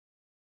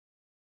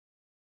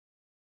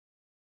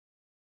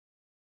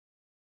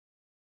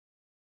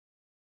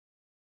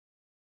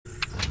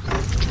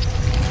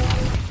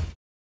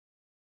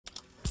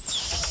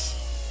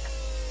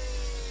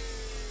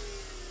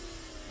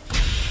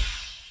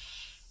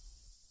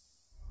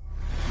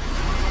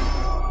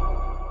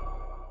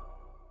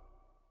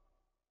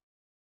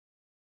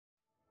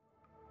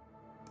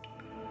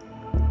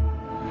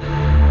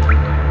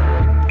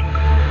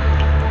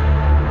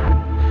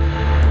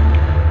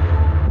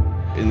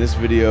this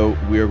video,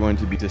 we are going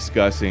to be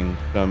discussing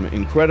some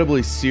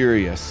incredibly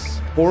serious,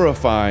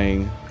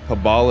 horrifying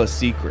Kabbalah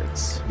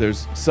secrets.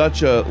 There's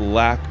such a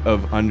lack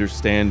of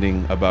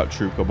understanding about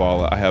true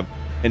Kabbalah. I have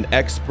an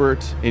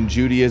expert in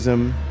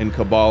Judaism and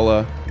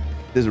Kabbalah.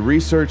 This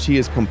research he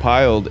has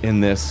compiled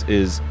in this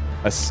is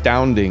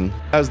astounding. He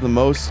has the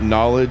most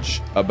knowledge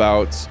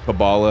about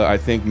Kabbalah, I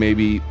think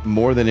maybe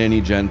more than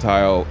any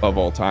Gentile of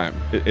all time,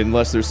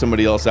 unless there's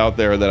somebody else out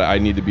there that I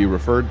need to be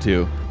referred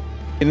to.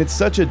 And it's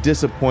such a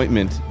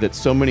disappointment that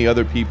so many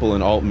other people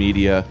in alt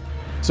media,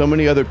 so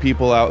many other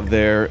people out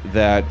there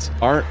that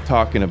aren't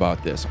talking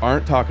about this,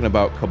 aren't talking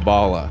about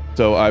Kabbalah.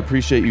 So I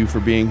appreciate you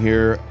for being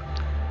here.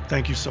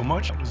 Thank you so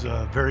much. It was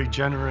a very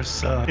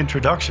generous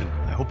introduction.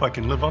 I hope I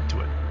can live up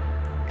to it.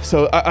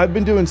 So I've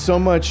been doing so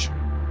much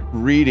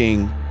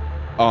reading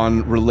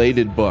on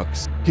related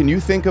books. Can you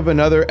think of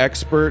another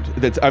expert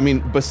that's, I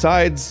mean,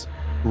 besides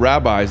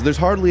rabbis, there's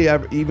hardly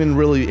ever, even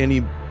really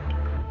any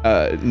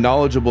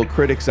knowledgeable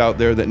critics out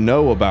there that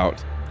know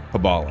about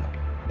Kabbalah.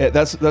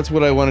 That's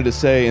what I wanted to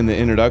say in the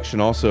introduction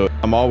also.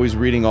 I'm always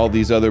reading all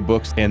these other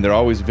books and they're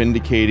always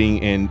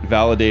vindicating and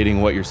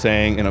validating what you're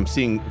saying, and I'm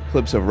seeing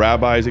clips of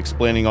rabbis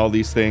explaining all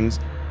these things,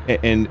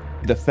 and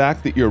the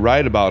fact that you're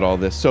right about all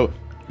this. So,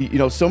 you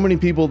know, so many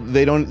people,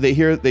 they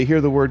hear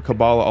the word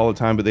Kabbalah all the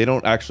time, but they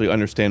don't actually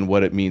understand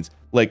what it means.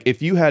 Like,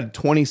 if you had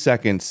 20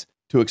 seconds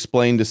to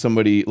explain to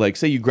somebody, like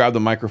say you grab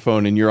the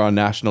microphone and you're on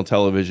national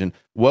television,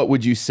 what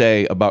would you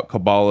say about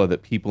Kabbalah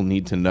that people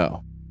need to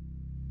know?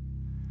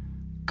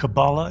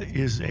 Kabbalah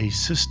is a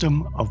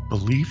system of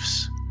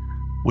beliefs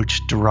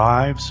which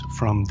derives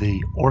from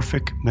the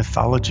Orphic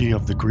mythology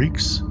of the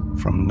Greeks,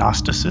 from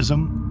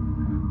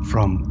Gnosticism,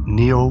 from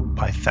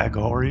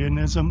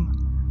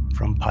Neo-Pythagoreanism,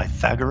 from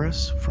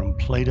Pythagoras, from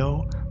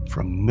Plato,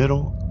 from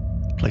Middle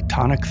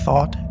Platonic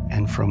thought,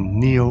 and from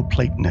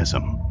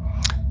Neoplatonism.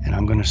 And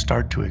I'm going to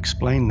start to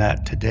explain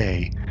that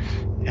today.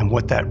 And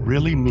what that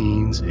really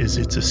means is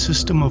it's a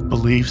system of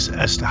beliefs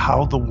as to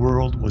how the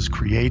world was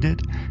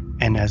created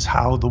and as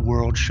how the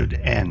world should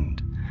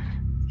end.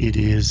 It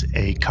is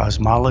a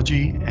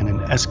cosmology and an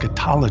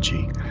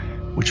eschatology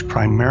which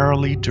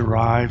primarily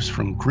derives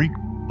from Greek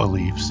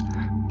beliefs,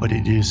 but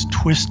it is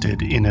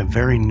twisted in a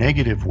very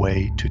negative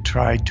way to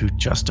try to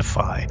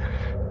justify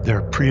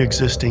their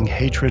pre-existing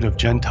hatred of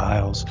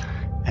Gentiles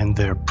and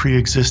their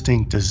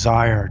pre-existing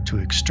desire to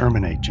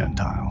exterminate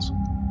Gentiles.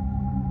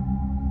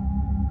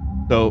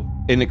 So,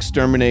 an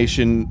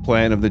extermination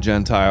plan of the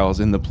Gentiles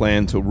and the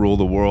plan to rule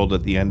the world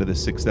at the end of the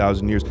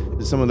 6,000 years.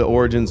 Some of the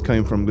origins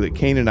coming from the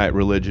Canaanite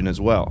religion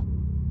as well.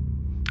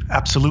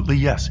 Absolutely,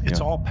 yes.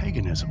 It's all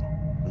paganism.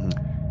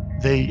 Mm-hmm.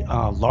 They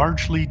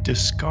largely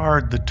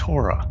discard the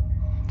Torah,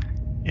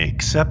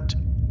 except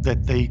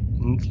that they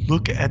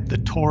look at the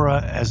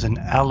Torah as an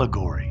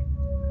allegory.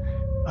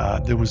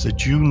 There was a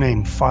Jew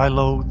named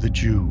Philo the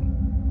Jew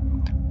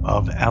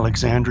of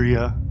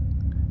Alexandria,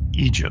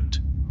 Egypt.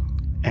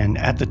 And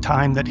at the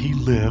time that he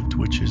lived,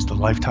 which is the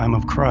lifetime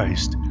of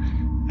Christ,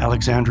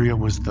 Alexandria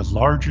was the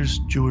largest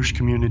Jewish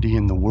community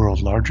in the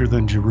world, larger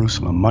than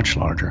Jerusalem, much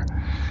larger.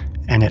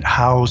 And it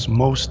housed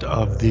most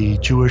of the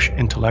Jewish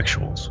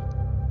intellectuals.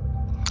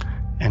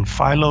 And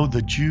Philo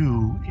the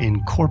Jew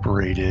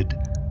incorporated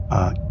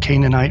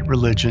Canaanite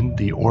religion,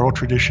 the oral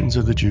traditions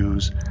of the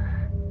Jews,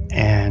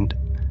 and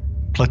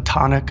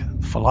Platonic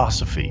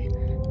philosophy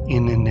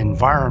in an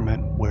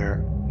environment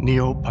where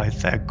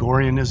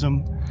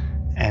Neo-Pythagoreanism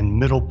and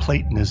Middle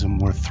Platonism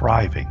were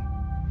thriving.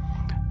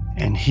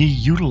 And he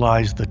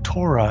utilized the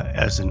Torah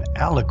as an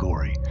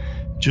allegory,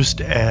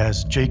 just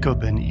as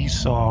Jacob and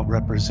Esau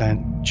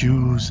represent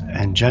Jews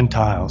and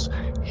Gentiles.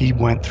 He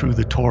went through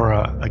the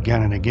Torah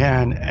again and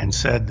again and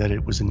said that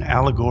it was an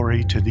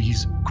allegory to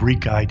these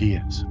Greek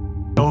ideas.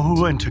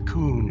 Tohu and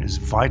Tikkun is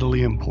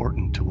vitally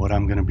important to what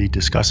I'm going to be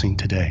discussing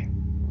today.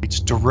 It's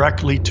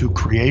directly to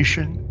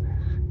creation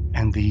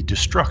and the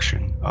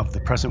destruction of the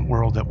present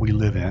world that we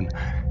live in,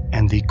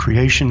 and the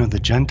creation of the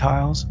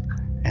Gentiles,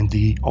 and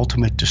the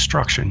ultimate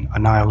destruction,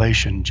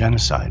 annihilation,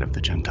 genocide of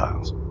the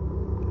Gentiles.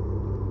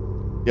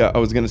 Yeah, I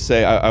was going to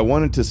say, I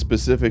wanted to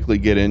specifically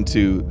get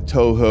into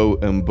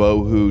Tohu and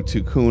Bohu,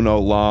 Tikkun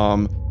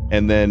Olam,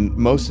 and then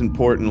most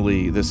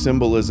importantly, the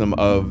symbolism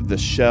of the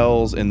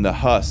shells and the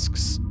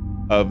husks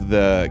of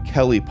the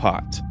Kelly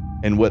pot,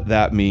 and what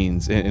that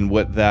means, and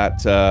what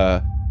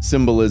that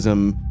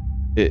symbolism,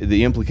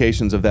 the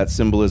implications of that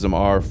symbolism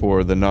are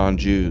for the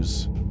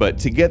non-Jews. But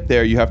to get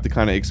there, you have to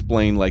kind of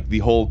explain like the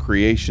whole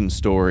creation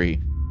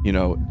story, you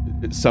know,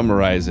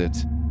 summarize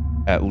it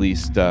at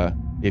least,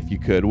 if you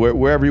could,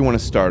 wherever you want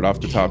to start off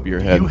the top of your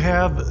head. You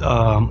have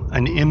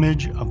an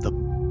image of the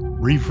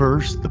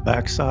reverse, the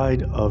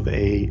backside of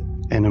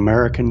an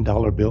American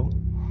dollar bill?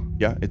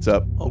 Yeah, it's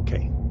up.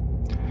 Okay.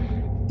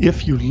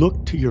 If you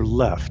look to your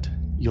left,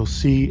 you'll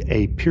see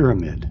a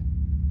pyramid.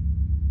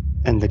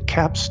 And the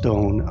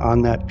capstone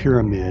on that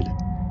pyramid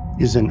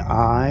is an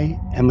eye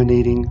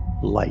emanating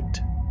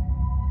light.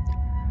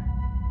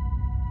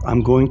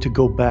 I'm going to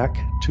go back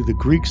to the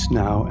Greeks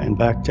now and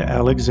back to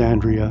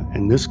Alexandria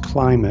and this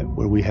climate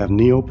where we have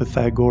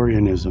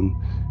Neo-Pythagoreanism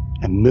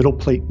and Middle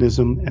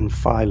Platonism and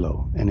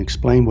Philo, and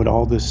explain what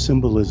all this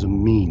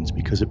symbolism means,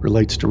 because it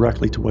relates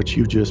directly to what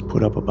you just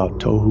put up about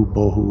Tohu,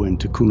 Bohu, and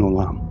Tikkun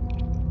Olam.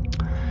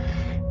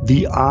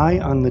 The eye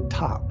on the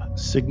top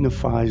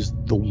signifies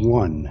the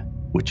one,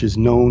 which is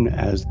known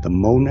as the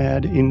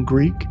monad in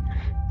Greek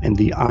and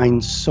the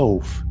Ein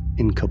Sof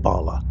in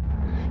Kabbalah.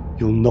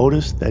 You'll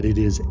notice that it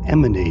is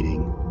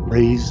emanating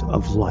rays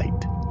of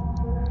light.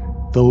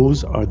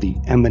 Those are the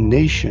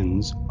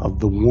emanations of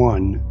the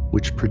one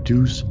which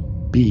produce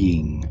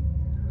being.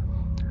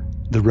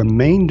 The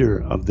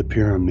remainder of the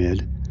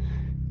pyramid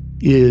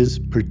is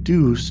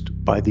produced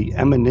by the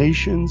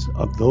emanations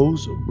of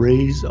those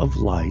rays of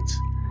light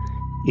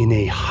in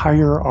a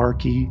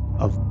hierarchy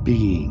of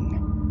being.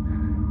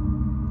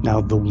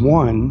 Now, the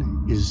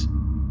one is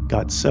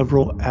got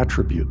several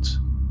attributes.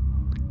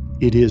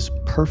 It is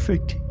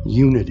perfect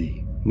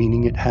unity,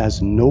 meaning it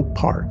has no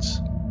parts.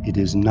 It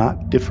is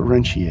not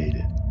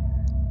differentiated.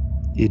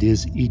 It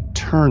is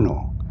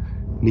eternal,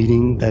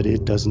 meaning that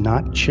it does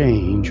not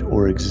change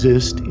or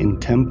exist in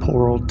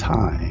temporal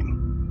time.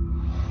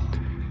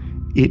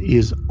 It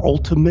is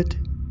ultimate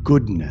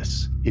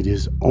goodness. It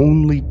is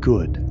only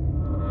good.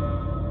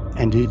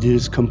 And it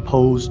is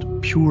composed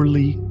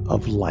purely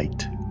of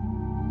light.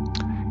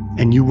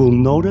 And you will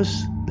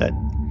notice that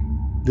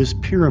this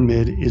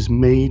pyramid is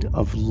made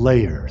of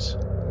layers.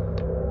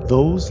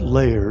 Those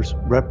layers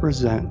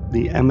represent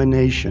the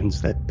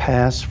emanations that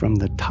pass from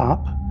the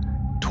top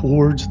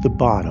towards the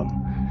bottom.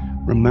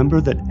 Remember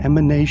that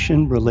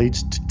emanation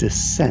relates to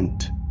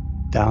descent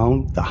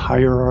down the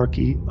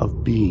hierarchy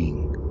of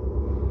being.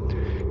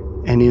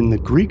 And in the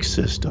Greek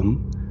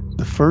system,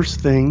 the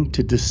first thing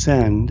to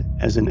descend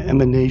as an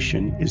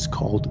emanation is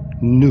called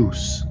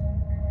nous.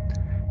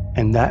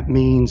 And that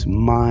means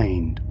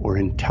mind or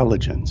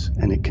intelligence,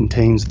 and it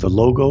contains the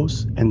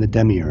logos and the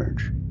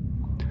demiurge.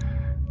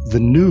 The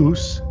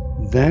nous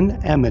then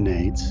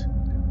emanates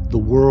the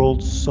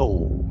world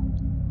soul.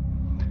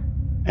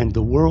 And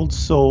the world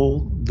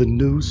soul, the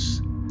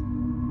nous,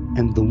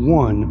 and the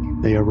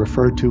one, they are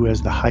referred to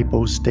as the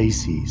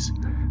hypostases.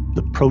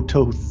 The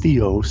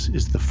proto-theos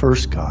is the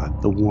first God,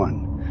 the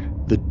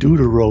one. The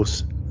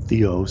deuteros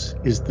theos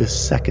is the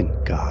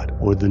second God,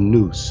 or the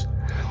nous.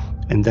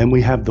 And then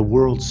we have the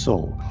world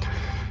soul.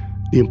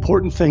 The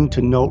important thing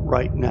to note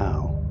right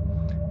now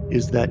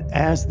is that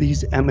as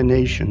these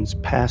emanations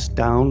pass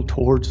down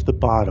towards the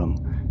bottom,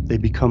 they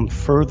become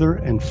further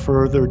and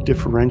further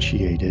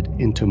differentiated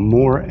into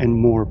more and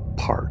more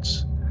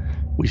parts.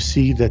 We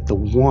see that the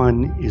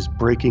one is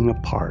breaking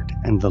apart,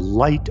 and the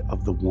light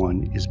of the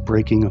one is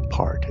breaking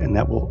apart, and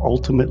that will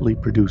ultimately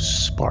produce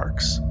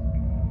sparks.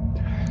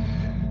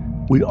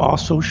 We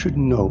also should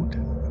note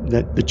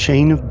that the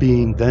chain of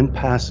being then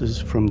passes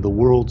from the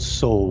world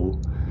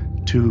soul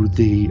to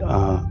the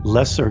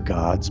lesser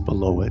gods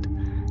below it,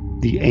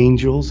 the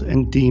angels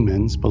and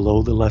demons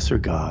below the lesser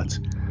gods,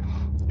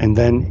 and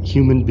then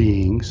human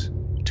beings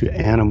to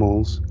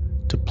animals,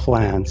 to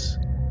plants,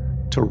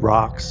 to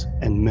rocks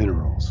and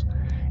minerals.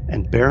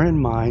 And bear in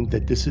mind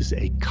that this is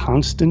a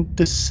constant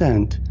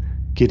descent,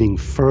 getting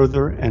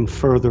further and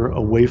further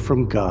away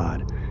from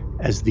God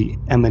as the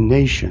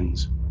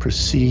emanations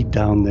proceed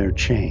down their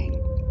chain.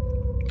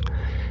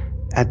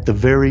 At the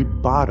very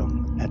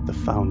bottom, at the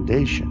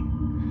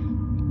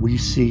foundation, we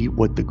see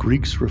what the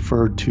Greeks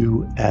referred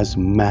to as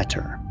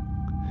matter.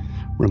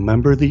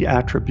 Remember the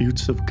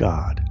attributes of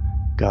God.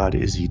 God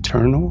is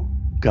eternal,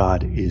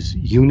 God is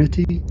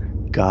unity,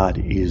 God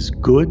is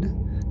good,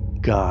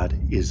 God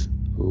is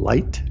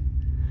light,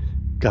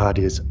 God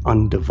is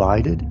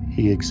undivided,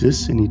 He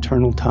exists in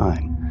eternal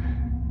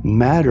time.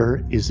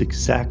 Matter is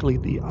exactly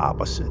the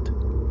opposite.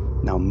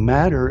 Now,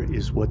 matter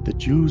is what the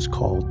Jews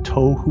call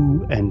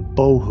tohu and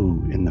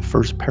bohu in the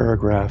first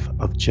paragraph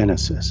of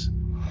Genesis.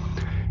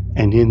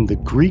 And in the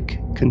Greek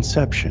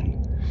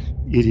conception,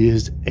 it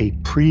is a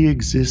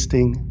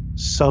pre-existing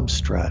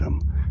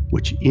substratum,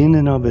 which in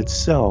and of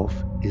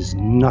itself is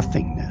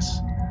nothingness,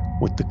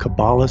 what the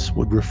Kabbalists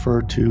would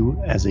refer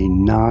to as a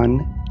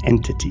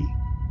non-entity.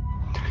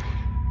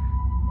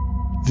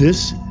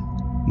 This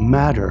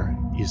matter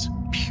is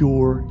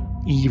pure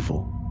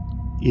evil.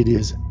 It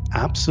is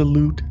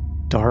absolute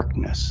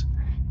darkness.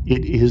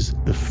 It is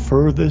the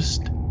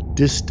furthest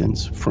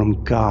distance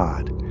from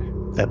God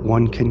that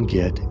one can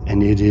get,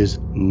 and it is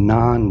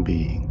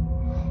non-being.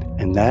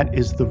 And that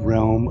is the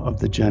realm of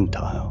the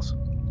Gentiles.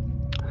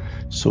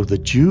 So the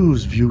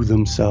Jews view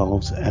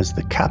themselves as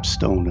the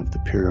capstone of the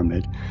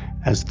pyramid,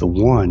 as the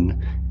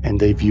one, and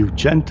they view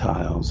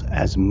Gentiles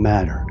as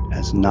matter,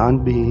 as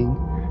non-being,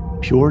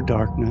 pure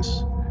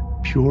darkness,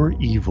 pure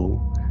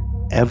evil,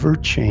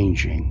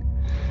 ever-changing.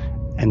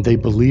 And they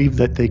believe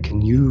that they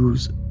can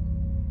use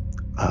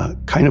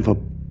kind of a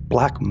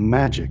black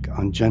magic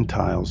on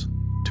Gentiles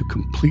to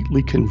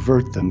completely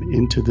convert them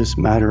into this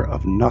matter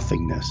of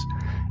nothingness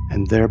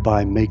and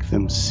thereby make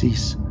them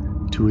cease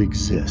to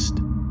exist.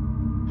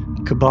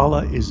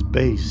 Kabbalah is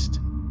based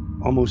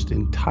almost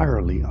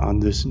entirely on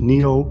this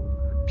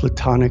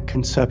Neo-Platonic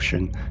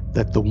conception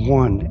that the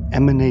one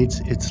emanates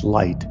its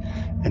light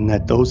and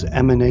that those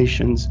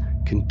emanations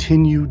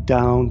continue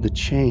down the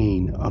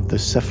chain of the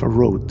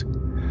Sephirot,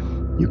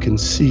 you can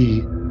see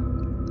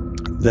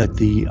that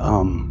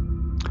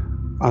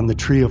on the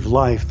tree of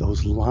life,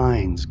 those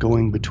lines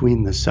going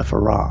between the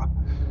Sephirah,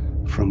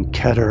 from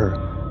Keter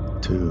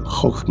to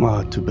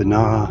Chokhmah to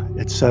Binah,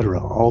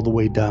 etc., all the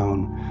way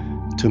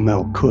down to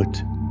Malkut.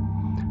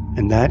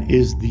 And that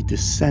is the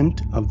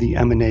descent of the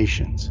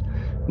emanations.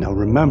 Now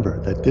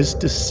remember that this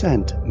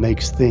descent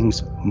makes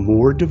things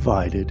more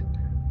divided,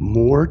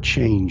 more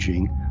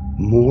changing,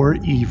 more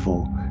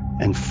evil,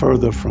 and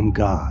further from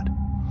God.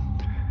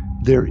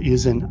 There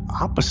is an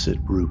opposite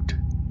route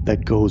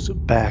that goes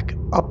back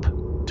up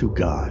to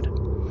God,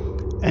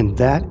 and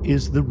that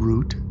is the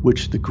route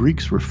which the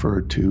Greeks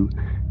referred to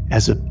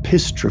as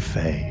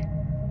epistrophe.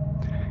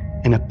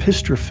 An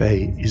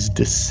epistrophe is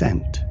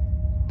descent.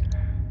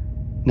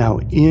 Now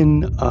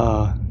in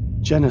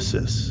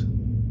Genesis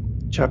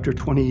chapter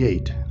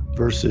 28,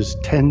 verses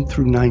 10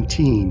 through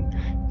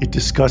 19, it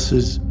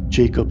discusses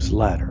Jacob's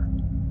ladder.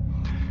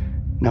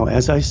 Now,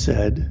 as I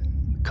said,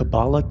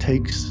 Kabbalah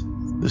takes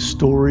the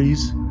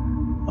stories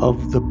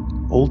of the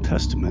Old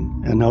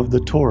Testament and of the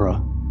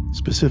Torah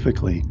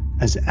specifically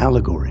as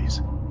allegories.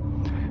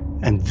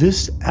 And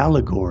this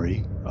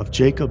allegory of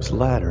Jacob's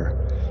ladder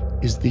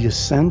is the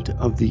ascent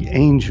of the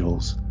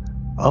angels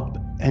up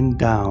and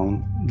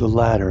down the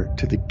ladder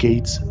to the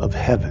gates of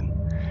heaven,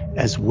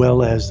 as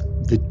well as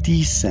the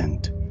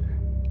descent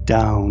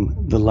down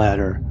the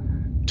ladder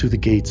to the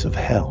gates of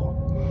hell.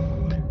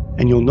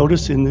 And you'll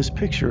notice in this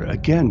picture,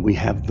 again, we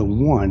have the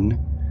one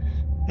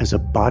as a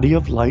body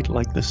of light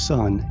like the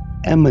sun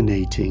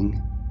emanating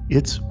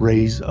its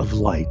rays of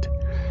light.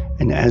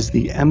 And as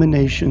the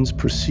emanations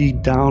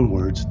proceed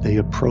downwards, they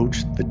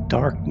approach the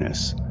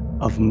darkness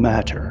of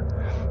matter,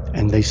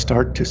 and they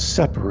start to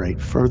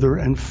separate further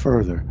and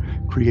further,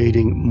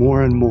 creating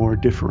more and more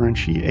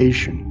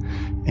differentiation.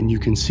 And you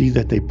can see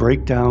that they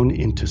break down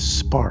into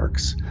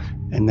sparks,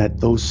 and that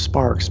those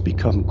sparks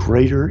become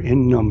greater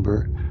in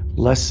number,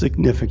 less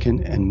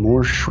significant, and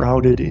more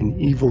shrouded in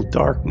evil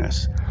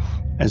darkness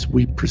as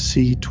we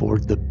proceed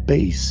toward the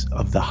base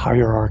of the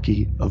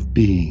hierarchy of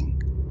being.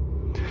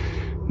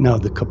 Now,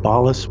 the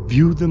Kabbalists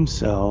view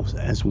themselves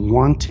as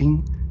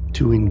wanting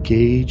to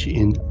engage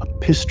in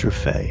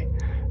epistrophe.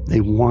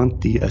 They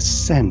want the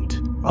ascent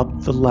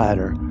up the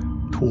ladder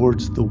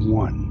towards the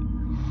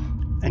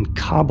one. And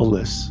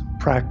Kabbalists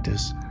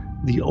practice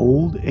the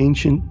old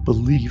ancient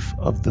belief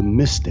of the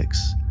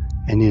mystics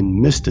and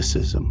in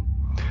mysticism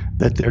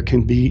that there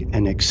can be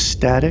an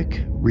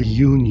ecstatic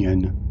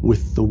reunion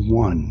with the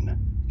one.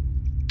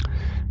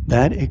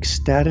 That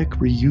ecstatic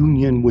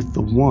reunion with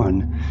the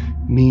one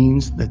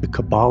means that the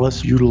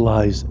Kabbalists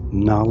utilize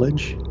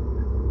knowledge,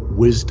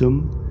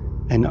 wisdom,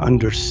 and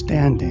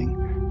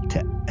understanding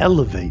to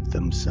elevate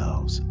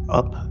themselves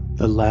up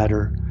the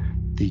ladder,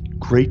 the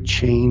great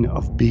chain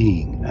of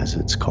being, as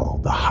it's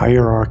called, the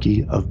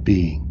hierarchy of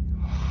being.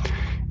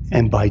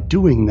 And by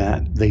doing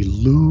that, they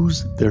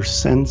lose their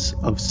sense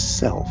of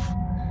self.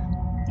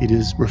 It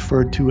is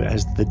referred to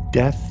as the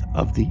death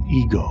of the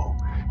ego,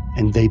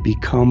 and they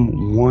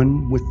become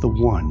one with the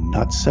one,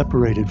 not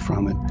separated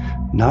from it,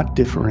 not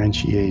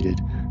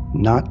differentiated,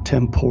 not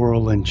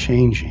temporal and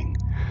changing,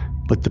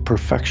 but the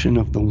perfection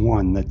of the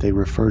one that they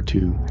refer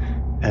to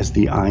as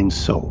the Ein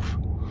Sof.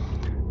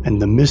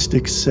 And the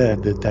mystics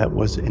said that that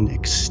was an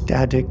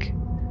ecstatic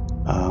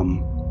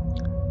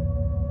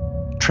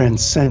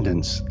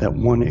transcendence that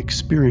one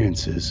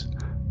experiences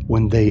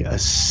when they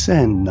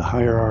ascend the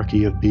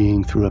hierarchy of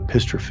being through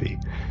epistrophe,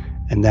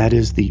 and that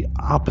is the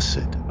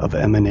opposite of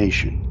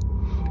emanation.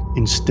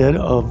 Instead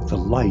of the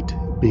light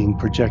being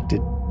projected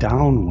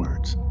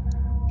downwards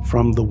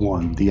from the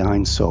one, the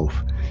Ein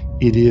Sof,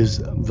 it is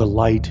the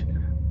light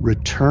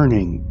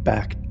returning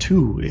back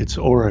to its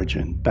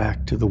origin,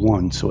 back to the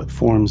one, so it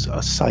forms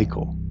a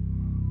cycle.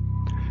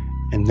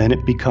 And then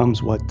it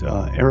becomes what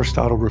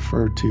Aristotle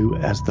referred to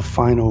as the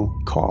final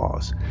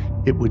cause.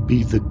 It would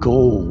be the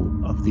goal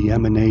of the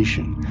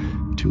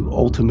emanation to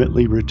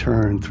ultimately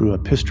return through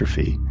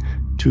epistrophe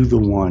to the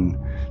one,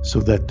 so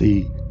that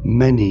the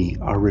many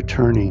are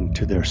returning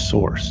to their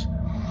source.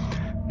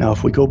 Now,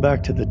 if we go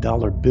back to the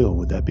dollar bill,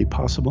 would that be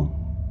possible?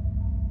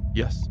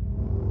 Yes.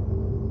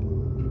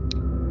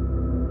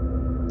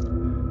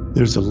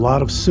 There's a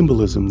lot of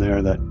symbolism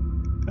there that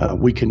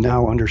we can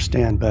now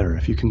understand better.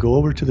 If you can go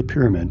over to the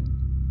pyramid,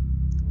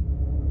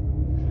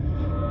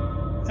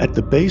 at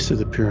the base of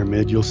the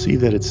pyramid, you'll see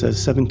that it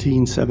says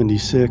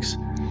 1776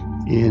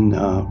 in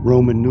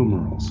Roman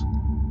numerals.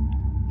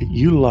 It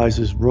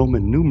utilizes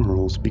Roman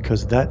numerals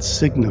because that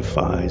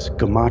signifies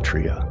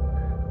gematria,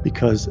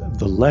 because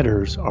the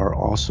letters are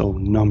also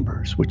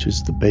numbers, which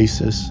is the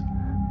basis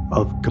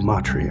of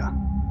gematria.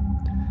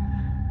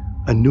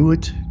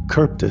 Anuit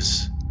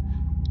Cryptus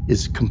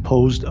is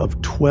composed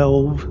of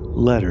 12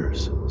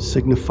 letters,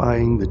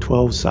 signifying the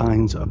 12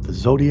 signs of the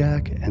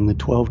zodiac and the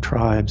 12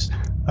 tribes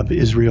of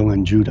Israel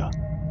and Judah.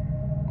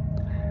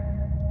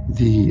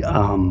 The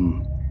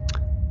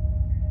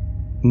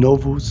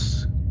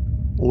Novus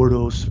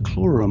Ordo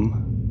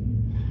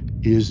Seclorum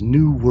is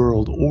New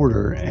World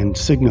Order and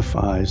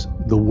signifies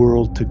the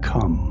world to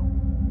come.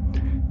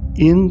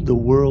 In the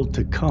world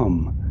to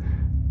come,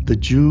 the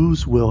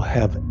Jews will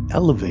have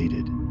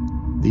elevated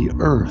the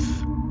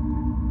earth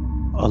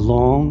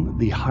along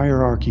the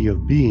hierarchy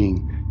of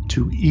being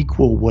to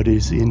equal what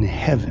is in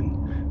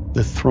heaven,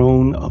 the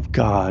throne of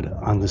God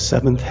on the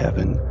seventh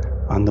heaven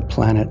on the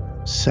planet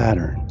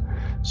Saturn.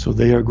 So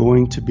they are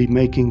going to be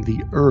making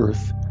the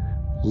earth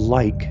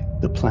like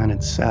the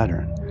planet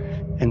Saturn.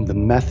 And the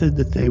method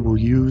that they will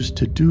use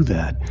to do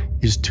that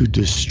is to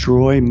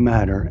destroy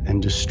matter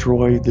and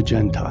destroy the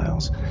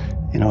Gentiles.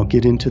 And I'll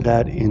get into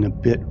that in a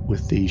bit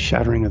with the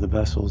shattering of the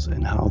vessels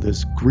and how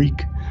this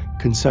Greek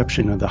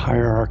conception of the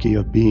hierarchy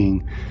of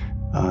being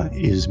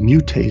is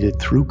mutated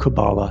through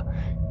Kabbalah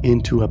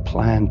into a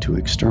plan to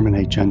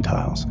exterminate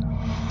Gentiles.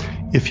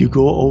 If you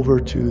go over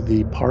to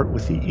the part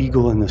with the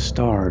eagle and the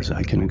stars,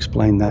 I can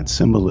explain that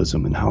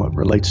symbolism and how it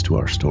relates to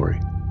our story.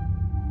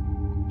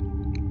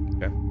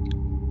 Okay.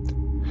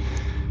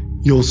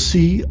 You'll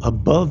see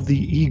above the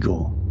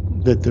eagle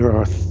that there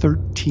are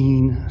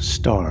 13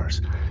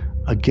 stars.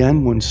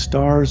 Again, when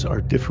stars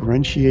are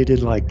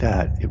differentiated like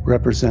that, it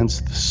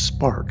represents the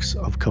sparks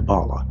of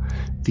Kabbalah,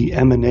 the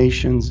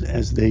emanations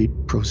as they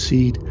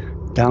proceed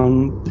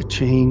down the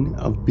chain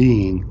of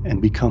being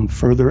and become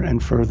further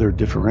and further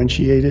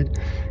differentiated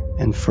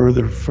and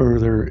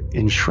further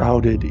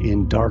enshrouded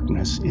in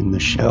darkness in the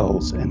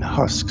shells and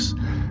husks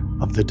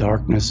of the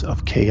darkness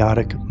of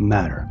chaotic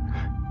matter.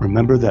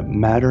 Remember that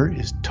matter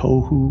is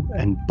tohu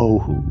and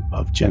bohu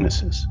of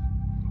Genesis.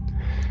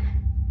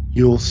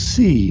 You'll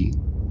see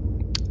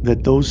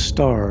that those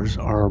stars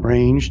are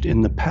arranged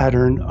in the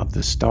pattern of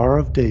the Star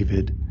of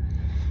David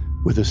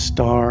with a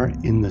star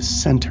in the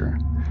center.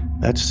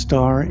 That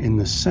star in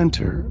the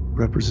center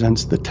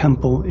represents the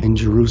temple in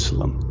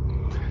Jerusalem.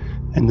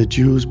 And the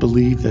Jews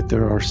believe that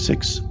there are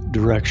 6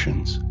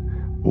 directions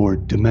or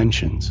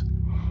dimensions: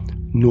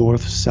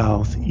 north,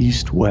 south,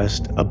 east,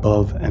 west,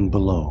 above, and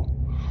below.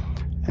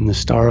 And the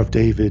Star of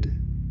David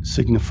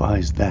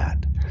signifies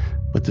that.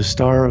 But the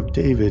Star of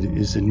David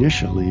is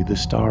initially the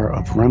Star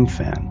of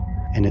Remphan,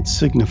 and it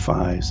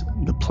signifies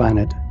the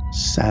planet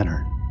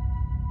Saturn.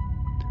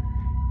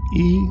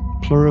 E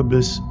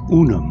pluribus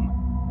unum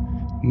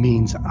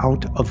means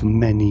out of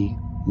many,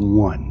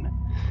 one.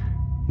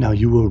 Now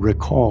you will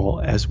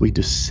recall as we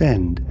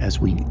descend,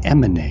 as we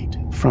emanate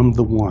from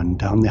the one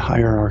down the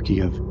hierarchy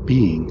of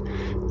being,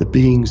 the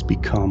beings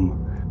become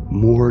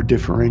more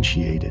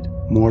differentiated,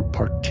 more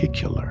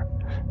particular.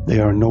 They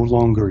are no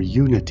longer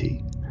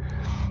unity.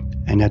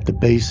 And at the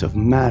base of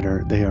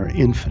matter, they are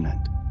infinite.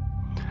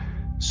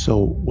 So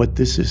what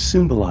this is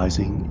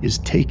symbolizing is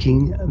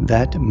taking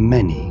that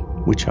many,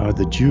 which are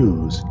the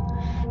Jews,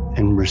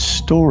 and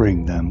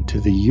restoring them to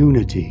the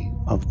unity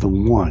of the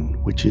one,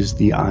 which is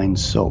the Ein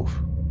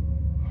Sof.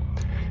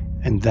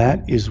 And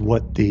that is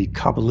what the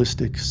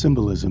Kabbalistic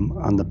symbolism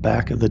on the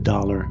back of the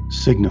dollar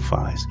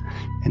signifies.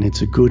 And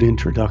it's a good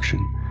introduction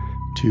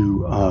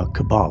to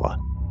Kabbalah.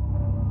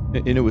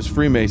 And it was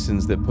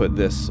Freemasons that put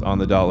this on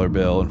the dollar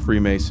bill, and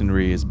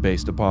Freemasonry is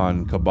based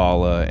upon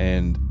Kabbalah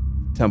and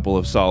Temple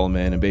of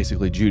Solomon and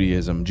basically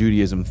Judaism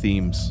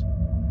themes.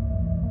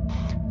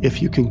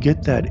 If you can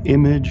get that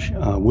image,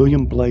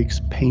 William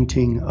Blake's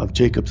painting of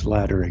Jacob's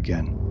Ladder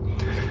again.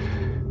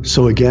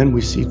 So again,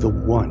 we see the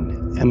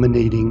one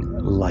emanating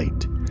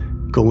light.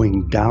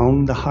 Going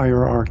down the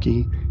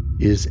hierarchy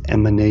is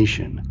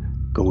emanation.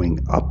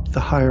 Going up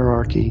the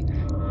hierarchy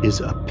is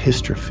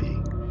epistrophe,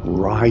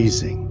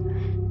 rising.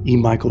 E.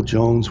 Michael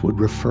Jones would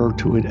refer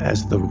to it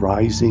as the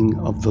rising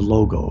of the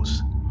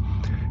Logos.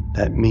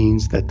 That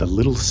means that the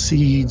little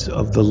seeds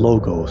of the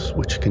Logos,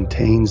 which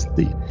contains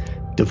the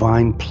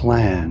divine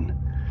plan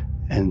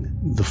and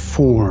the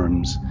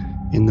forms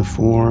in the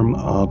form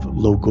of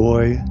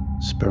logoi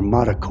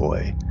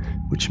spermatikoi,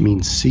 which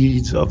means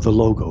seeds of the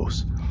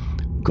Logos,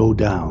 go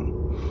down.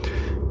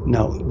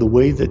 Now, the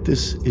way that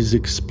this is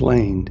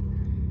explained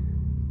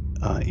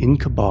in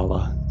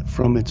Kabbalah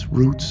from its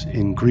roots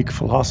in Greek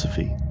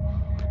philosophy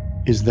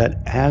is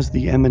that as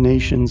the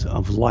emanations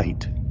of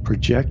light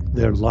project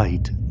their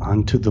light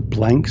onto the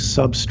blank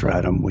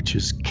substratum, which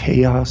is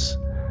chaos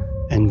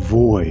and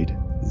void,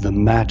 the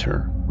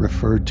matter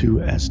referred to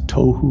as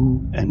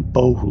tohu and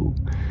bohu,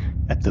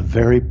 at the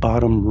very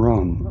bottom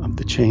rung of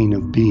the chain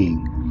of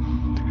being,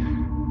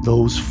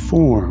 those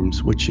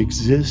forms which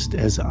exist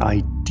as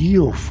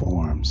ideal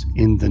forms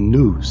in the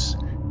nous,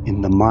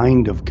 in the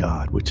mind of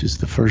God, which is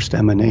the first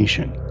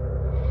emanation,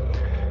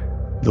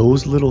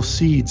 those little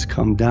seeds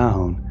come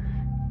down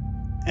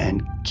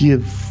and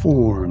give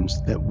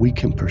forms that we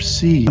can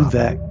perceive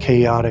that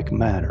chaotic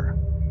matter.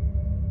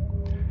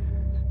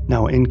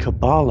 Now in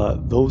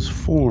Kabbalah, those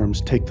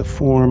forms take the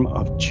form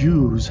of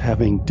Jews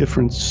having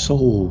different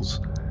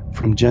souls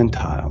from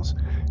Gentiles.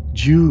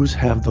 Jews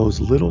have those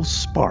little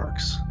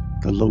sparks,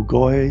 the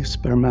logoi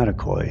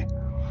spermatikoi,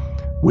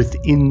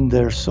 within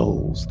their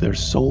souls. Their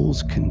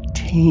souls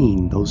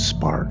contain those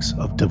sparks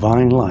of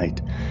divine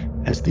light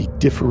as the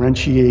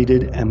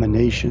differentiated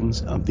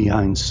emanations of the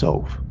Ein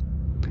Sof.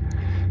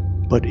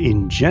 But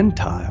in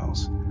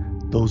Gentiles,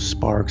 those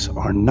sparks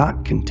are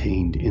not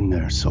contained in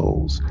their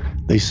souls.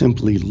 They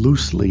simply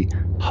loosely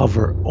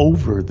hover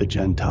over the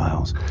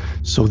Gentiles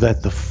so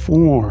that the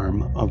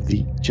form of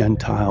the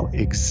Gentile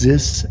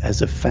exists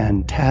as a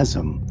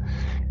phantasm,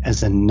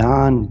 as a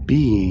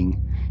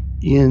non-being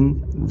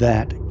in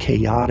that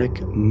chaotic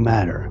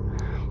matter.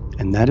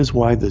 And that is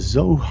why the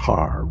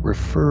Zohar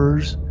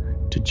refers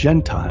to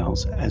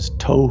Gentiles as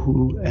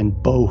tohu and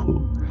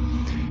bohu.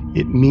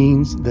 It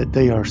means that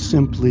they are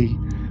simply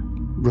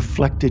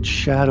reflected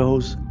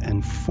shadows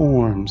and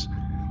forms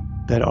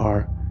that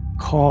are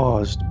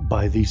caused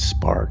by these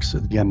sparks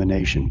of the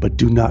emanation, but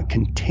do not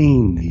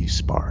contain these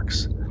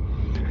sparks.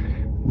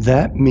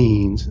 That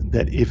means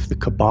that if the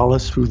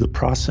Kabbalists, through the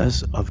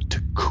process of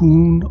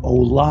tikkun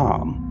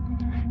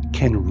olam,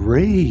 can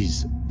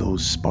raise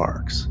those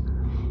sparks,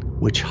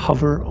 which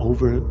hover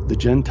over the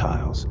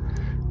Gentiles,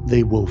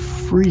 they will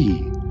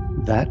free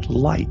that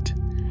light,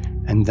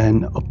 and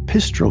then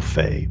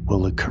epistrophe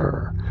will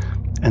occur,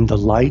 and the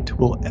light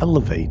will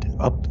elevate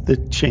up the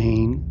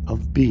chain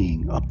of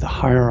being, up the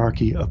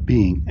hierarchy of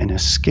being, and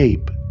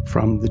escape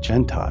from the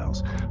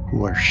Gentiles,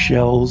 who are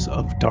shells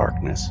of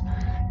darkness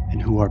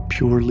and who are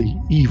purely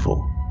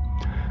evil.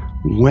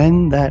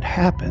 When that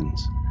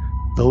happens,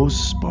 those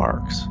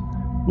sparks,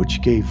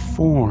 which gave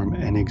form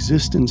and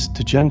existence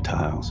to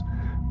Gentiles,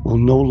 will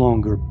no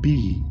longer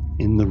be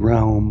in the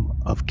realm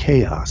of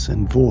chaos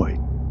and void,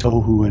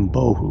 tohu and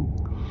bohu.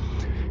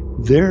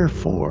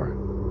 Therefore,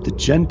 the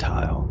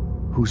Gentile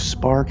whose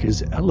spark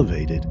is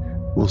elevated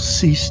will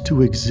cease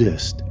to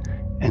exist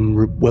and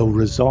will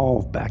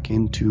resolve back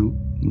into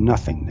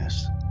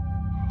nothingness.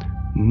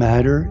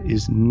 Matter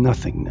is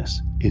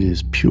nothingness. It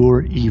is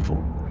pure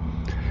evil.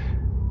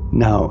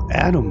 Now,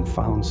 Adam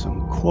found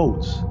some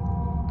quotes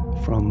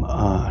from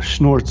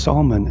Schneur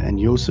Zalman and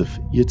Joseph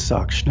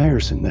Yitzhak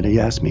Schneerson that he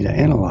asked me to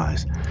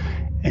analyze.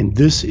 And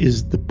this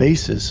is the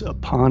basis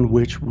upon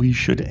which we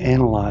should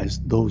analyze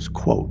those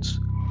quotes.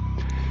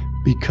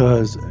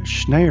 Because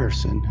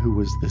Schneerson, who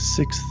was the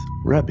sixth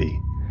Rebbe,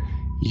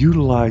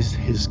 utilized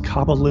his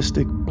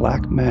Kabbalistic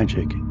black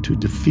magic to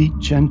defeat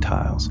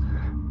Gentiles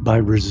by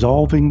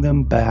resolving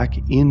them back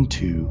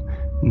into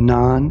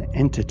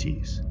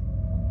non-entities.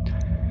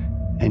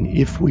 And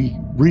if we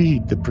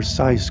read the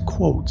precise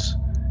quotes,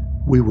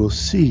 we will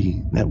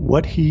see that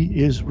what he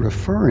is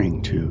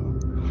referring to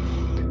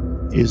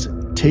is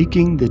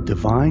taking the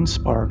divine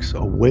sparks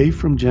away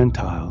from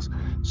Gentiles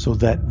so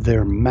that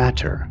their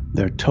matter,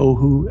 their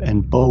tohu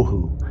and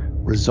bohu,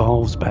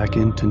 resolves back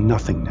into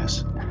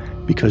nothingness,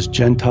 because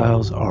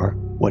Gentiles are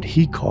what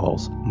he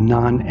calls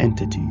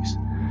non-entities,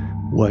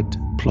 what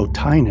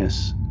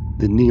Plotinus,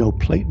 the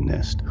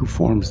Neoplatonist who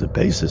forms the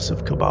basis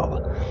of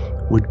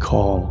Kabbalah, would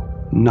call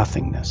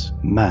nothingness,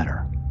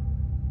 matter.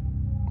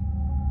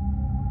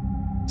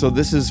 So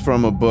this is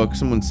from a book,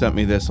 someone sent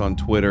me this on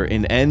Twitter,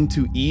 An End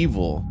to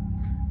Evil,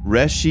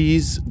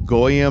 Heresies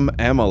Goyim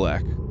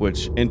Amalek,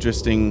 which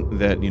interesting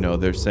that,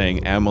 they're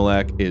saying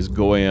Amalek is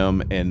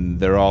Goyim and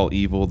they're all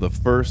evil. The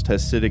first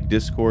Hasidic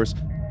discourse,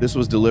 this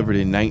was delivered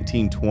in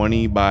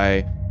 1920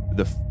 by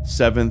the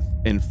seventh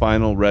and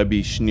final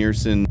Rebbe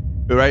Schneerson,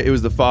 right? It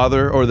was the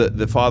father or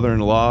the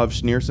father-in-law of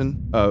Schneerson,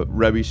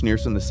 Rebbe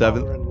Schneerson, the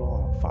seventh.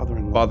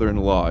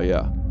 Father-in-law,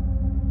 yeah.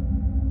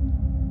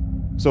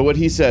 So what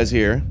he says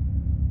here,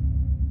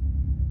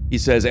 he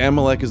says,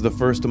 Amalek is the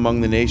first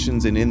among the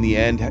nations, and in the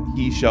end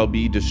he shall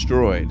be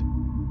destroyed,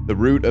 the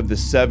root of the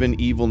 7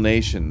 evil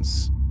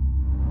nations.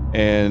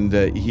 And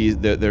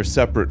they're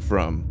separate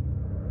from.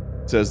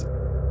 It says,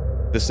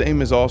 the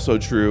same is also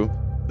true,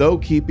 though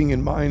keeping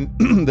in mind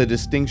the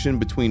distinction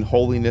between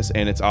holiness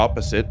and its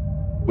opposite,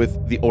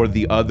 with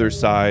the other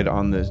side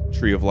on the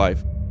tree of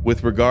life,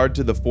 with regard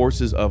to the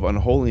forces of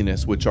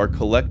unholiness, which are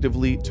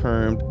collectively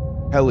termed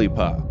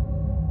Kelipa.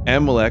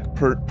 Amalek,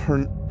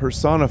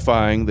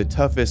 personifying the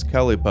toughest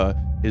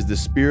Kelipa, is the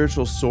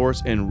spiritual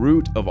source and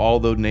root of all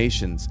those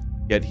nations,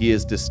 yet he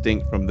is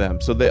distinct from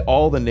them. So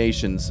all the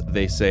nations,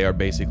 they say, are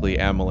basically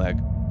Amalek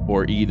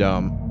or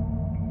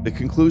Edom. The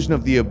conclusion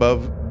of the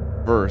above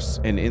verse,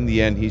 and in the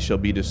end he shall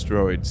be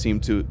destroyed,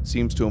 seems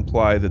to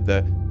imply that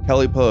the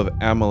Kelipa of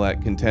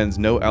Amalek contains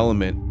no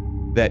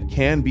element that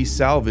can be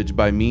salvaged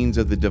by means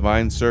of the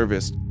divine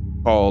service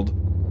called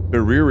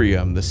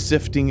beririum, the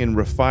sifting and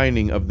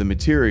refining of the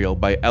material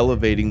by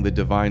elevating the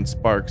divine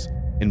sparks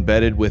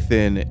embedded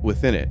within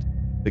it.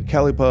 The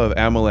Kelipa of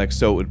Amalek,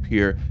 so it would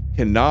appear,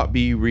 cannot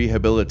be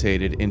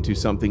rehabilitated into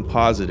something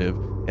positive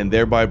and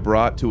thereby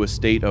brought to a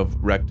state of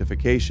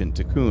rectification,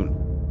 tikkun.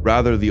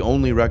 Rather, the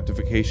only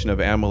rectification of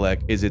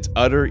Amalek is its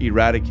utter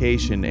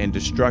eradication and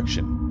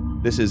destruction.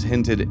 This is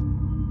hinted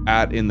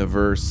at in the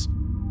verse,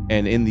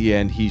 and in the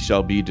end he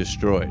shall be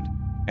destroyed.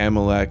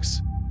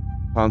 Amalek's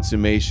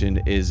consummation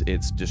is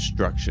its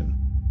destruction.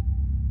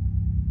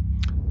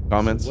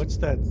 Comments? So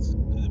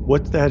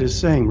what that is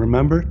saying,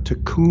 remember,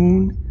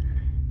 tikkun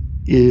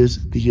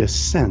is the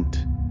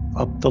ascent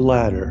up the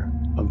ladder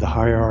of the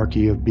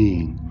hierarchy of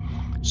being.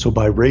 So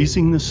by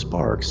raising the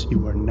sparks,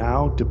 you are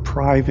now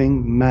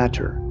depriving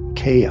matter,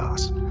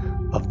 chaos,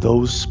 of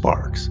those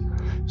sparks.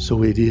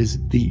 So it is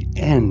the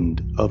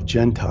end of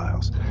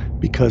Gentiles,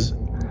 because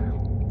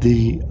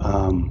the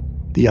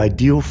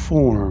ideal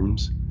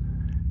forms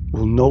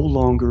will no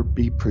longer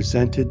be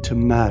presented to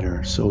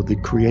matter, so the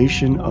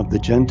creation of the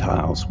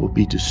Gentiles will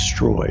be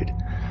destroyed.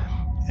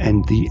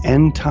 And the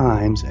end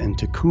times and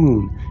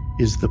tikkun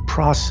is the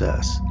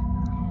process,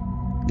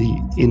 the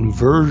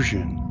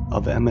inversion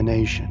of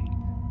emanation.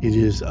 It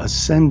is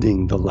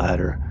ascending the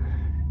ladder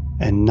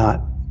and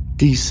not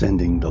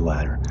descending the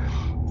ladder.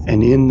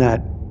 And in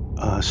that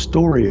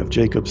story of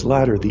Jacob's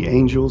ladder, the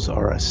angels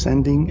are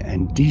ascending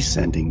and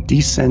descending.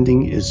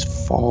 Descending is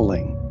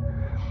falling.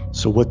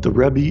 So what the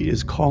Rebbe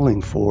is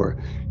calling for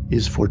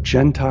is for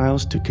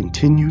Gentiles to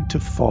continue to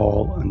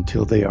fall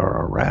until they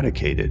are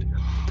eradicated,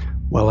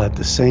 while at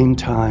the same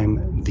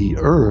time the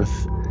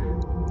earth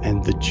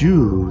and the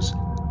Jews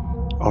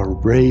are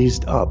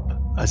raised up,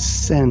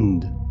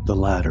 ascend the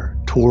ladder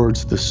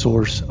towards the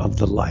source of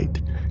the light,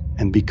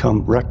 and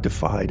become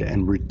rectified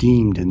and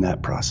redeemed in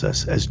that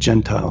process, as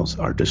Gentiles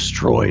are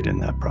destroyed in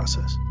that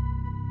process.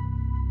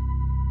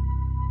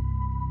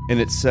 And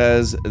it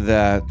says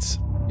that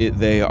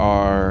they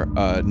are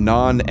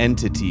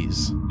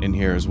non-entities in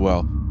here as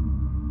well.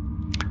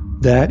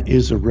 That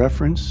is a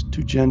reference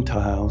to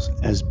Gentiles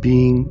as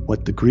being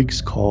what the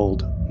Greeks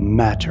called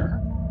matter,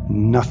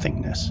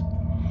 nothingness.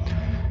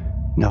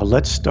 Now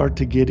let's start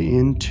to get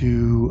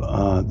into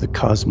the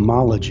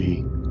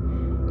cosmology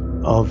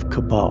of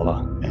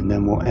Kabbalah, and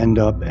then we'll end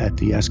up at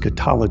the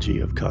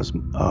eschatology of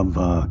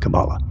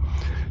Kabbalah.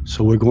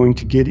 So we're going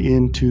to get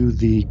into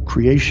the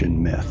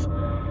creation myth.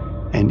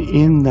 And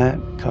in that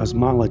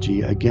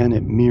cosmology, again,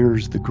 it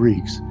mirrors the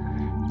Greeks,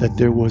 that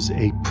there was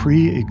a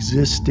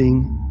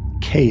pre-existing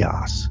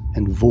chaos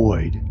and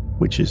void,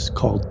 which is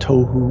called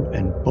tohu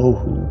and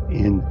bohu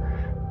in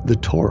the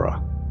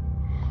Torah.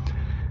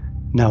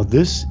 Now,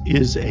 this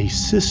is a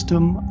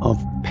system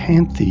of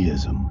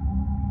pantheism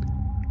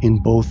in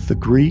both the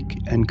Greek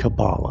and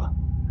Kabbalah,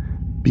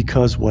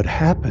 because what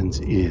happens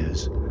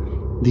is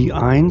the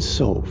Ein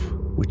Sof,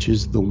 which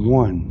is the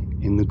one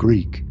in the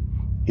Greek,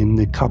 in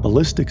the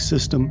Kabbalistic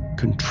system,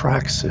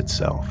 contracts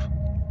itself.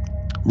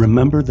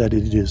 Remember that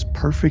it is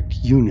perfect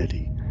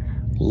unity,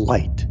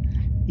 light,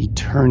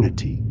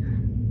 eternity,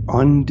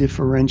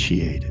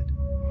 undifferentiated.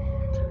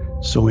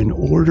 So in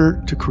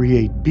order to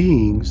create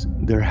beings,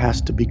 there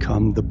has to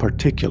become the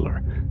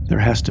particular. There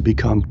has to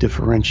become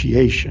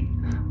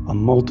differentiation, a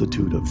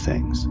multitude of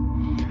things.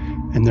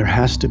 And there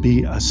has to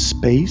be a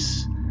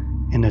space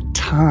and a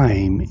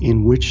time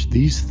in which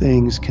these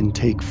things can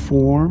take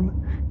form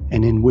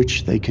and in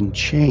which they can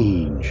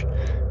change,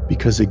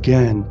 because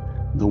again,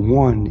 the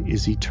one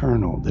is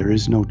eternal. There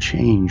is no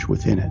change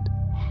within it.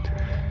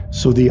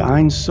 So the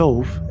Ein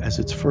Sof, as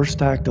its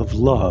first act of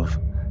love,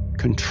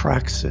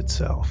 contracts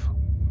itself.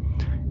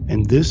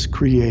 And this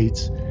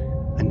creates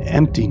an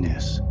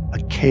emptiness, a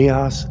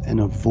chaos, and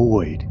a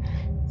void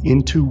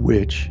into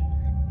which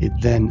it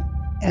then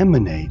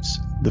emanates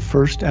the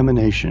first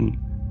emanation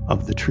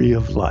of the tree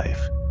of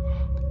life,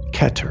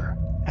 Keter,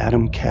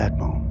 Adam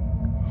Kadmon.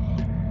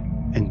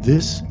 And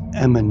this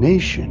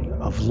emanation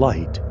of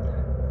light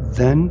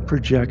then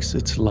projects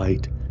its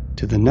light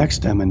to the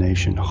next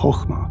emanation,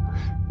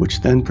 Chokhmah,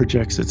 which then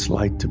projects its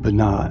light to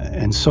Binah,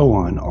 and so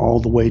on, all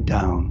the way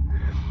down.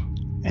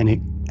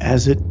 And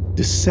as it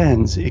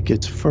descends, it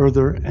gets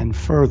further and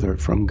further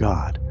from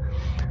God.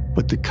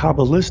 But the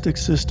Kabbalistic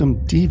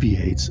system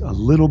deviates a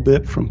little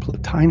bit from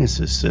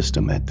Platonicist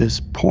system at this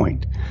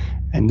point.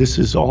 And this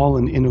is all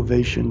an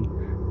innovation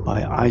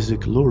by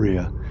Isaac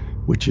Luria,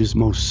 which is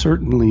most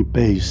certainly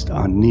based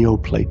on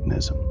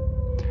Neoplatonism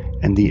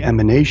and the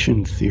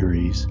emanation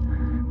theories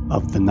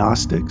of the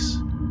Gnostics,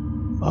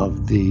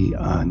 of the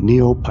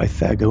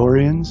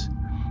Neo-Pythagoreans,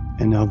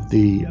 and of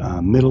the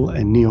Middle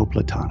and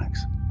Neoplatonics.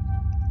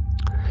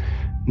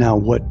 Now,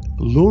 what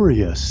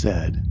Luria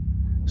said,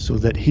 so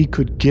that he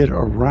could get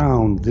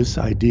around this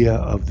idea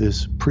of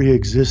this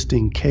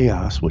pre-existing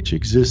chaos which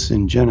exists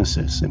in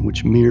Genesis and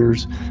which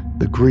mirrors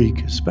the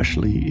Greek,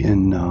 especially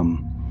in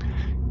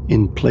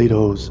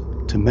Plato's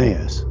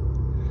Timaeus,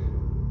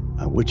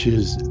 which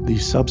is the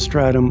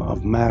substratum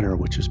of matter,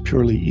 which is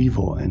purely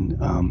evil and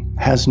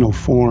has no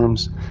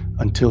forms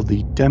until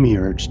the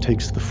demiurge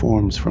takes the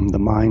forms from the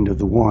mind of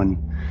the one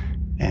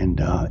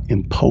and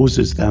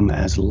imposes them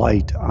as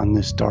light on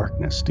this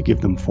darkness to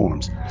give them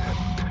forms.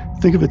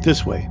 Think of it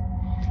this way.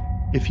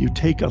 If you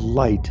take a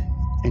light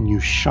and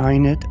you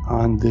shine it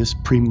on this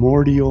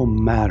primordial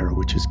matter,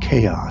 which is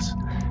chaos,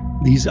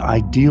 these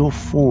ideal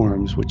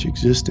forms which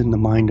exist in the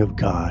mind of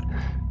God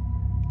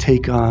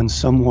take on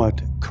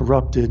somewhat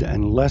corrupted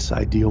and less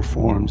ideal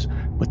forms,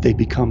 but they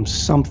become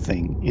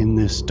something in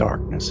this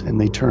darkness, and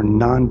they turn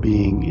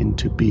non-being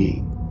into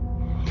being.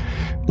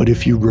 But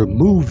if you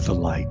remove the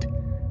light,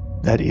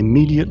 that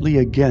immediately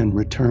again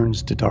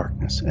returns to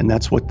darkness. And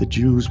that's what the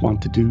Jews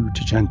want to do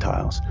to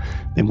Gentiles.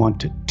 They want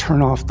to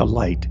turn off the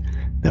light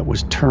that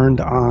was turned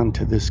on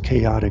to this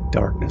chaotic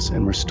darkness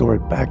and restore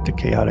it back to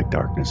chaotic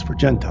darkness for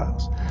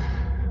Gentiles.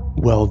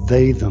 Well,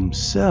 they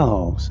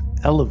themselves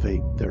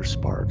elevate their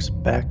sparks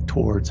back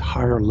towards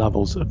higher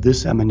levels of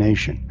this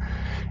emanation.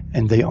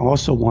 And they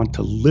also want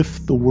to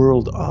lift the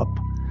world up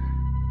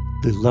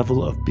the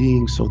level of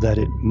being so that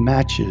it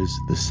matches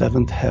the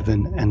seventh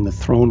heaven and the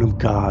throne of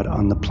God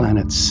on the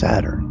planet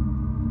Saturn.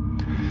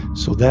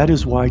 So that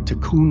is why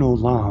Tikkun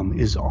Olam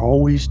is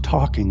always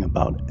talking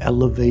about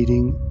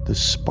elevating the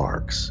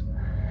sparks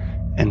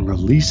and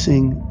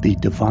releasing the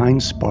divine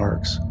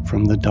sparks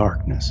from the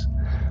darkness.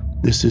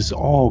 This is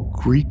all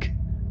Greek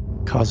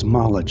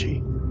cosmology.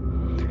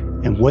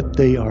 And what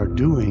they are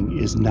doing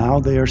is now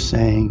they are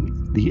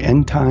saying the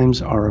end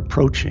times are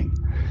approaching.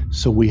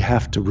 So we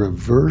have to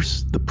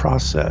reverse the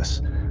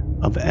process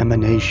of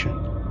emanation.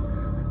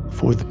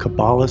 For the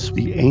Kabbalists,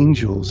 the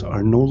angels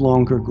are no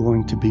longer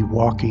going to be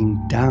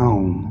walking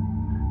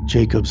down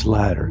Jacob's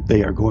ladder.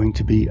 They are going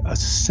to be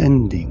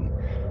ascending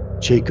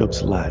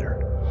Jacob's ladder.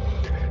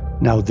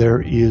 Now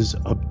there is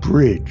a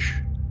bridge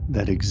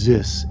that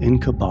exists in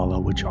Kabbalah,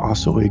 which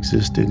also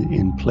existed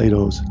in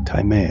Plato's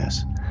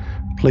Timaeus.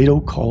 Plato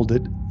called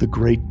it the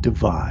Great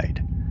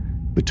Divide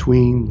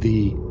between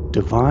the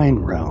divine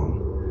realm,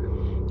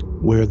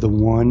 where the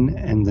one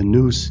and the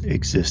nous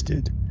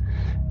existed,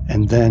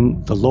 and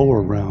then the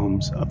lower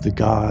realms of the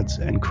gods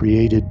and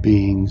created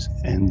beings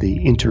and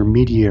the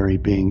intermediary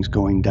beings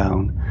going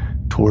down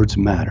towards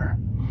matter.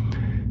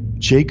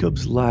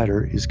 Jacob's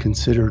ladder is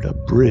considered a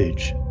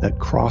bridge that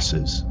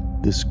crosses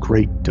this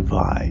great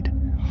divide.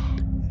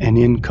 And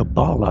in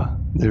Kabbalah,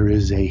 there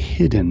is a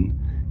hidden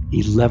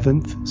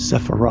 11th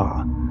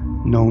Sephirah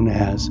known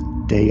as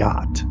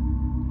Dayat.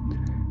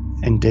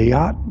 And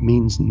Dayat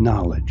means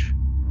knowledge.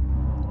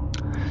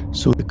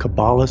 So the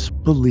Kabbalists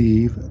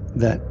believe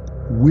that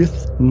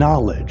with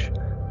knowledge,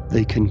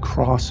 they can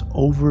cross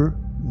over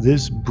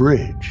this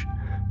bridge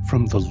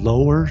from the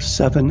lower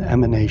 7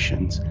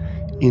 emanations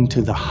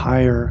into the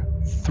higher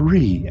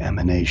 3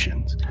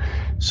 emanations.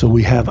 So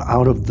we have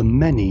out of the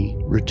many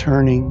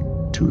returning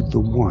to the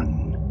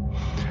one.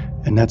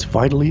 And that's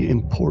vitally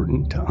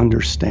important to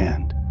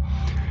understand.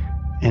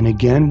 And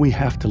again, we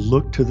have to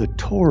look to the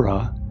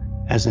Torah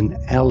as an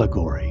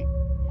allegory.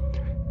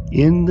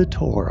 In the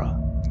Torah,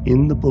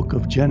 in the book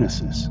of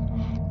Genesis,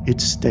 it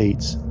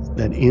states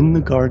that in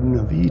the Garden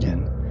of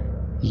Eden,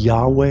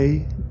 Yahweh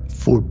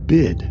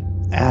forbid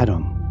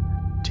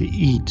Adam to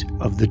eat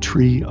of the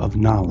tree of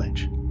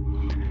knowledge.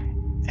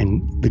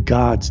 And the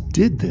gods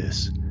did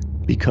this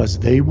because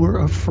they were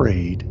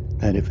afraid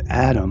that if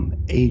Adam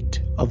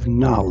ate of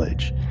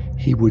knowledge,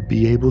 he would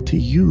be able to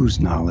use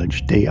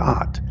knowledge,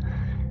 Dayat,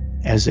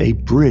 as a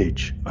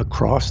bridge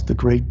across the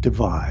great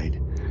divide,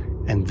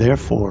 and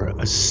therefore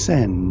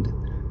ascend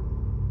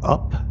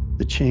up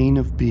the chain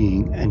of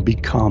being and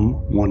become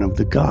one of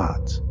the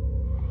gods.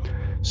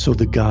 So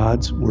the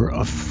gods were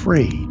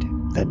afraid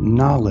that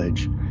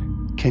knowledge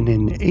can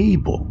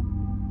enable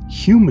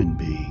human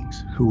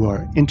beings who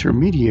are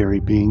intermediary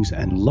beings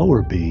and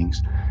lower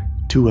beings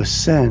to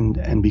ascend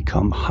and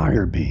become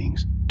higher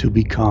beings, to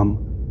become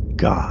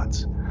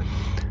gods.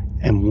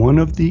 And one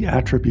of the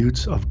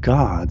attributes of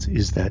gods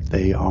is that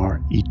they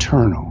are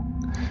eternal.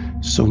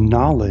 So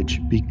knowledge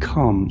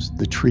becomes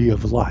the tree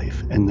of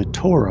life, and the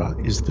Torah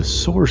is the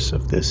source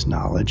of this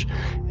knowledge,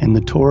 and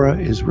the Torah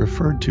is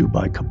referred to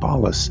by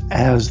Kabbalists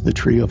as the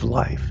tree of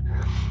life.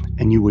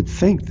 And you would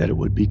think that it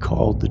would be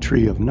called the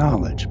tree of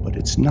knowledge, but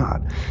it's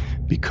not,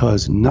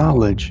 because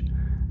knowledge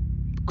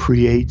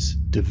creates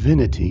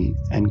divinity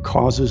and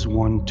causes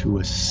one to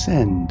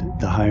ascend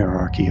the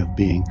hierarchy of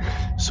being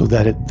so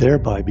that it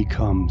thereby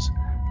becomes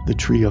the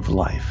tree of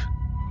life.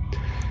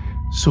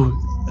 So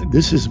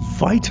this is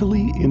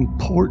vitally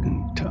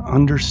important to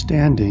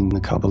understanding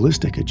the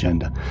Kabbalistic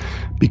agenda,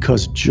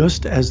 because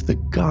just as the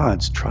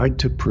gods tried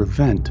to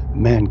prevent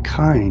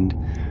mankind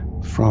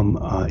from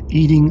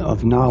eating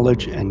of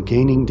knowledge and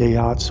gaining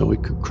Dayat so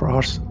it could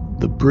cross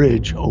the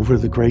bridge over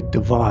the great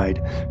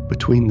divide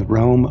between the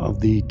realm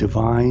of the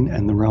divine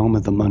and the realm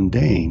of the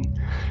mundane,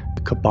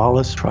 the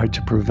Kabbalists tried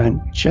to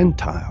prevent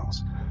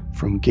Gentiles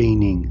from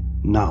gaining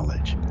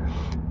knowledge.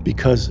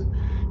 Because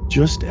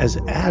just as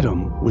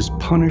Adam was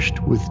punished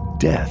with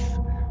death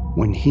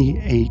when he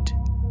ate,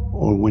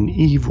 or when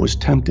Eve was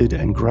tempted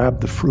and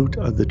grabbed the fruit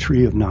of the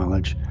tree of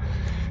knowledge,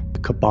 the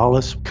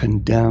Kabbalists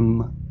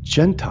condemn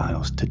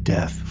Gentiles to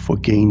death for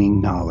gaining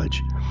knowledge.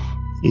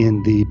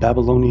 In the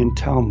Babylonian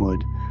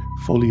Talmud,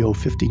 Folio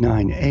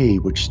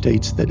 59a, which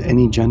states that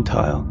any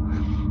Gentile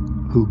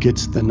who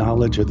gets the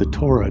knowledge of the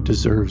Torah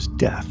deserves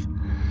death.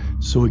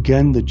 So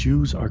again, the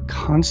Jews are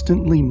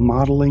constantly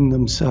modeling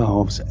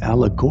themselves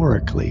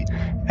allegorically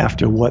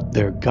after what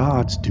their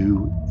gods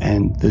do,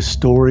 and the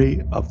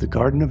story of the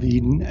Garden of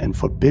Eden and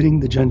forbidding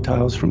the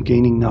Gentiles from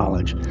gaining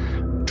knowledge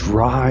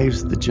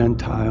drives the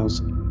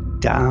Gentiles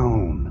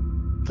down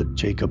the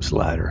Jacob's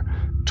ladder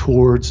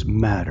towards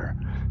matter,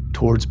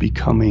 towards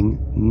becoming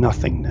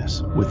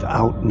nothingness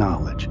without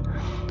knowledge,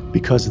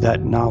 because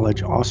that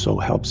knowledge also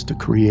helps to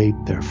create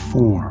their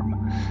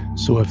form.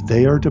 So if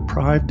they are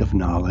deprived of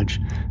knowledge,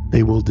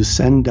 they will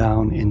descend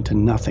down into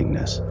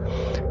nothingness.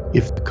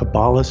 If the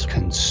Kabbalists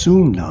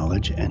consume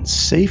knowledge and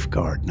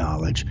safeguard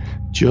knowledge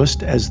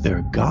just as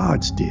their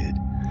gods did,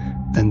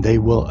 then they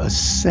will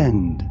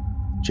ascend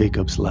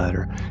Jacob's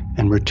ladder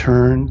and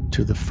return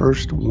to the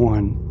first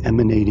one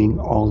emanating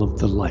all of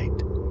the light.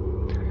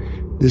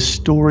 This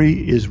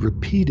story is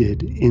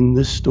repeated in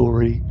the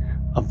story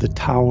of the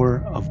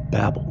Tower of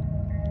Babel.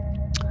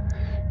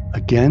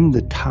 Again,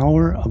 the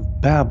Tower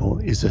of Babel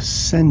is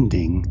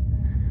ascending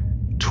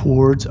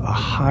towards a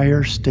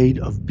higher state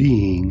of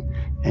being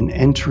and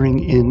entering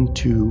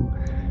into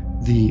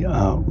the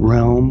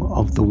realm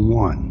of the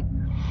One.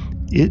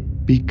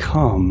 It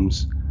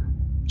becomes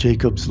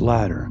Jacob's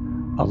ladder,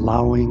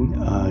 allowing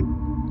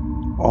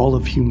all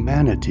of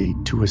humanity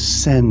to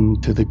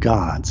ascend to the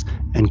gods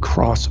and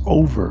cross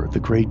over the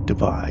great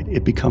divide.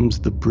 It becomes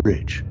the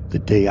bridge, the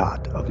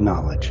dayat of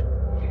knowledge.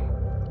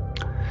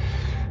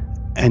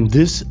 And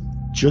this,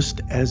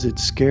 just as it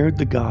scared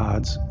the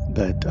gods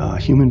that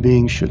human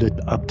beings should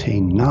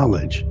obtain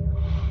knowledge,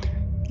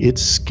 it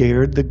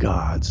scared the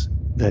gods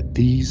that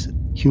these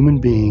human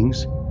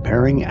beings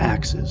bearing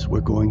axes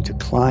were going to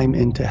climb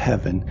into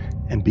heaven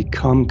and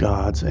become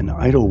gods and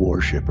idol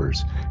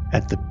worshippers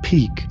at the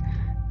peak,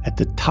 at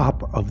the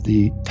top of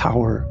the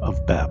Tower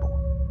of Babel.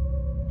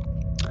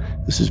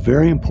 This is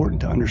very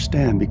important to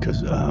understand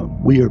because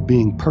we are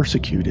being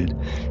persecuted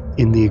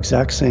in the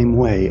exact same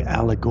way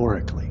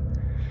allegorically.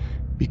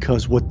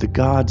 Because what the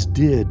gods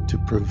did to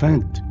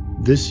prevent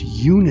this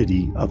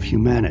unity of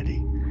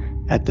humanity,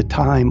 at the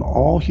time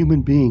all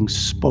human beings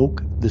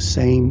spoke the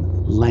same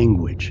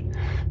language,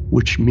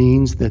 which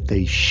means that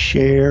they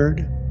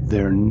shared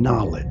their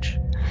knowledge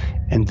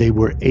and they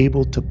were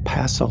able to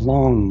pass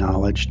along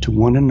knowledge to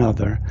one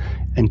another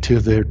and to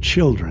their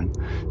children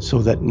so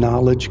that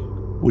knowledge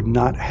would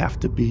not have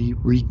to be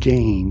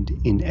regained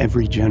in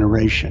every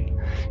generation.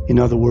 In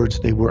other words,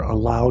 they were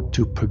allowed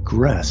to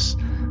progress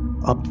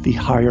up the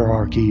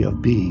hierarchy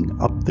of being,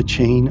 up the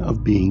chain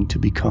of being to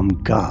become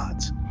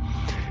gods.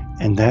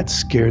 And that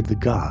scared the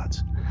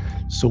gods.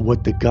 So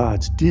what the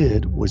gods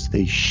did was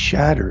they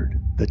shattered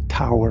the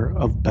Tower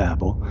of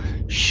Babel,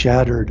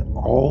 shattered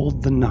all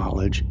the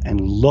knowledge,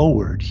 and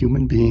lowered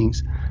human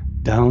beings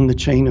down the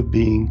chain of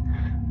being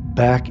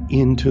back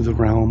into the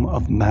realm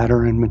of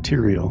matter and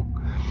material.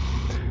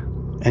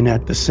 And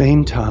at the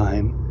same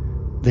time,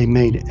 they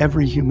made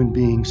every human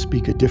being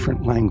speak a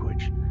different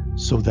language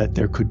so that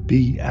there could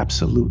be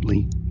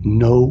absolutely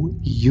no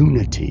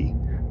unity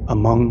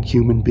among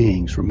human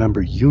beings.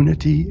 Remember,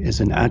 unity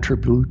is an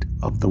attribute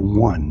of the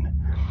One.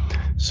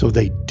 So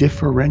they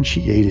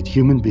differentiated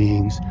human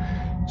beings,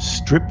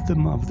 stripped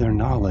them of their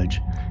knowledge,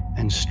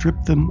 and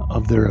stripped them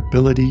of their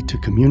ability to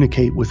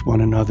communicate with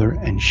one another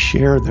and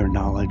share their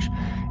knowledge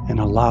and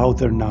allow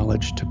their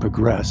knowledge to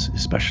progress,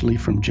 especially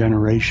from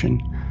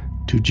generation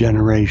to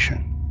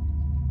generation.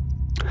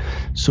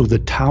 So the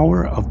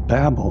Tower of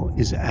Babel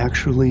is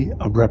actually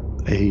a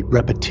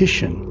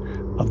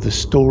repetition of the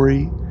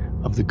story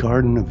of the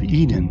Garden of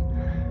Eden,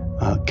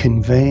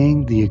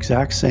 conveying the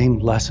exact same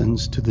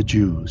lessons to the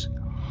Jews.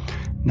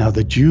 Now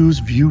the Jews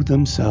view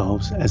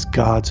themselves as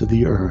gods of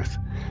the earth,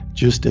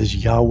 just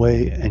as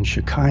Yahweh and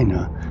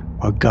Shekinah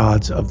are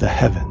gods of the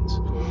heavens.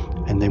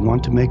 And they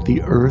want to make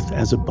the earth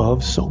as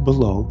above, so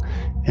below,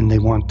 and they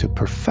want to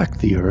perfect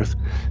the earth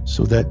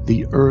so that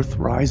the earth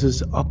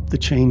rises up the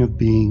chain of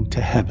being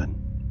to heaven.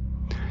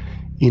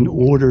 In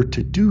order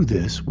to do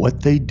this,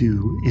 what they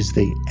do is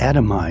they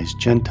atomize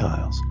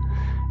Gentiles.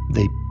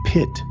 They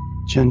pit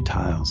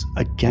Gentiles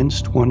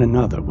against one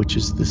another, which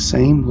is the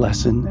same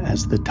lesson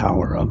as the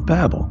Tower of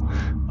Babel,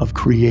 of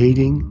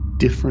creating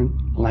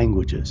different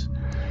languages.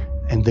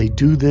 And they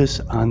do this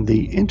on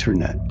the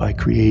internet by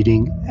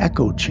creating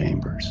echo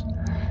chambers.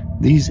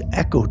 These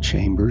echo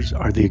chambers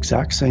are the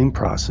exact same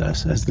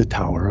process as the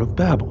Tower of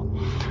Babel,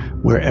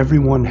 where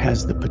everyone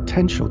has the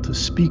potential to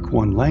speak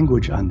one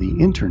language on the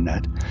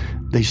internet.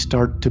 They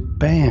start to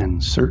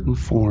ban certain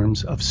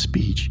forms of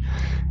speech,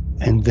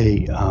 and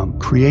they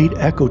create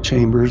echo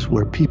chambers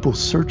where people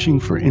searching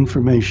for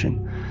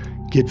information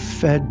get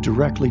fed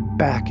directly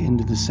back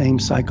into the same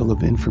cycle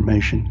of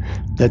information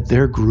that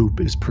their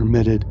group is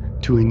permitted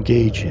to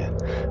engage in,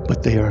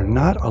 but they are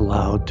not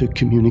allowed to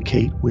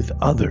communicate with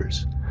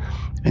others.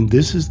 And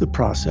this is the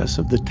process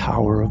of the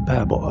Tower of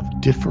Babel,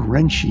 of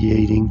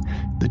differentiating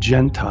the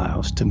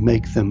Gentiles to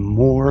make them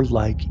more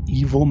like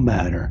evil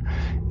matter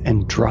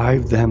and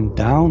drive them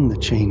down the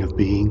chain of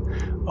being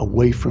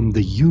away from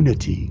the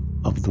unity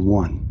of the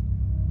One.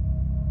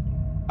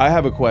 I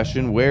have a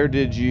question. Where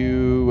did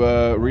you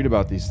read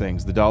about these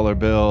things? The dollar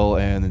bill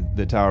and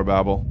the Tower of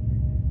Babel?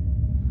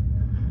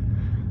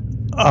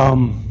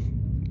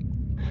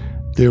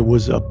 There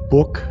was a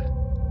book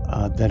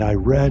that I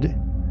read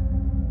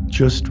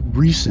just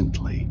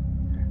recently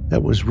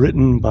that was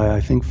written by,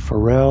 I think,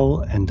 Farrell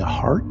and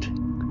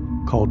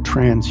DeHart, called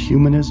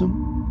Transhumanism.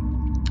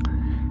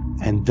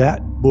 And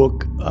that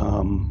book,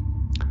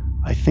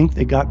 I think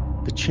they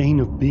got the chain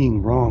of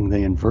being wrong.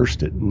 They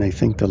inversed it, and they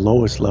think the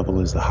lowest level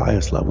is the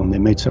highest level, and they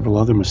made several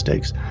other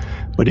mistakes.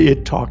 But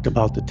it talked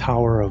about the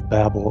Tower of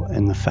Babel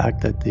and the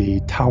fact that the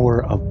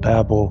Tower of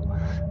Babel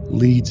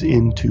leads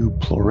into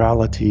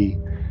plurality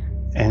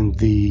and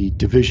the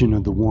division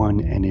of the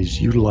one, and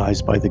is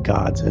utilized by the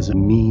gods as a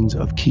means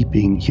of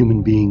keeping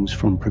human beings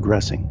from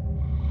progressing.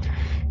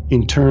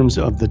 In terms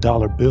of the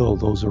dollar bill,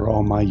 those are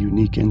all my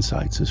unique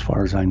insights as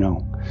far as I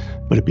know.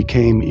 But it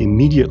became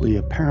immediately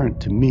apparent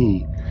to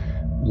me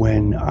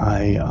when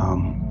I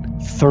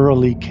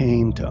thoroughly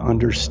came to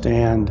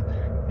understand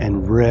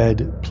and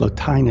read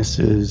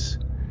Plotinus's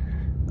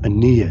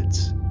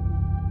Aeneads.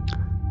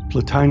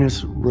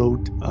 Plotinus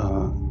wrote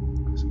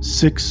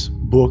 6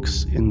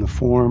 books in the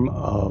form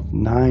of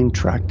 9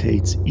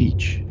 tractates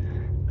each.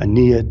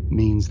 Aeneid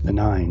means the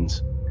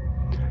nines.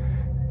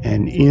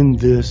 And in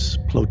this,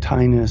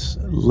 Plotinus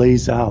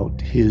lays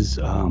out his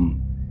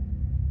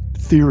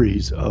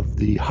theories of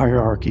the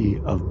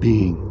hierarchy of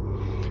being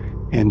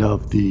and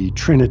of the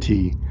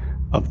trinity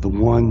of the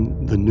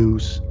one, the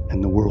nous,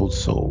 and the world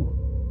soul.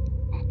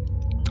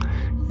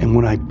 And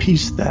when I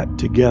pieced that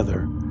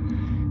together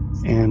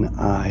and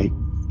I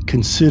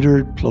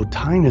considered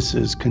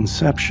Plotinus's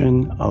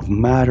conception of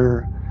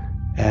matter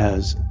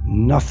as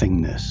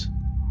nothingness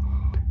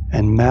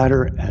and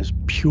matter as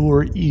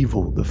pure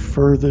evil, the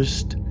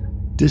furthest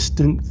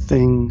distant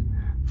thing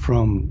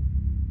from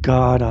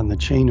God on the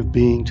chain of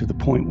being to the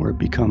point where it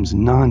becomes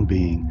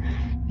non-being,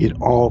 it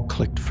all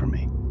clicked for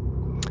me.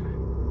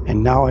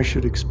 And now I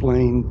should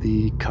explain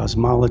the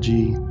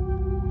cosmology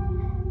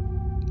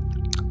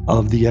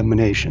of the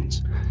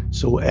emanations.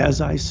 So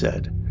as I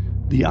said,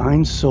 the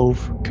Ein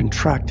Sof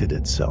contracted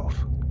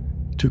itself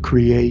to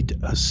create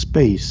a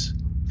space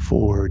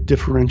for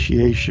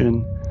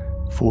differentiation,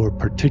 for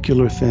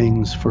particular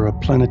things, for a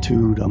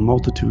plenitude, a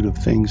multitude of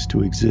things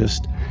to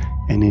exist,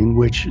 and in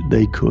which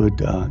they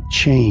could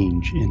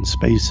change in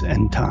space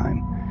and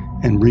time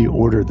and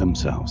reorder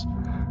themselves.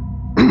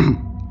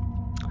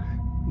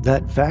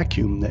 That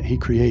vacuum that he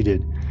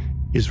created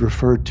is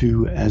referred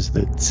to as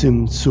the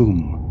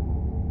Tzimtzum.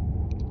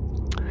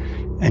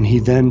 And he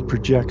then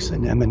projects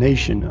an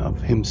emanation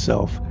of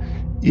himself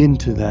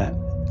into that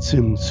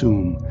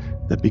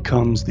Tzimtzum that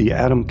becomes the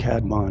Adam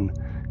Kadmon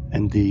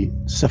and the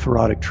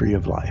Sephirotic tree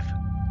of life.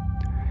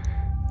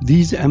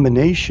 These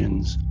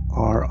emanations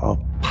are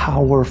of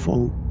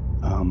powerful,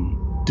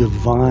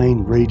 divine,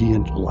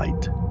 radiant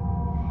light.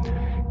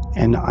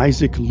 And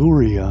Isaac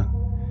Luria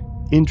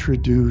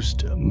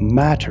introduced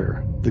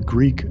matter, the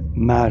Greek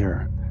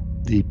matter,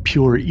 the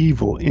pure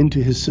evil,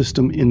 into his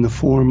system in the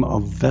form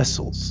of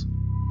vessels,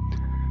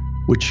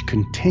 which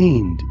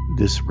contained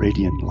this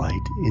radiant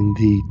light in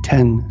the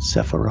 10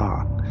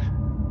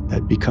 Sephirah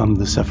that become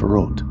the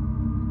Sephirot.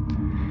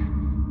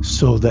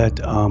 So that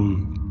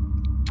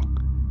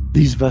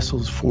these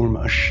vessels form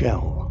a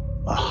shell,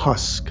 a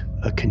husk,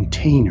 a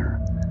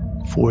container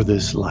for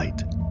this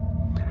light.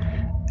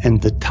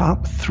 And the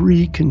top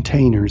 3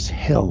 containers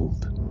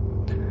held,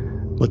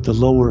 but the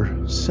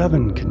lower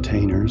 7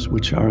 containers,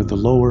 which are the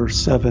lower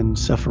 7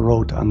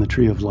 Sephirot on the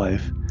tree of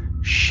life,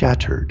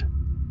 shattered.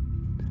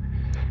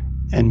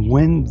 And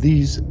when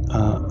these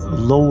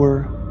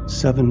lower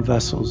 7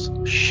 vessels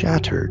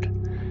shattered,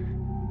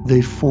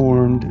 they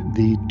formed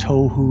the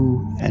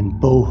Tohu and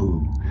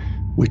Bohu,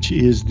 which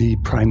is the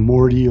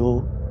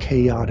primordial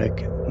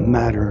chaotic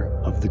matter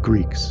of the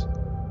Greeks.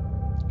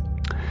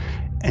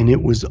 And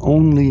it was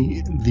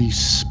only the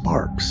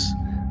sparks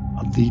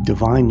of the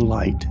divine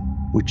light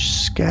which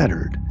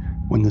scattered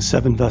when the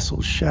 7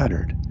 vessels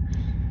shattered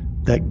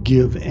that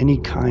give any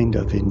kind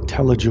of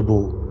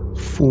intelligible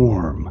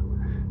form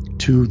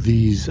to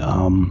these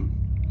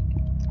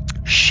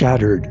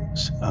shattered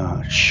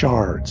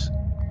shards,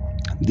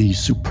 the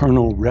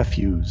supernal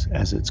refuse,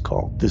 as it's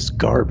called, this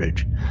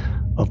garbage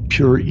of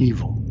pure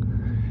evil.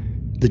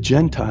 The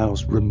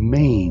Gentiles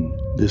remain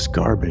this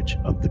garbage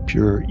of the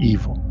pure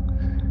evil.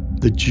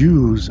 The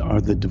Jews are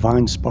the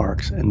divine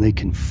sparks, and they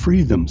can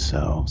free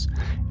themselves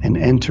and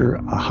enter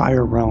a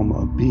higher realm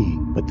of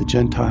being, but the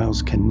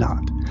Gentiles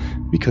cannot,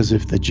 because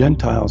if the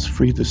Gentiles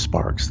free the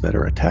sparks that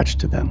are attached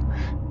to them,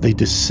 they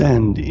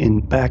descend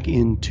back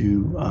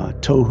into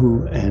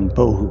Tohu and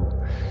Bohu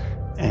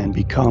and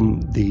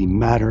become the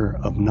matter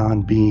of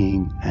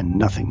non-being and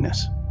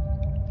nothingness.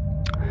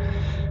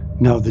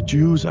 Now the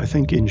Jews, I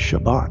think in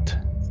Shabbat,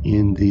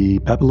 in the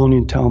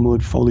Babylonian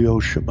Talmud,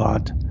 Folio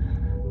Shabbat,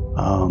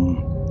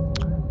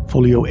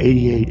 Folio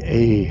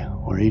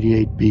 88a or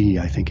 88b,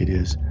 I think it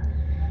is,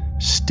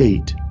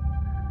 state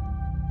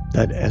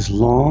that as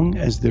long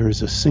as there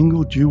is a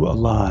single Jew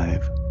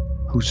alive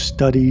who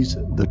studies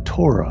the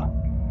Torah,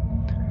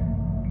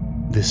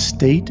 the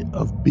state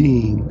of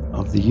being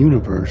of the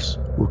universe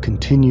will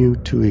continue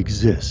to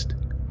exist.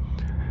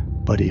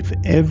 But if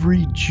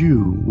every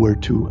Jew were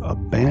to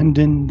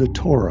abandon the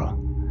Torah,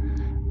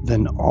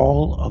 then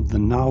all of the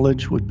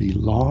knowledge would be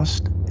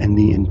lost and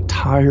the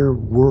entire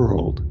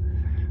world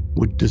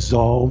would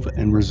dissolve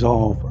and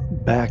resolve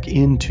back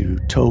into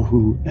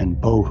Tohu and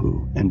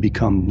Bohu and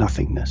become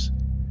nothingness.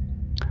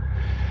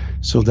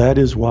 So that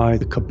is why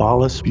the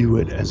Kabbalists view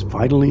it as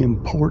vitally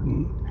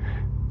important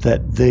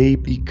that they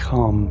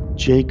become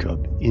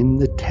Jacob in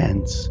the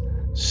tents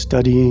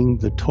studying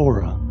the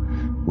Torah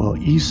Well,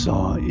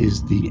 Esau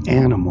is the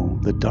animal,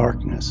 the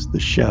darkness, the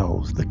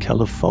shells, the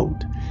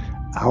Kelifot,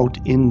 out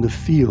in the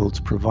fields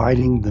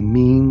providing the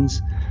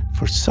means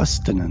for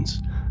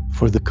sustenance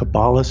for the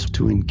Kabbalists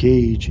to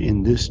engage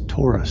in this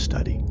Torah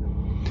study.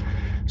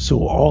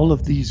 So all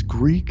of these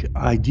Greek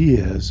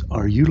ideas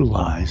are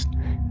utilized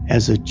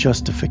as a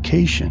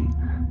justification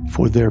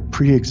for their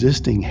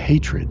pre-existing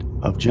hatred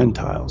of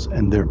Gentiles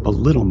and their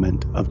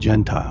belittlement of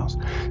Gentiles,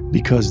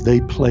 because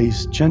they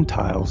place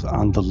Gentiles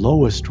on the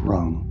lowest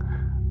rung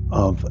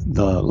of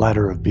the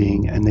ladder of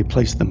being, and they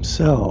place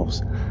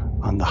themselves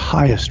on the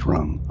highest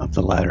rung of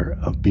the ladder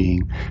of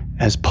being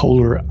as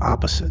polar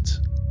opposites.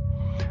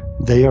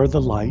 They are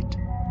the light,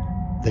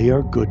 they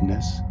are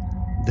goodness,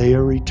 they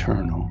are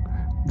eternal,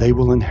 they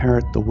will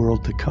inherit the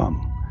world to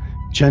come.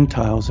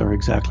 Gentiles are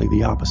exactly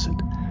the opposite.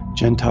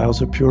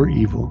 Gentiles are pure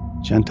evil,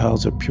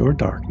 Gentiles are pure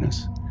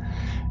darkness.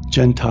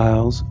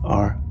 Gentiles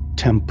are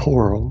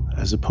temporal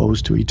as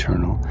opposed to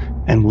eternal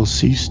and will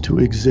cease to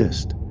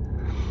exist.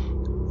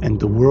 And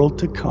the world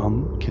to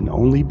come can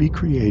only be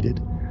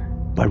created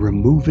by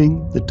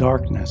removing the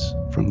darkness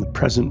from the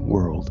present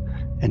world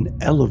and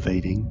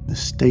elevating the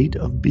state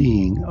of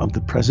being of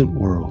the present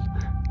world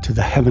to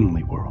the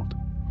heavenly world.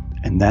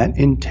 And that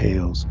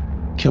entails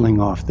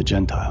killing off the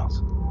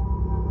Gentiles.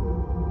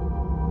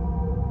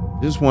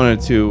 Just wanted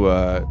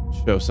to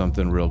show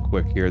something real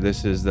quick here.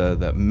 This is the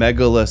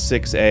Megillah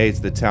 6a. It's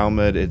the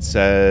Talmud. It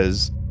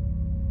says,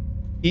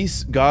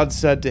 God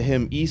said to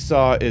him,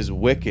 Esau is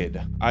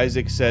wicked.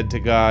 Isaac said to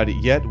God,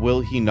 yet will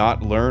he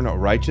not learn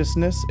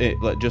righteousness?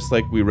 Just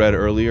like we read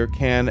earlier,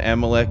 can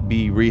Amalek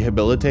be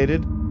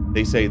rehabilitated?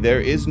 They say,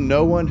 there is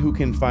no one who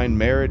can find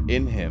merit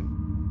in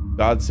him.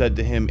 God said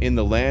to him, in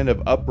the land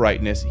of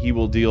uprightness, he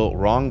will deal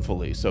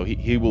wrongfully. So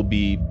he'll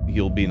be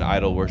an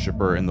idol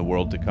worshiper in the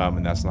world to come,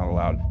 and that's not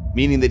allowed.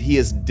 Meaning that he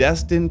is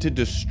destined to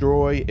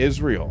destroy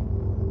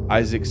Israel.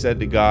 Isaac said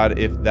to God,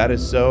 if that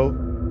is so,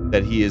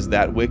 that he is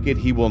that wicked,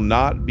 he will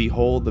not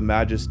behold the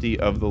majesty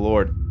of the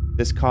Lord.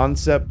 This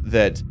concept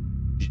that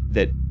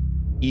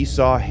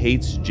Esau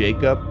hates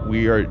Jacob,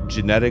 we are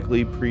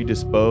genetically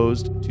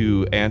predisposed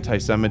to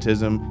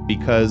anti-Semitism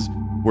because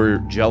we're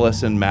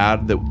jealous and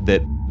mad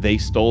that they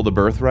stole the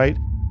birthright.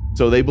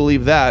 So they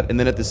believe that, and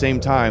then at the same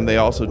time, they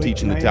also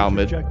teach in the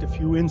Talmud. Can I interject a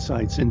few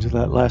insights into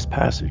that last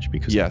passage,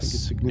 because I think it's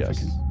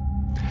significant. Yes.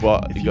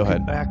 Well, if go you ahead.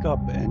 Can back up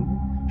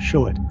and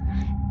show it.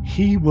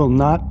 He will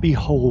not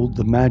behold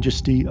the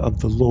majesty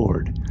of the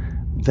Lord.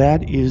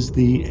 That is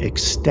the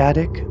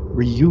ecstatic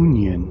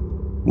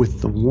reunion with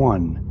the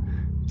One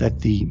that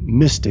the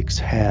mystics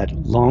had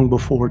long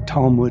before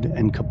Talmud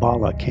and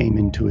Kabbalah came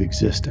into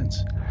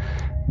existence.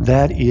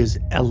 That is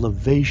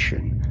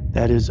elevation.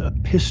 That is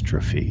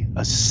epistrophe,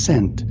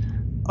 ascent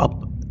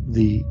up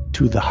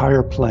to the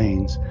higher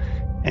planes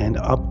and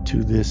up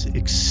to this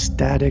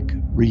ecstatic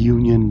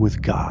reunion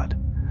with God.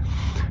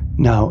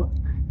 Now,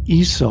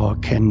 Esau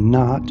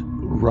cannot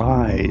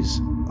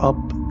rise up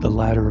the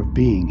ladder of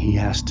being. He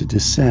has to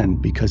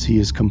descend because he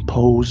is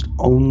composed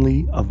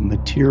only of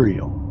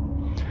material.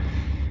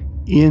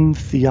 In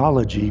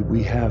theology,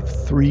 we have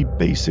three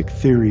basic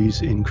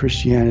theories in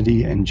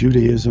Christianity and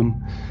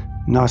Judaism,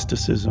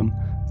 Gnosticism,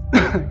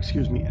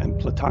 and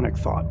Platonic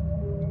thought.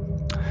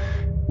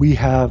 We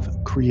have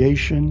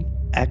creation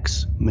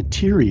ex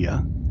materia,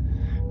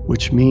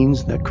 which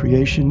means that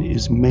creation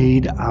is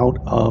made out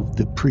of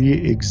the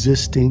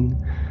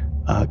pre-existing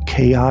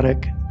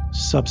chaotic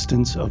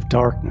substance of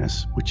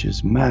darkness, which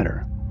is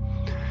matter.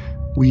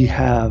 We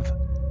have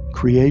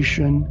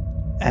creation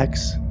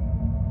ex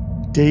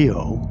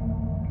deo,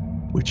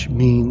 which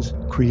means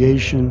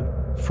creation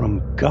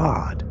from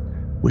God,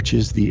 which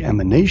is the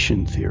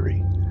emanation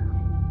theory,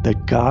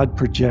 that God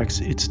projects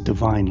its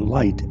divine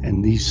light,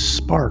 and these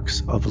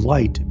sparks of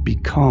light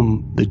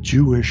become the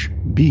Jewish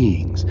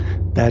beings.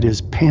 That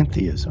is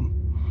pantheism.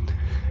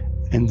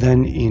 And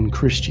then in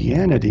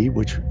Christianity,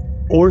 which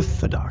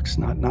Orthodox,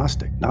 not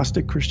Gnostic,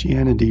 Gnostic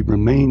Christianity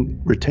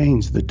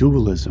retains the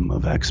dualism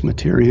of ex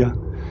materia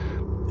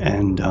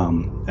and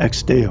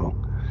ex deo.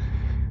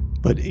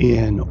 But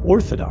in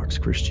Orthodox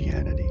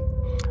Christianity,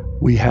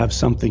 we have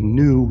something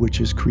new,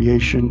 which is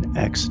creation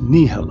ex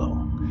nihilo,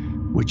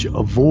 which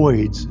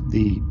avoids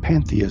the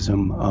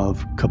pantheism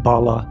of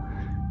Kabbalah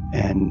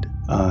and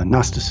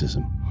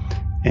Gnosticism.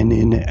 And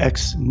in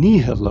ex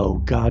nihilo,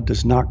 God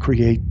does not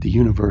create the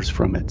universe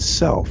from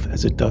itself,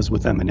 as it does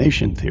with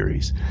emanation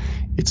theories.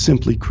 It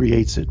simply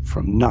creates it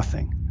from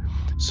nothing.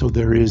 So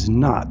there is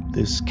not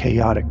this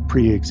chaotic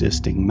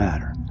pre-existing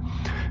matter.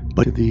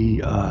 But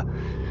the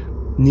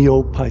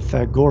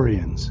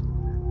Neo-Pythagoreans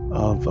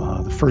of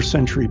the 1st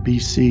century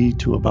BC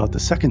to about the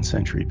 2nd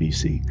century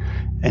BC,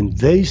 and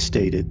they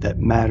stated that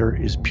matter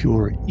is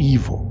pure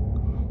evil.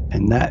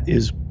 And that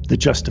is the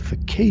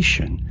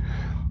justification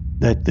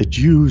that the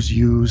Jews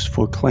use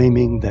for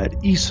claiming that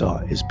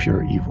Esau is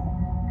pure evil.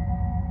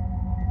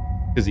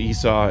 Because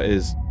Esau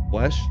is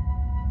flesh?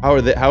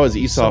 How is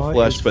Esau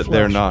flesh, but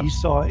they're not?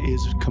 Esau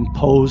is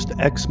composed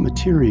ex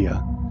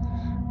materia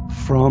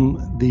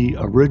from the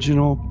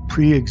original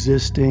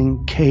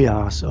pre-existing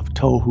chaos of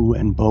tohu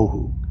and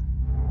bohu.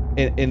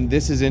 And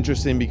this is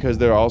interesting because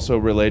they're also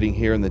relating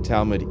here in the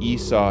Talmud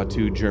Esau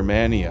to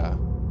Germania,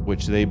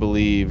 which they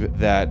believe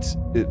that's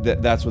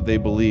what they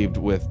believed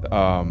with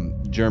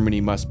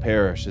Germany must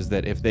perish, is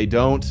that if they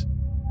don't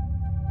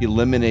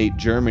eliminate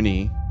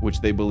Germany, which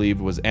they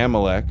believed was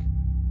Amalek,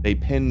 they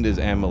pinned as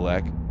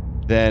Amalek,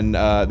 then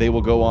they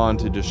will go on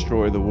to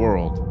destroy the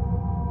world.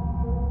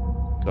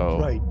 So,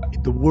 right.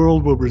 The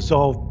world will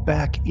resolve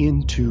back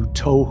into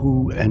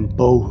tohu and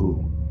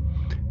bohu.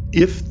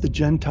 If the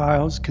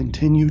Gentiles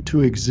continue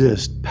to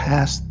exist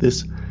past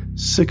this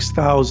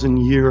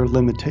 6,000-year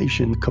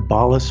limitation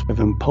Kabbalists have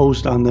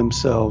imposed on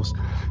themselves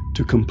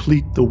to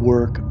complete the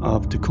work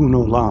of Tikkun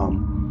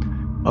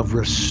Olam, of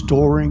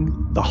restoring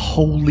the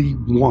Holy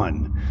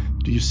One.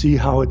 Do you see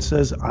how it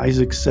says,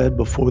 Isaac said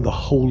before the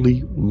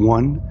Holy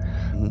One?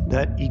 Mm-hmm.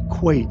 That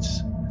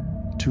equates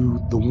to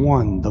the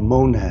one, the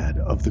monad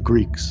of the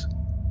Greeks.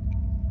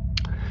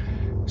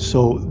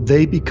 So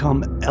they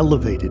become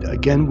elevated.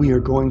 Again, we are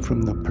going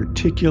from the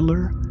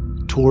particular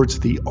towards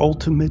the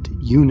ultimate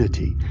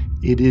unity.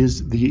 It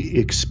is the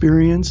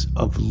experience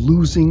of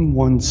losing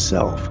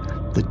oneself,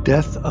 the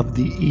death of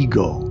the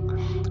ego,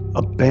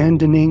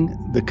 abandoning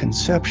the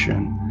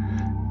conception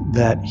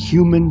that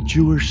human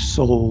Jewish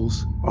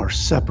souls are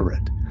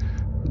separate.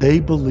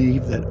 They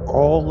believe that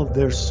all of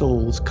their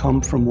souls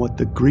come from what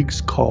the Greeks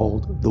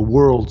called the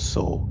world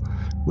soul,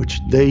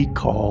 which they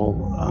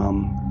call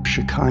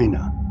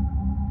Shekinah.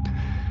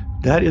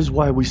 That is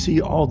why we see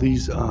all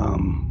these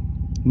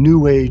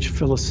New Age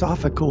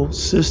philosophical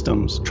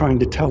systems trying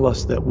to tell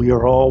us that we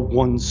are all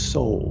one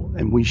soul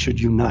and we should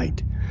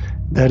unite.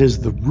 That is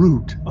the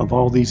root of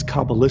all these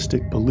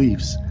Kabbalistic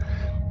beliefs,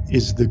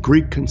 is the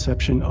Greek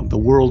conception of the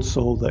world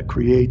soul that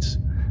creates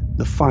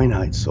the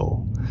finite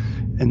soul,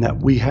 and that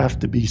we have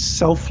to be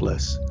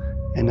selfless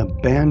and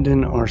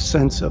abandon our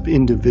sense of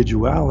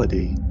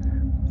individuality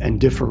and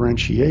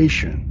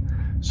differentiation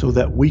so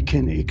that we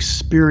can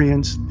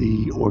experience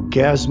the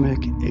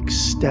orgasmic,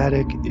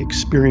 ecstatic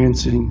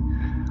experiencing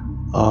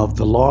of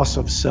the loss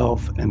of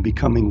self and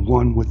becoming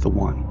one with the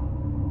one.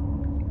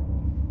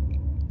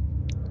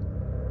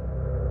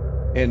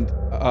 And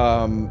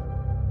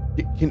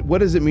what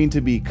does it mean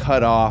to be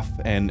cut off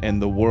and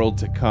the world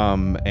to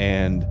come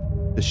and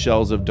the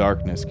shells of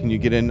darkness? Can you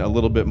get in a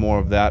little bit more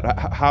of that?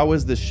 How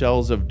is the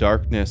shells of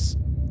darkness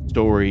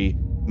story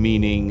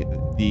meaning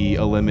the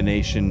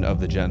elimination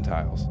of the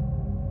Gentiles?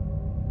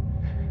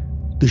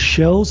 The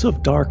shells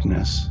of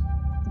darkness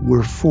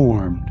were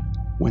formed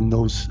when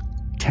those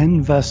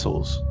 10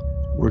 vessels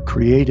were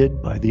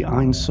created by the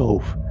Ein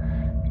Sof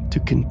to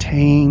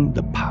contain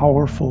the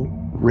powerful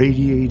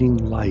radiating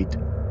light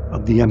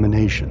of the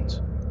emanations.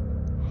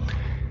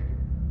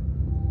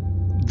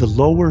 The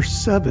lower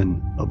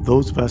 7 of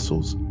those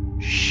vessels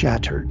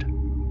shattered,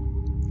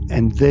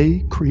 and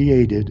they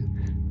created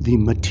the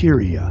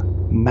materia,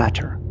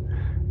 matter.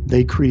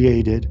 They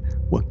created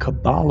what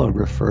Kabbalah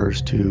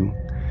refers to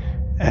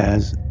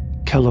as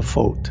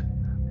kelifot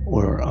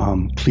or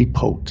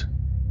klipot.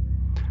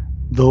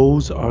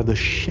 Those are the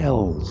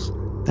shells.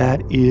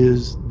 That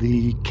is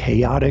the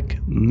chaotic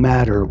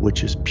matter,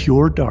 which is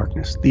pure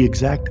darkness, the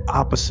exact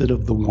opposite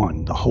of the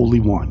One, the Holy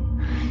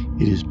One.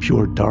 It is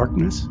pure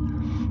darkness.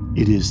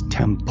 It is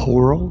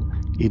temporal.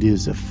 It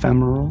is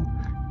ephemeral.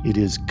 It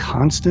is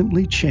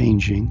constantly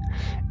changing,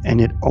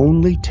 and it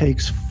only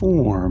takes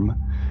form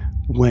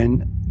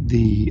when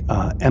the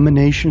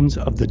emanations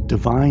of the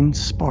divine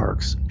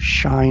sparks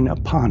shine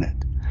upon it.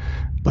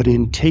 But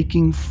in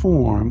taking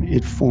form,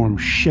 it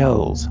forms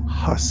shells,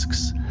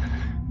 husks,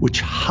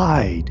 which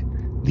hide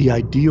the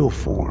ideal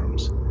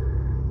forms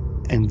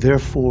and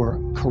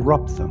therefore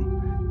corrupt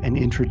them and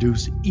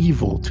introduce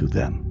evil to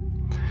them.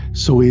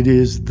 So it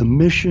is the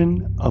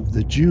mission of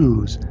the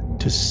Jews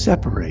to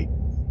separate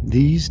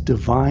these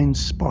divine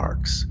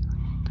sparks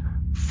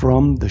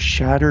from the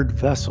shattered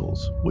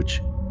vessels,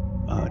 which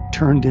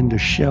turned into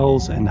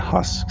shells and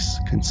husks,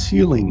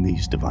 concealing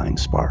these divine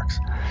sparks,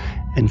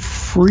 and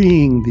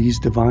freeing these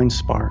divine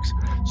sparks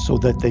so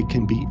that they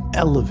can be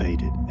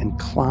elevated and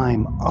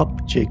climb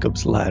up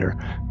Jacob's ladder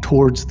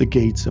towards the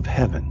gates of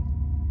heaven.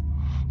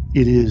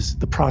 It is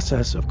the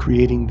process of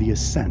creating the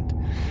ascent.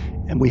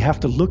 And we have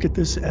to look at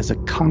this as a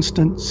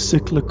constant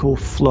cyclical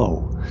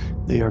flow.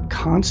 They are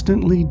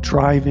constantly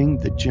driving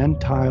the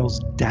Gentiles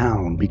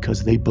down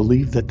because they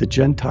believe that the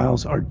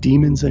Gentiles are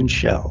demons and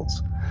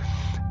shells.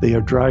 They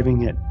are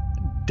driving it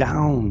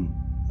down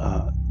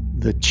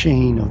the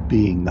chain of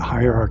being, the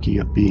hierarchy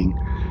of being,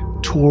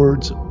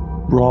 towards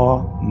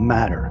raw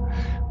matter.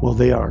 Well,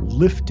 they are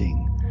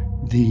lifting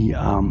the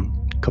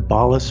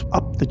Kabbalists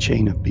up the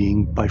chain of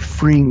being by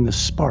freeing the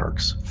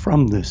sparks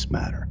from this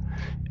matter.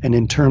 And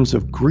in terms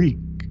of Greek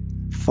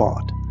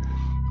thought,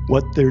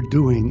 what they're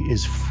doing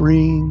is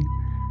freeing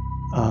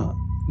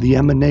the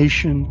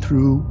emanation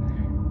through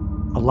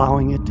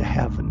allowing it to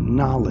have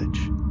knowledge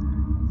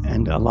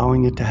and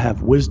allowing it to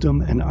have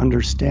wisdom and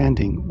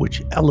understanding,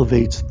 which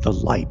elevates the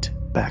light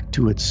back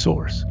to its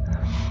source.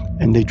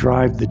 And they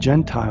drive the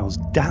Gentiles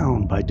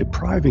down by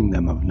depriving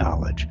them of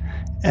knowledge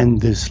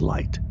and this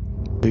light.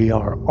 They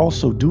are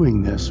also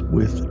doing this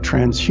with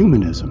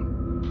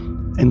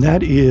transhumanism, and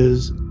that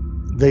is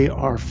they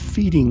are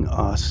feeding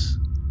us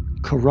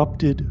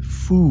corrupted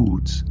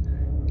foods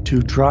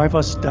to drive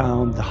us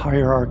down the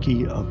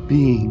hierarchy of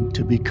being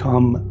to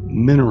become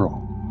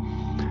mineral.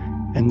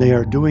 And they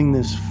are doing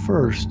this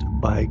first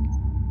by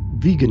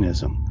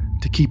veganism,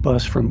 to keep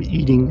us from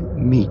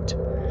eating meat.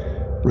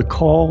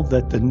 Recall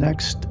that the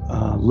next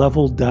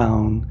level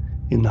down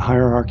in the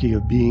hierarchy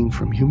of being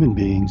from human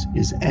beings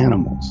is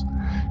animals.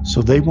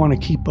 So they want to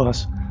keep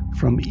us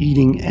from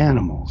eating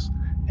animals.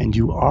 And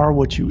you are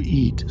what you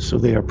eat, so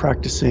they are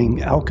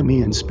practicing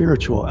alchemy and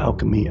spiritual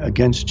alchemy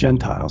against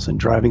Gentiles and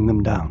driving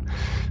them down.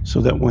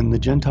 So that when the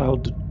Gentile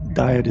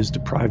diet is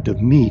deprived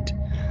of meat,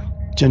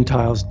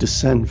 Gentiles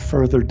descend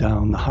further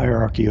down the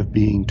hierarchy of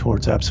being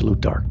towards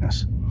absolute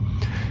darkness.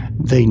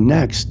 They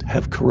next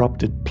have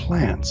corrupted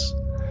plants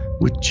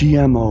with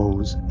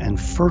GMOs and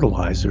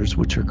fertilizers,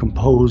 which are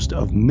composed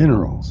of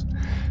minerals.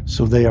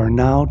 So they are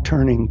now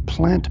turning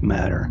plant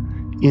matter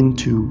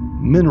into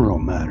mineral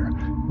matter,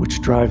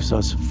 which drives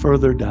us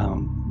further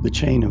down the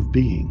chain of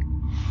being,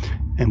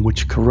 and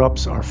which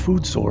corrupts our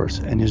food source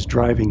and is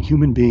driving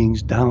human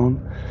beings down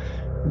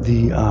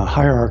the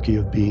hierarchy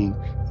of being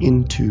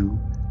into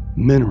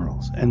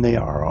minerals. And they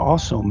are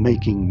also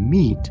making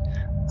meat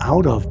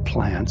out of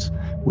plants,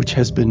 which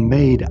has been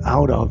made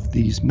out of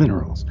these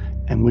minerals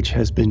and which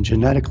has been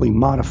genetically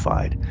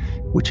modified,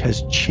 which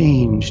has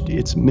changed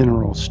its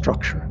mineral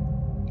structure.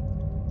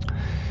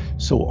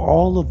 So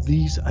all of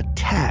these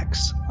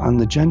attacks on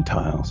the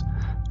Gentiles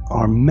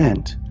are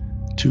meant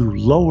to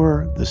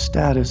lower the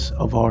status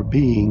of our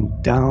being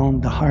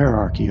down the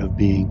hierarchy of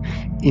being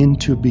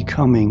into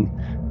becoming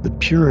the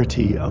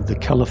purity of the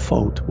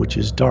Caliphate, which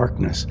is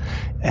darkness,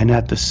 and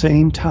at the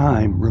same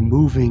time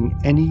removing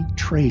any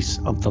trace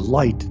of the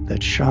light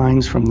that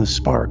shines from the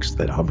sparks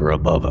that hover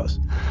above us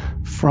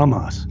from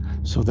us,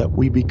 so that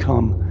we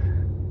become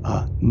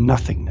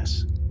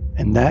nothingness.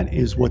 And that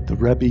is what the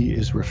Rebbe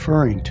is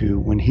referring to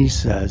when he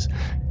says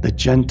the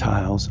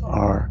Gentiles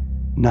are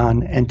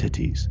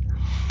non-entities.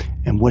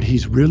 And what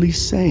he's really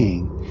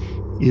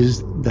saying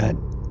is that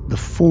the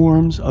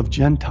forms of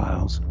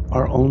Gentiles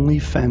are only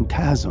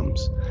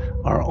phantasms,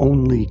 are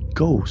only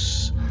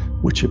ghosts,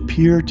 which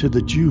appear to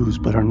the Jews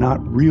but are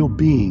not real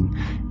being.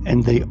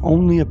 And they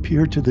only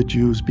appear to the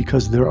Jews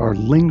because there are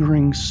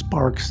lingering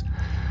sparks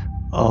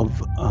of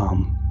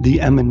the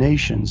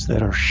emanations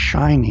that are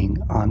shining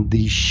on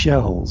these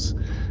shells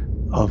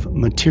of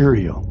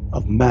material,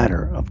 of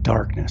matter, of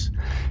darkness.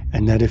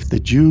 And that if the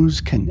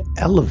Jews can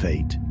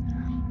elevate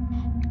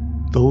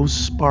those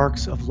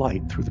sparks of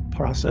light through the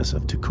process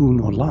of tikkun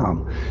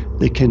olam,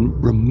 they can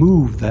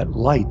remove that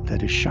light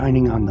that is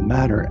shining on the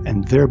matter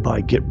and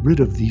thereby get rid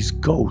of these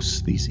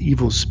ghosts, these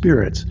evil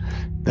spirits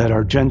that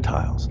are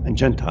Gentiles, and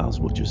Gentiles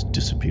will just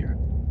disappear.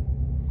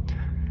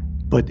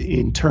 But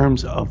in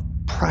terms of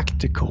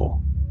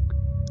practical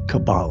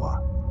Kabbalah,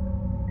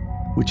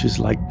 which is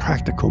like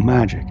practical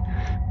magic,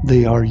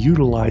 they are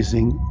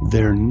utilizing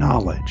their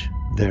knowledge,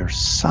 their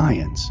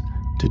science,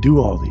 to do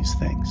all these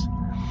things.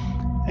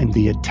 And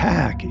the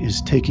attack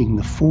is taking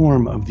the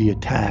form of the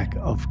attack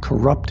of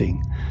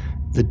corrupting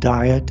the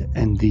diet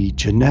and the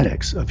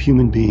genetics of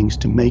human beings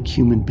to make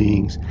human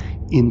beings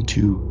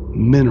into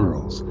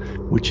minerals,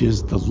 which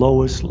is the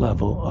lowest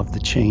level of the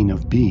chain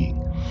of being.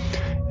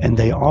 And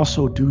they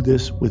also do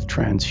this with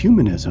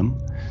transhumanism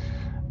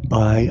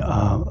by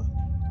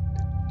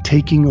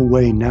taking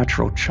away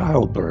natural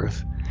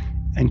childbirth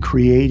and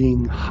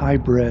creating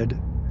hybrid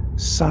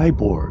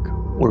cyborg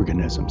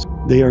organisms.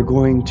 They are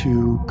going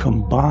to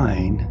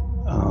combine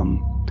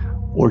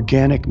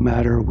organic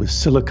matter with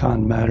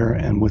silicon matter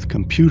and with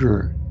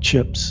computer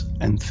chips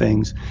and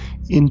things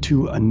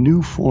into a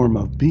new form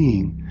of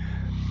being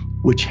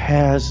which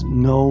has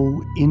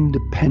no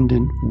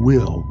independent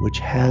will, which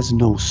has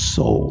no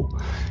soul,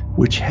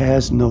 which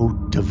has no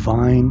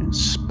divine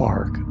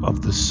spark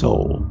of the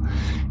soul.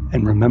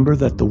 And remember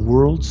that the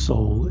world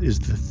soul is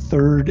the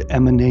third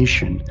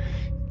emanation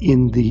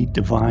in the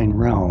divine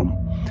realm,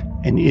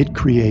 and it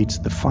creates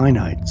the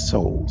finite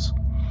souls.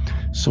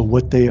 So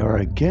what they are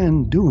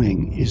again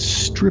doing is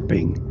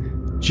stripping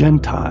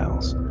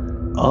Gentiles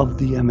of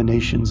the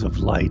emanations of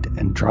light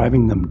and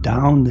driving them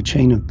down the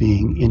chain of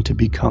being into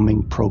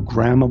becoming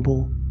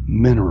programmable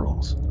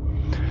minerals.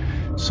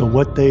 So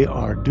what they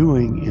are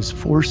doing is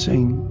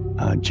forcing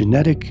the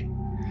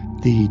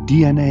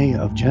DNA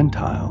of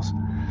Gentiles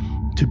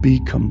to be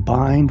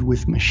combined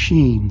with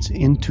machines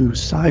into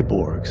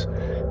cyborgs,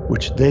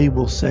 which they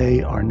will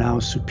say are now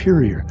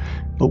superior,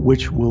 but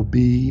which will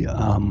be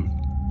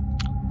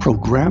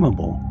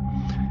programmable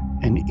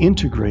and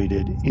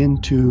integrated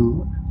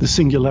into the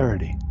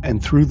singularity.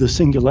 And through the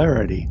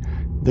singularity,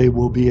 they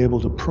will be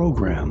able to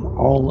program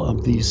all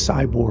of these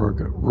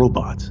cyborg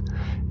robots.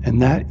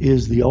 And that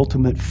is the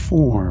ultimate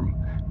form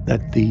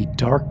that the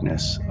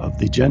darkness of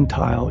the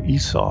Gentile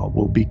Esau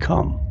will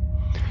become.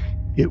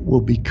 It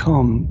will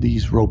become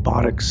these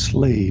robotic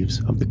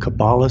slaves of the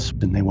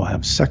Kabbalists, and they will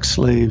have sex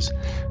slaves,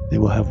 They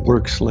will have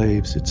work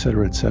slaves,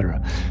 etc.,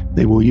 etc.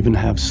 They will even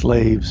have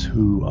slaves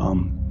who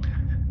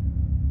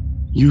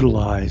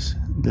utilize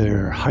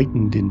their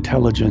heightened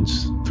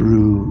intelligence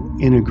through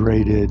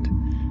integrated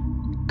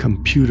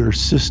computer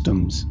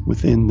systems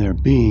within their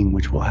being,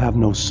 which will have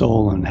no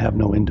soul and have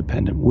no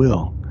independent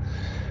will,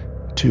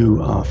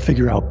 to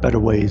figure out better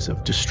ways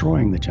of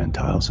destroying the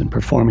Gentiles and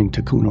performing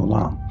tikkun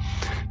olam.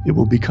 It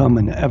will become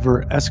an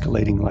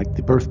ever-escalating, like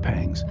the birth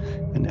pangs,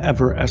 an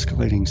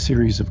ever-escalating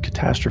series of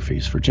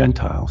catastrophes for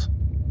Gentiles,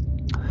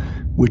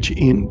 which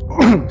in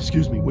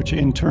which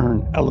in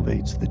turn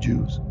elevates the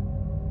Jews.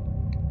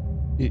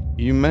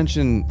 You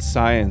mentioned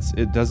science.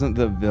 It doesn't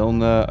the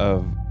Vilna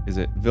of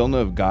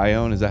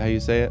Gaon? Is that how you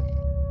say it?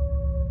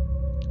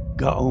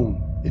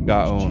 Gaon. It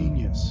means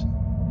genius.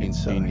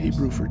 It's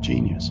Hebrew for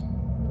genius.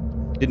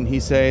 Didn't he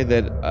say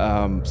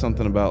that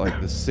something about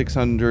like the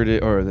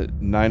 600 or the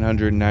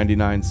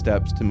 999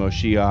 steps to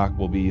Moshiach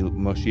will be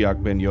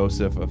Moshiach ben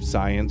Yosef of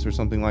science or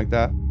something like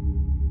that?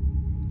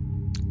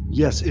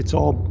 Yes, it's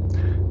all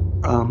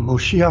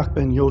Moshiach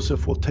ben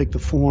Yosef will take the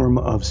form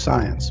of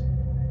science,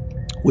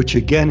 which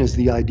again is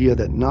the idea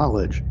that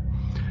knowledge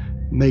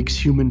makes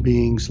human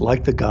beings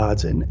like the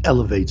gods and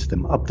elevates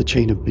them up the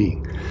chain of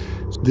being.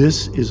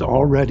 This is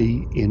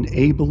already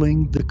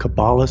enabling the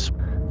Kabbalists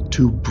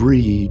to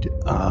breed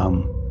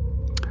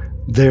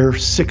their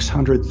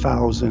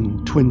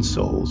 600,000 twin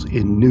souls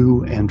in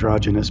new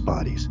androgynous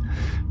bodies.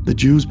 The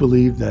Jews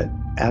believe that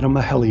Adam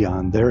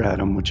Ahelion, their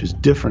Adam, which is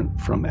different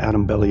from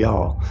Adam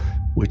Belial,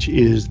 which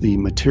is the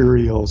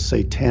material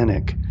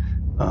satanic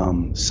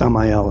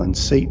Samael and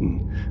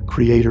Satan,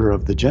 creator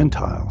of the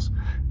Gentiles,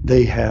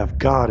 they have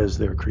God as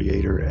their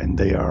creator, and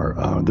they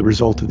are the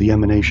result of the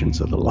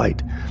emanations of the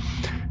light.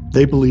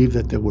 They believe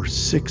that there were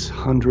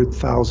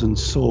 600,000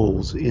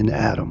 souls in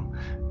Adam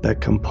that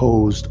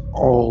composed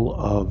all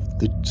of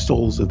the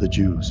souls of the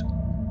Jews.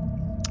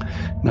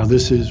 Now,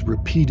 this is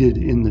repeated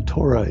in the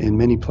Torah in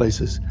many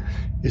places,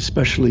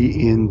 especially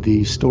in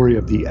the story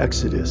of the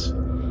Exodus,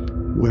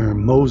 where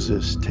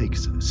Moses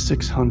takes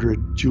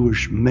 600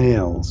 Jewish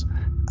males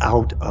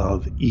out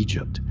of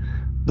Egypt.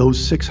 Those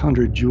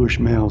 600 Jewish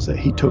males that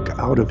he took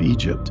out of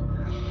Egypt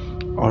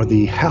are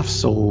the half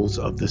souls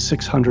of the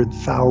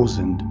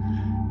 600,000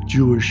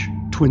 Jewish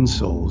twin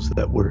souls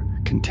that were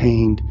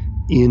contained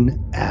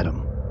in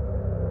Adam.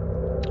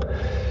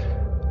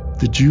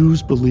 The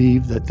Jews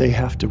believe that they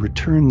have to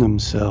return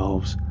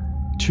themselves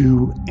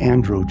to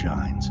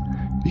androgynes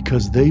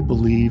because they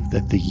believe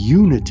that the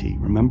unity,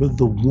 remember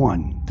the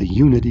one, the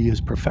unity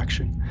is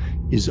perfection,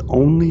 is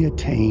only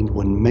attained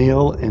when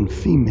male and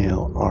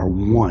female are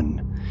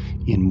one,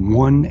 in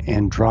one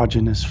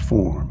androgynous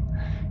form.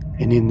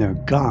 And in their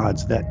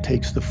gods, that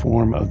takes the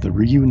form of the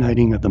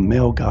reuniting of the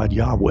male god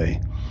Yahweh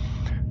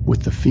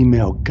with the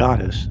female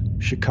goddess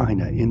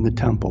Shekinah in the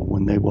temple,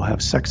 when they will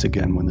have sex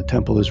again, when the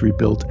temple is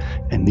rebuilt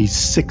and these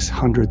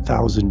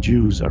 600,000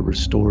 Jews are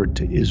restored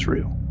to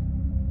Israel.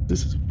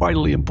 This is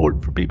vitally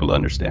important for people to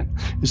understand,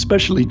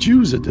 especially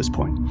Jews at this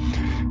point,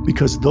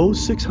 because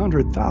those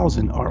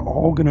 600,000 are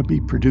all going to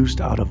be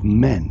produced out of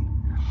men.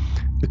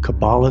 The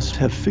Kabbalists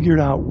have figured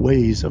out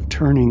ways of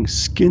turning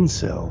skin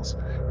cells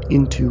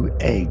into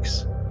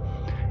eggs.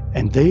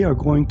 And they are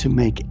going to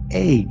make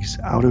eggs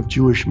out of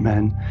Jewish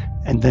men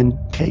and then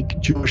take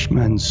Jewish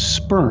men's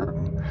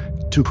sperm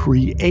to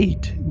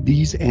create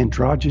these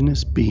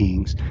androgynous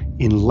beings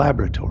in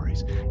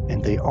laboratories.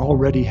 And they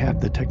already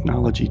have the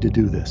technology to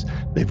do this.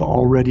 They've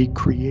already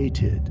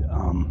created,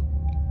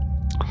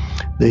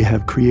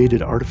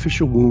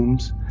 artificial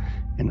wombs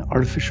and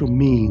artificial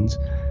means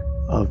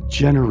of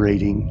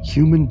generating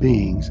human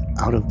beings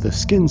out of the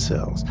skin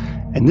cells.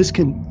 And this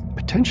can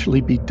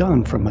potentially be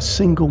done from a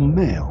single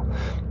male.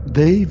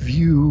 They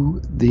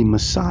view the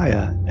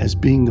Messiah as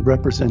being the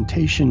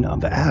representation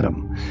of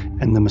Adam,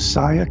 and the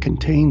Messiah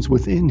contains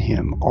within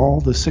him all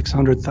the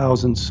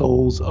 600,000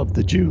 souls of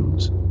the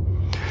Jews.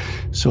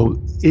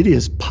 So it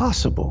is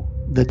possible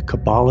that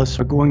Kabbalists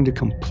are going to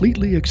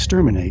completely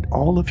exterminate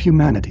all of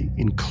humanity,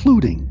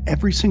 including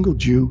every single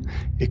Jew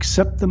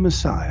except the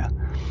Messiah,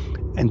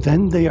 and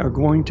then they are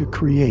going to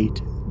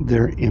create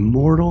their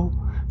immortal,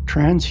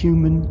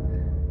 transhuman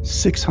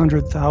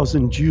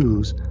 600,000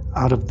 Jews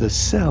out of the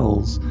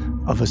cells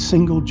of a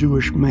single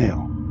Jewish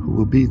male who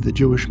will be the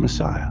Jewish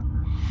Messiah.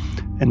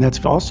 And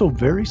that's also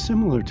very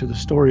similar to the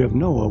story of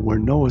Noah, where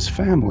Noah's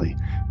family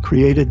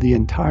created the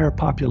entire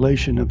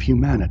population of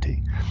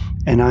humanity.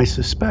 And I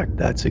suspect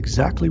that's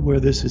exactly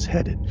where this is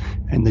headed.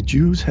 And the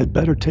Jews had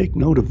better take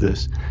note of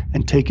this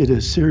and take it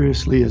as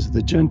seriously as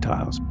the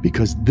Gentiles,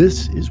 because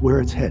this is where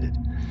it's headed.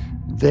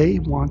 They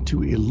want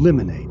to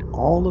eliminate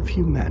all of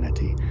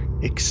humanity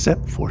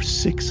except for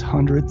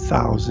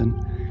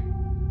 600,000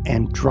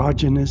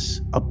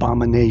 androgynous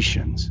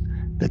abominations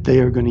that they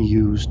are going to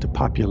use to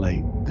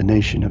populate the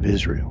nation of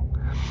Israel.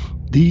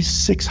 These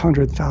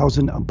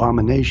 600,000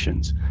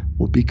 abominations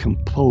will be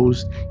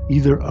composed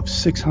either of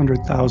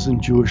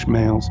 600,000 Jewish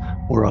males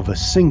or of a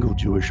single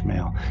Jewish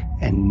male,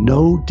 and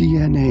no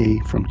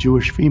DNA from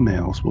Jewish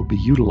females will be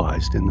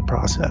utilized in the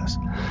process.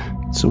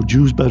 So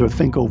Jews better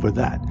think over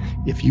that.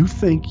 If you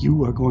think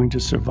you are going to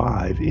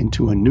survive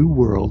into a new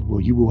world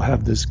where you will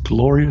have this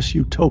glorious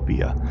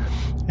utopia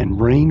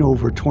and reign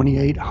over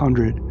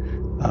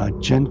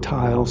 2,800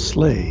 Gentile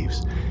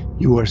slaves,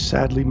 you are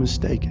sadly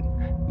mistaken.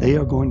 They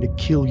are going to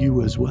kill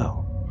you as well.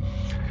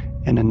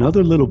 And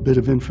another little bit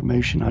of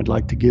information I'd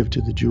like to give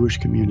to the Jewish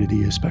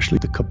community, especially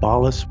the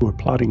Kabbalists who are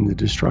plotting the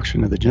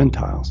destruction of the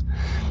Gentiles,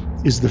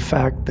 is the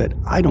fact that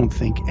I don't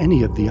think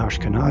any of the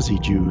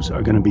Ashkenazi Jews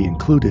are going to be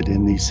included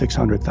in these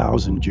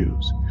 600,000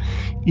 Jews.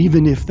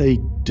 Even if they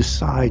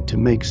decide to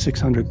make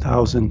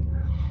 600,000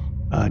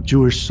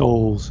 Jewish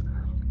souls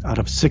out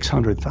of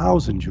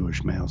 600,000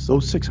 Jewish males,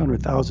 those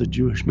 600,000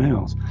 Jewish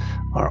males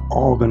are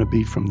all going to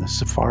be from the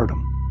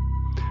Sephardim.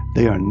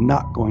 They are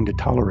not going to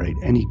tolerate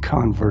any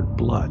convert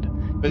blood.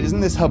 But isn't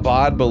this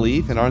Chabad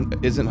belief,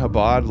 and isn't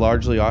Chabad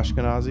largely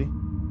Ashkenazi?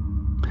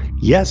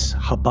 Yes,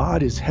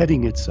 Chabad is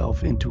heading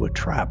itself into a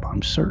trap.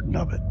 I'm certain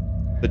of it.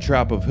 The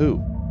trap of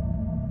who?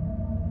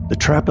 The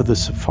trap of the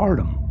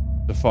Sephardim.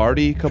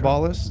 Sephardi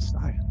Kabbalists?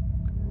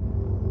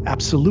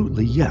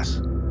 Absolutely, yes.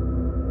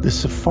 The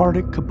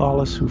Sephardic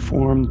Kabbalists who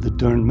formed the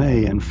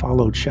Dernmei and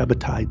followed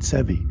Shabbatai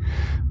Tzvi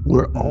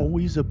were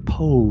always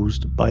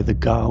opposed by the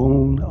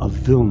Gaon of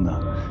Vilna,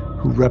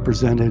 who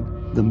represented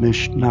the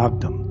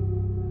Mishnagdim.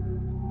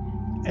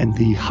 And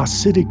the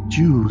Hasidic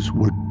Jews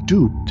were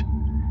duped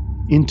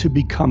into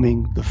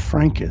becoming the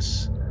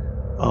Frankists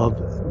of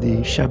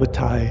the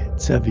Shabbatai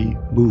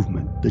Tzvi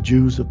movement, the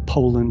Jews of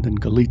Poland and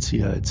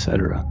Galicia,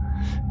 etc.,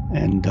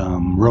 and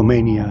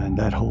Romania and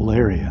that whole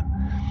area.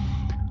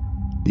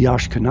 The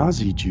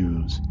Ashkenazi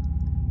Jews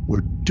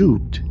were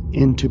duped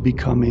into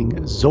becoming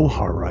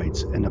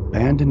Zoharites and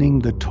abandoning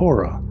the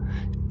Torah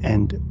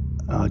and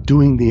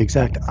doing the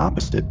exact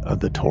opposite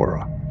of the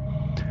Torah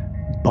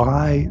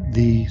by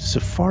the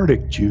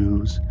Sephardic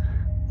Jews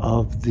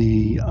of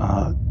the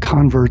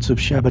converts of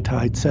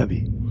Shabbatai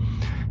Tzvi.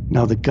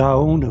 Now, the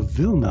Gaon of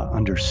Vilna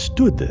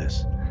understood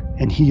this,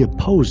 and he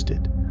opposed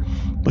it.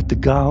 But the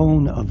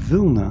Gaon of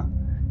Vilna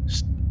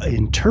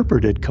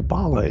interpreted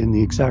Kabbalah in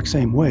the exact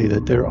same way,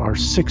 that there are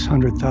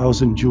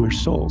 600,000 Jewish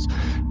souls.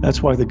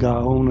 That's why the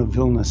Gaon of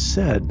Vilna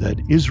said that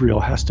Israel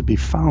has to be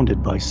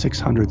founded by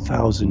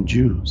 600,000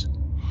 Jews.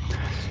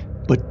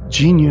 But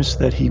genius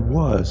that he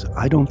was,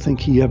 I don't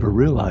think he ever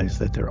realized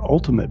that their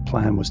ultimate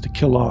plan was to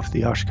kill off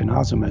the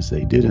Ashkenazim, as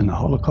they did in the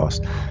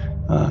Holocaust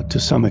to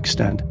some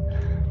extent,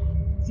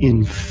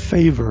 in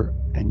favor,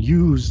 and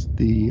use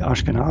the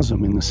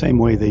Ashkenazim in the same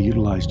way they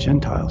utilized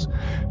Gentiles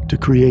to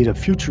create a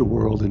future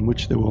world in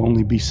which there will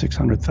only be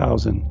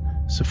 600,000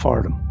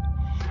 Sephardim.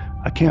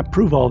 I can't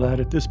prove all that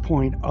at this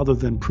point, other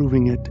than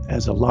proving it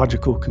as a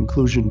logical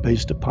conclusion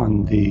based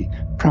upon the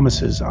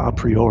premises a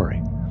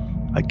priori.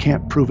 I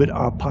can't prove it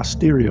a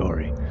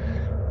posteriori.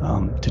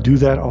 To do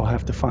that, I'll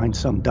have to find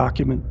some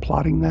document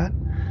plotting that,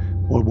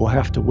 or we'll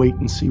have to wait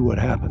and see what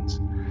happens.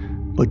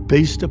 But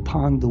based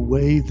upon the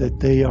way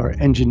that they are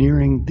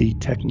engineering the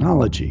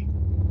technology,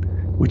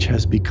 which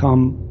has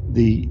become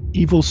the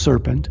evil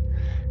serpent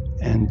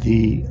and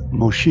the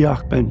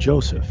Moshiach ben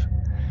Joseph,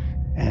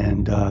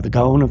 and the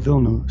Gaon of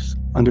Vilna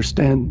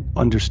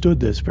understood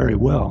this very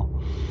well.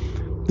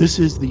 This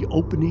is the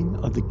opening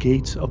of the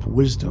gates of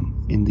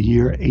wisdom in the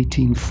year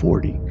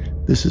 1840.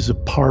 This is a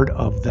part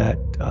of that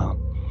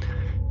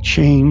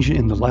change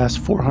in the last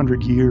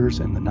 400 years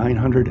and the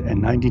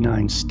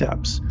 999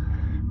 steps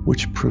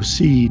which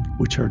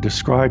are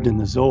described in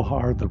the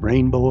Zohar. The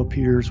rainbow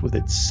appears with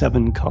its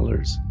 7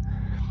 colors.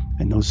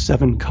 And those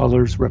 7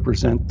 colors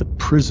represent the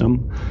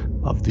prism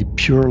of the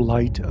pure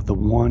light of the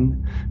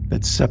one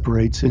that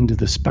separates into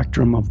the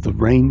spectrum of the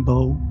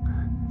rainbow,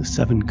 the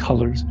 7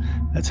 colors.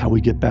 That's how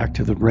we get back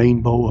to the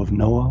rainbow of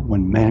Noah,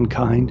 when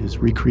mankind is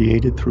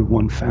recreated through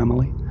one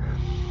family.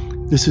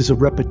 This is a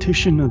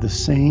repetition of the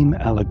same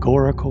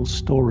allegorical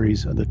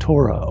stories of the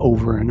Torah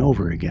over and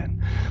over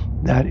again.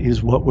 That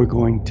is what we're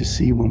going to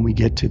see when we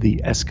get to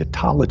the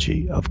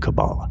eschatology of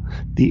Kabbalah,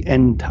 the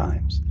end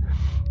times.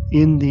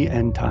 In the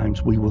end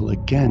times, we will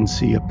again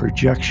see a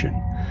projection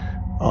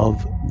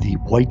of the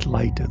white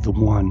light of the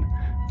one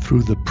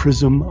through the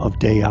prism of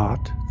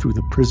Dayat, through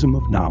the prism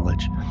of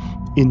knowledge,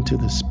 into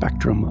the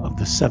spectrum of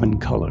the 7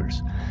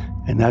 colors.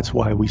 And that's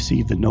why we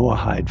see the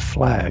Noahide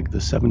flag,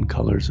 the 7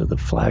 colors of the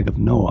flag of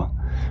Noah,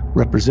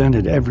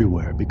 represented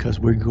everywhere, because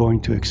we're going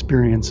to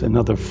experience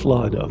another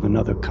flood of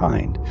another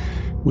kind,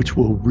 which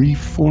will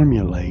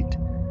reformulate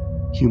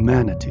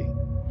humanity.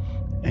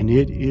 And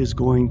it is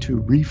going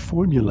to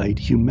reformulate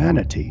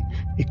humanity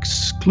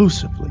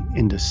exclusively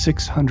into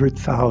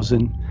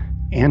 600,000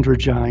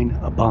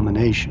 androgyne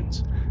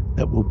abominations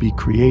that will be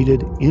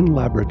created in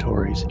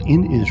laboratories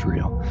in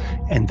Israel.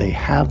 And they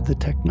have the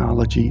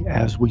technology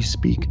as we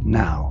speak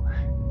now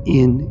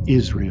in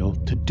Israel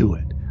to do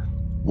it.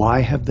 Why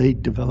have they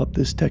developed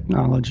this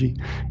technology,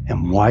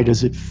 and why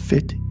does it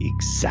fit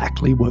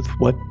exactly with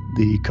what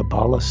the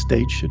Kabbalah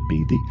states should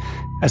be the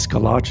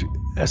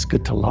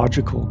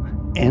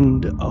eschatological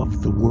end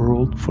of the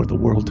world for the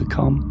world to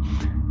come?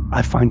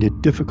 I find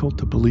it difficult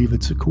to believe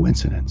it's a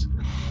coincidence.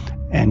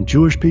 And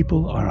Jewish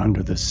people are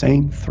under the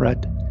same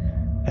threat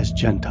as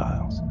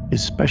Gentiles,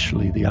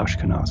 especially the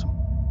Ashkenazim.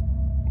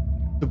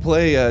 To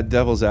play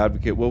devil's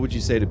advocate, what would you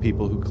say to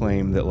people who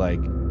claim that, like,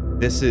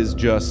 this is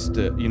just,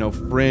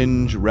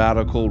 fringe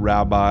radical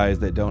rabbis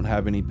that don't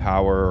have any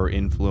power or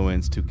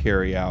influence to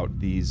carry out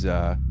this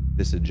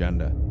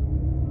agenda?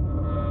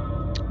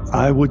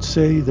 I would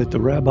say that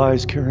the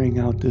rabbis carrying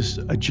out this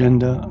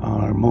agenda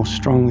are most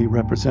strongly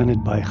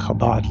represented by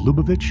Chabad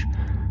Lubavitch,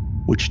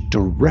 which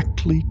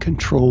directly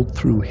controlled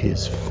through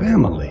his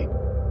family,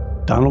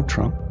 Donald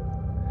Trump,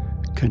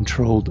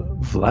 controlled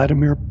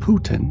Vladimir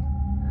Putin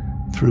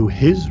through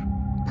his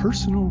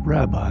personal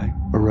rabbi,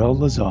 Beryl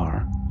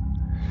Lazar,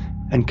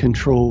 and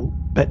control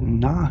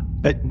Benjamin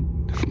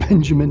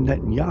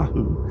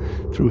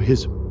Netanyahu through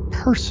his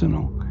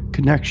personal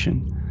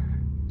connection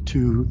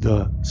to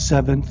the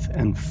seventh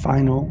and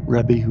final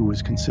Rebbe who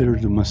was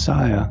considered the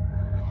Messiah,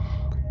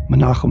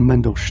 Menachem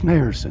Mendel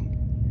Schneerson,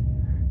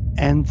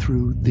 and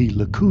through the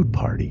Likud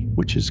party,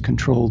 which is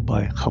controlled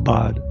by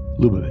Chabad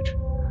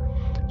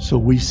Lubavitch. So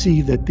we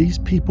see that these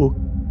people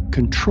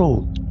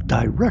control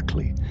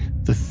directly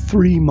the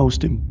three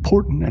most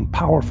important and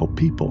powerful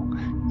people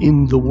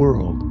in the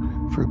world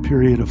for a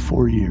period of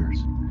 4 years.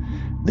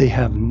 They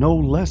have no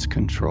less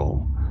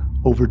control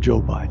over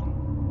Joe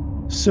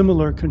Biden.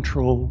 Similar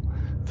control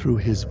through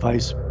his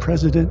vice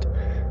president,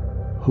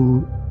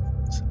 whose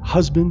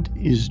husband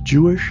is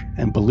Jewish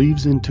and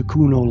believes in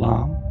Tikkun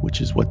Olam,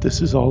 which is what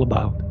this is all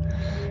about,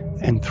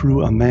 and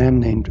through a man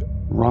named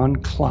Ron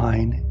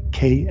Klein,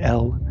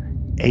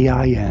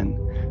 K-L-A-I-N,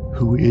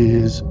 who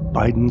is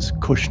Biden's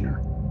Kushner.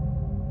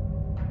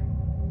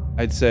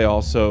 I'd say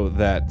also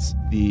that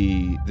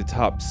the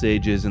top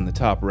sages and the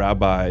top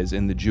rabbis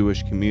in the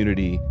Jewish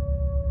community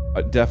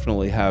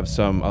definitely have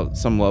some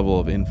level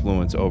of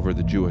influence over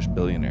the Jewish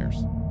billionaires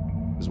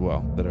as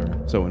well that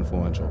are so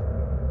influential.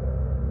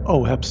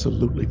 Oh,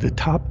 absolutely. The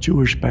top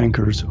Jewish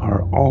bankers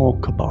are all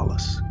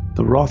Kabbalists.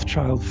 The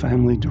Rothschild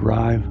family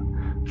derive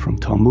from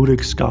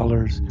Talmudic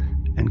scholars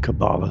and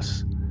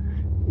Kabbalists.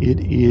 It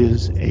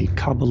is a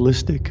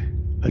Kabbalistic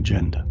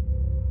agenda.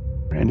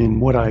 And in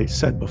what I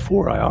said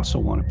before, I also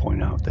want to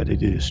point out that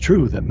it is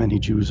true that many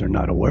Jews are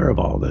not aware of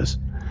all this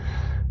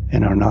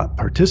and are not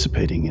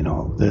participating in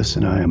all of this,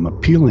 and I am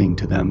appealing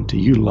to them to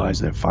utilize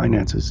their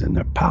finances and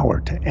their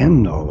power to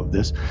end all of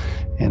this,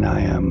 and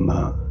I am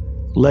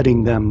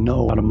letting them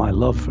know out of my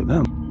love for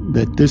them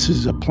that this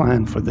is a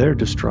plan for their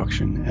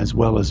destruction as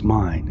well as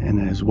mine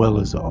and as well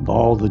as of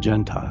all the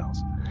Gentiles.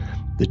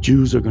 The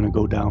Jews are going to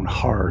go down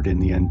hard in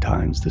the end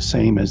times, the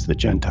same as the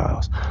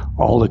Gentiles,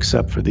 all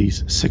except for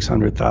these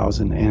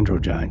 600,000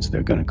 androgynes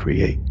they're going to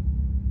create.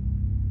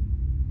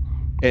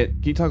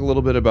 Can you talk a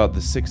little bit about the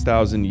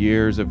 6,000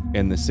 years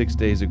and the 6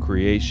 days of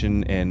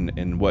creation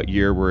and what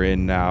year we're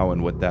in now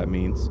and what that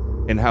means,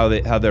 and how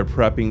they're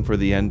prepping for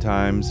the end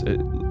times,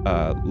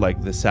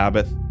 like the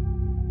Sabbath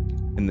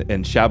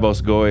and Shabbos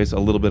Goys? A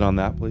little bit on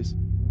that, please.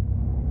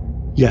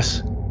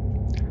 Yes.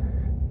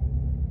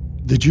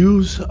 The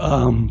Jews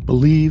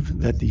believe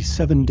that the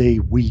 7-day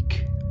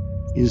week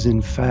is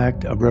in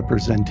fact a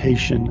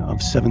representation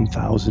of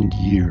 7,000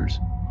 years.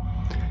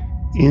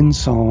 In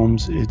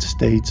Psalms, it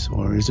states,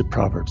 or is it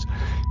Proverbs?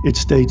 It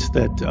states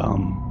that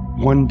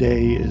 1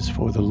 day is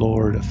for the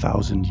Lord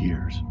 1,000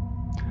 years.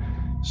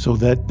 So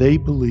that they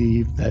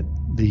believe that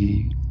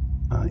the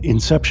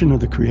inception of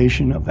the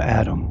creation of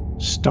Adam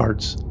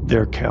starts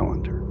their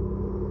calendar.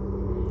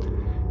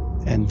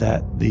 And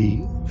that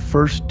the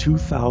first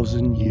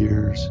 2,000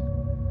 years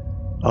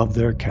of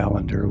their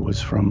calendar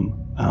was from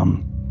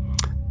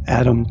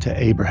Adam to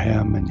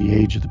Abraham and the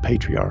age of the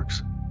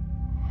patriarchs.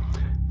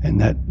 And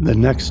that the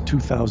next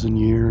 2,000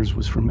 years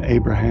was from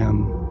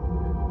Abraham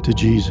to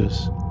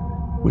Jesus,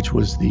 which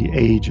was the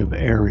age of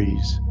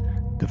Aries.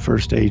 The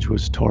first age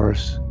was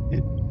Taurus,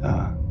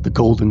 the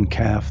golden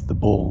calf, the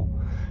bull,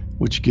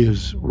 which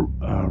gives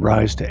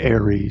rise to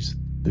Aries,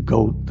 the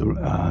goat,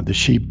 the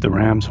sheep, the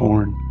ram's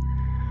horn,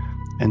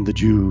 and the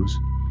Jews.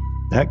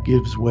 That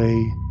gives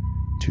way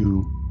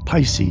to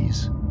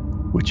Pisces,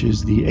 which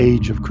is the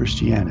age of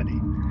Christianity.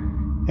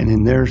 And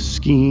in their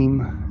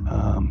scheme,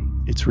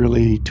 it's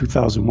really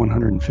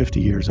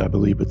 2,150 years, I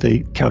believe, but they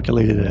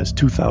calculate it as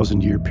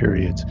 2,000-year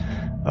periods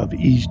of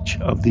each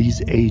of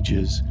these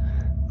ages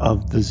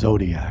of the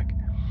zodiac.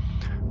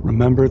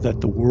 Remember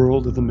that the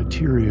world of the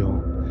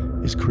material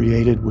is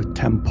created with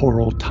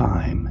temporal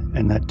time,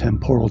 and that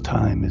temporal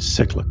time is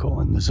cyclical,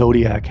 and the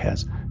zodiac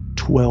has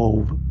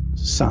 12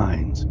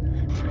 signs,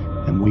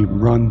 and we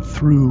run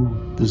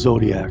through the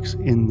zodiacs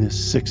in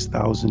this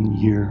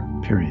 6,000-year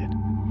period.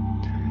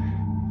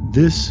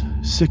 This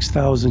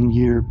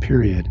 6,000-year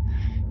period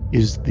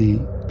is the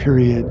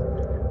period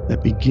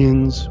that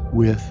begins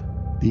with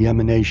the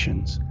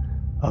emanations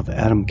of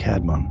Adam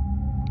Kadmon.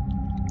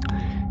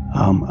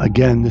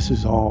 Again, this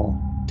is all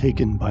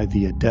taken by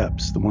the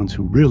adepts, the ones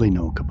who really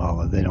know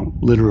Kabbalah. They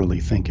don't literally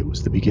think it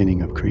was the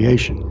beginning of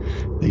creation.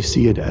 They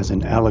see it as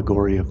an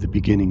allegory of the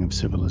beginning of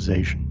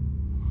civilization.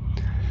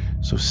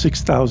 So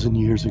 6,000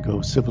 years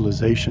ago,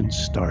 civilization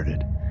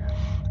started.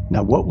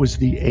 Now, what was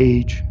the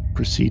age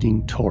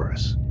preceding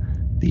Taurus?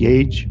 The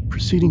age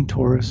preceding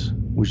Taurus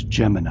was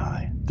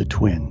Gemini, the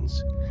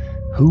twins.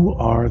 Who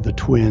are the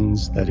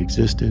twins that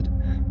existed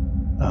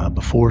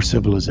before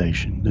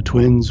civilization? The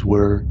twins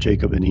were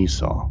Jacob and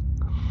Esau.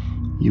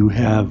 You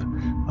have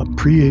a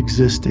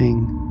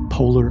pre-existing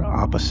polar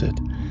opposite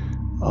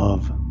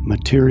of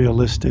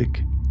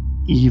materialistic,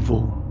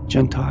 evil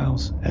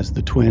Gentiles as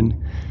the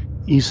twin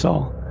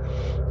Esau,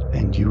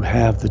 and you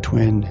have the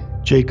twin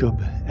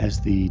Jacob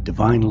as the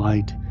divine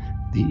light,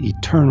 the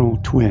eternal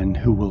twin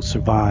who will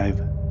survive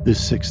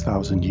this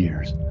 6,000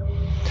 years.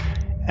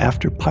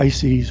 After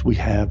Pisces, we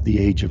have the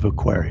age of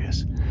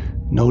Aquarius.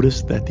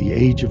 Notice that the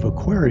age of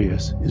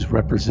Aquarius is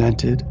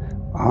represented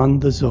on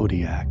the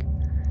zodiac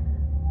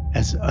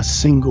as a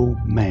single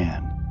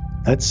man.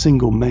 That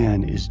single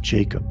man is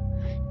Jacob.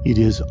 It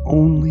is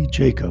only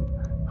Jacob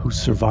who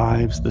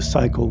survives the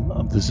cycle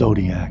of the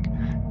zodiac,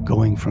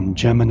 going from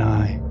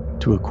Gemini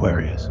to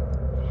Aquarius.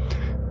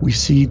 We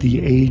see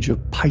the age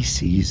of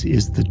Pisces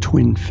is the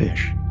twin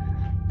fish.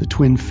 The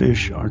twin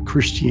fish are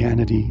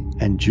Christianity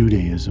and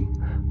Judaism,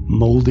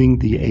 molding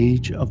the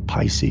age of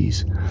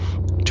Pisces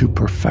to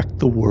perfect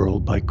the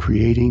world by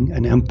creating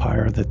an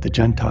empire that the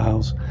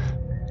Gentiles,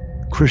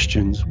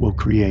 Christians, will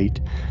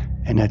create.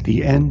 And at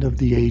the end of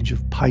the age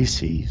of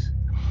Pisces,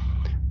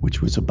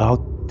 which was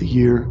about the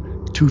year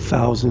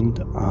 2000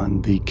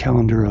 on the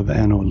calendar of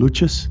Anno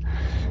Lucis,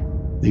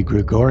 the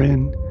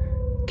Gregorian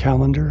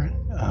calendar,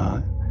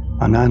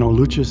 on Anno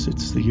Lucis,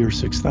 it's the year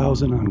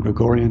 6000. On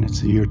Gregorian,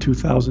 it's the year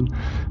 2000.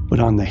 But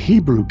on the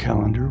Hebrew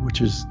calendar,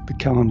 which is the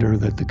calendar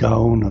that the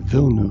Gaon of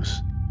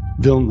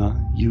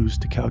Vilna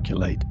used to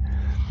calculate,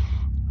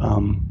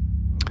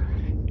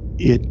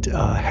 it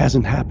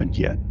hasn't happened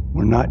yet.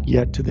 We're not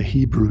yet to the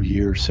Hebrew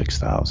year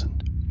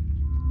 6000.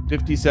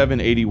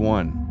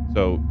 5781.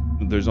 So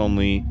there's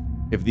only,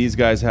 if these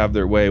guys have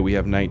their way, we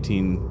have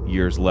 19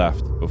 years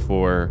left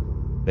before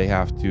they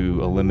have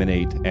to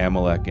eliminate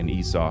Amalek and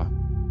Esau.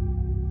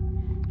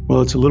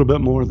 Well, it's a little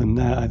bit more than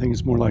that. I think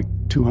it's more like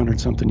 200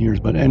 something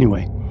years. But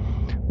anyway,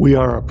 we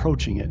are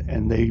approaching it,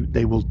 and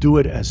they will do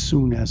it as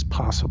soon as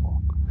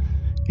possible.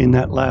 In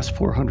that last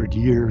 400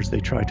 years, they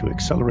try to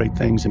accelerate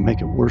things and make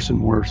it worse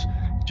and worse,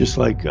 just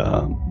like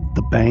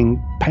the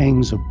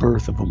pangs of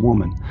birth of a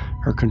woman.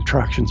 Her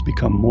contractions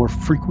become more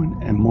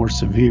frequent and more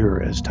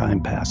severe as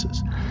time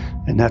passes.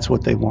 And that's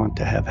what they want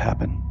to have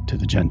happen to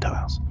the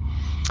Gentiles.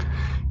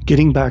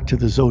 Getting back to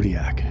the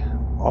zodiac,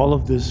 all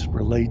of this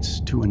relates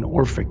to an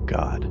Orphic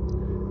god,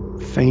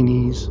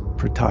 Phanes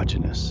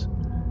Protogenus,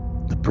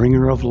 the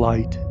bringer of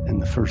light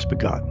and the first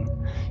begotten.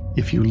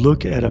 If you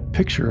look at a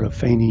picture of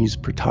Phanes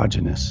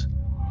Protogenus,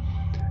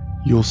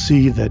 you'll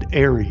see that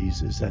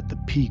Aries is at the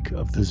peak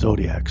of the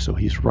zodiac. So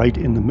he's right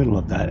in the middle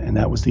of that, and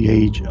that was the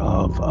age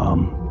of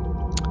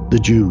the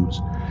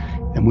Jews.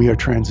 And we are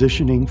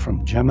transitioning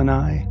from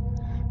Gemini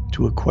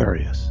to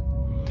Aquarius.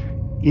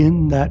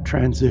 In that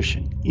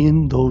transition,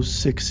 in those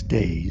 6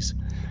 days,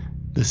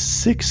 the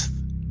 6th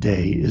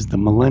day is the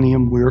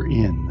millennium we're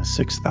in, the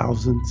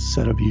 6,000th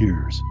set of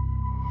years.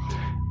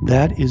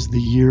 That is the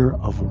year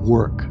of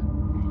work.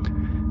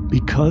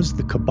 Because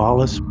the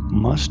Kabbalists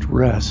must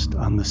rest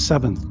on the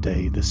 7th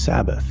day, the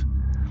Sabbath,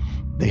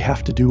 they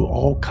have to do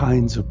all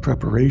kinds of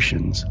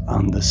preparations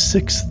on the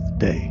 6th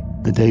day,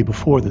 the day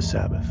before the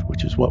Sabbath,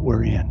 which is what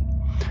we're in.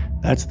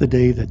 That's the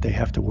day that they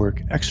have to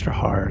work extra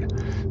hard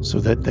so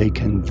that they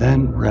can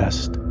then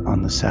rest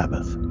on the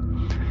Sabbath.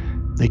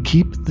 They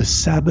keep the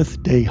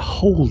Sabbath day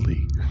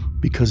holy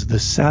because the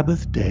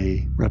Sabbath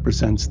day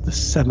represents the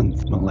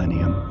 7th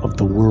millennium of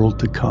the world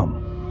to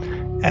come,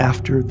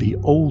 after the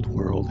old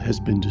world has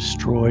been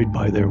destroyed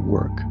by their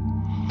work.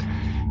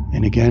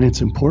 And again,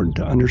 it's important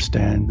to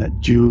understand that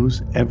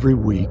Jews every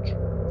week,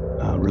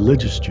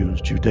 religious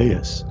Jews,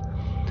 Judaists,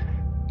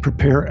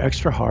 prepare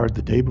extra hard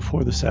the day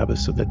before the Sabbath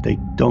so that they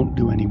don't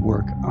do any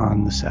work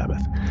on the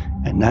Sabbath.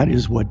 And that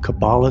is what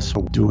Kabbalists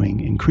are doing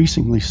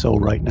increasingly so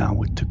right now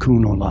with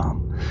Tikkun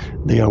Olam.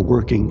 They are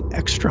working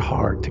extra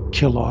hard to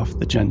kill off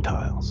the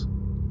Gentiles.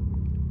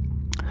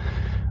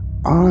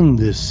 On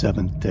this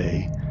 7th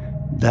day,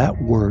 that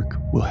work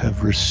will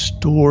have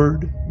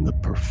restored the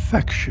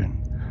perfection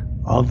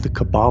of the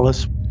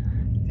Kabbalists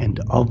and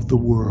of the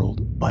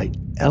world by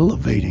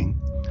elevating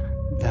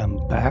them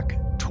back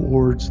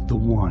towards the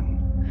One,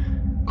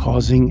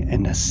 causing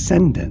an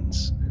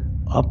ascendance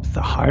up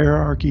the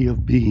hierarchy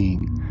of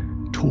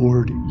being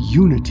toward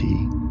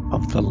unity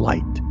of the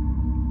light.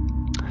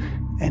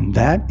 And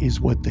that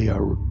is what they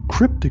are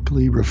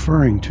cryptically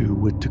referring to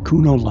with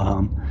Tikkun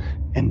Olam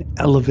and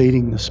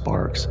elevating the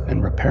sparks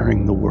and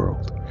repairing the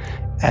world.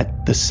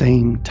 At the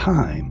same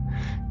time,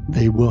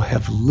 they will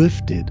have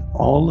lifted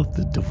all of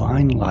the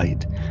divine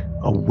light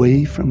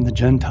away from the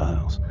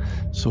Gentiles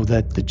so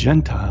that the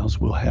Gentiles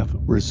will have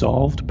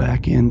resolved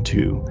back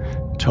into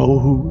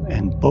tohu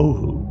and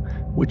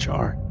bohu, which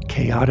are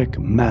chaotic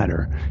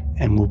matter,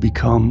 and will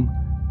become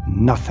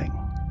nothing.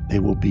 They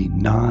will be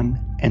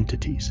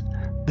non-entities.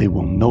 They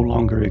will no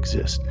longer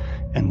exist.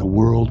 and the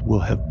world will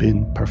have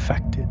been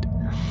perfected.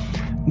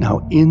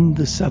 Now, in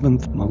the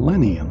 7th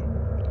millennium,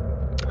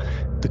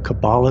 the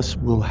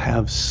Kabbalists will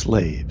have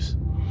slaves.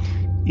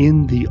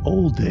 In the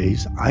old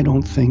days, I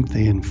don't think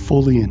they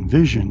fully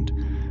envisioned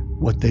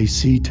what they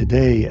see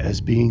today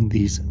as being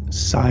these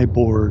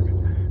cyborg,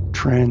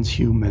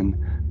 transhuman,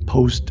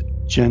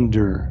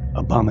 post-gender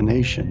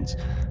abominations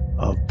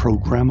of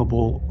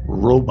programmable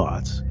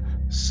robots,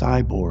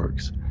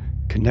 cyborgs,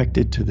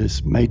 connected to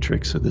this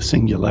matrix of the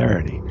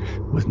singularity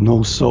with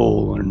no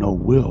soul or no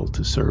will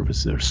to serve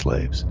as their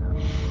slaves.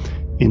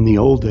 In the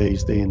old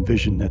days, they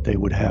envisioned that they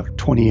would have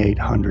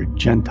 2,800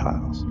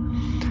 Gentiles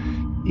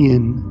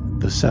in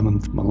the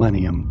 7th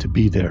millennium to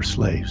be their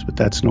slaves, but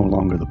that's no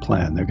longer the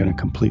plan. They're going to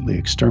completely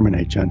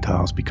exterminate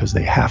Gentiles because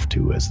they have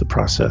to, as the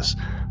process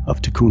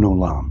of tikkun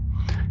olam,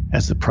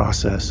 as the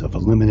process of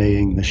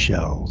eliminating the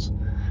shells,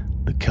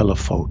 the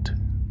kelephot,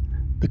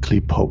 the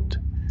klipot.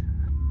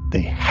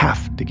 They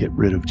have to get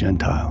rid of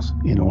Gentiles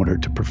in order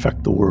to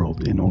perfect the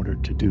world, in order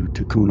to do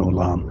tikkun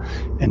olam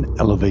and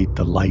elevate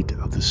the light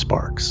of the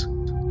sparks.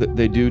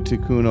 They do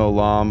tikkun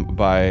olam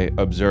by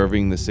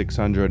observing the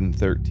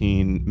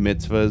 613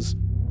 mitzvahs,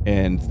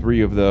 and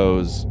 3 of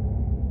those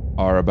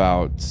are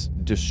about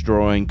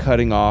destroying,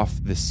 cutting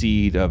off the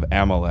seed of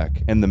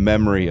Amalek and the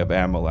memory of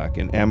Amalek.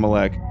 And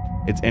Amalek,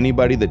 it's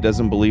anybody that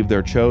doesn't believe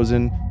they're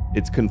chosen.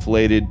 It's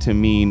conflated to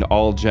mean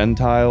all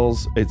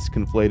Gentiles. It's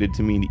conflated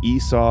to mean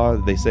Esau.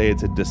 They say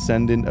it's a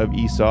descendant of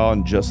Esau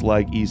and just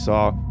like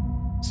Esau.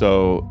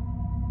 So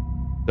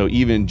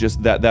even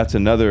just that's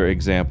another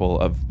example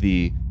of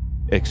the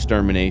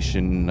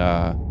extermination,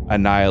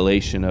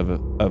 annihilation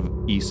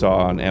of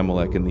Esau and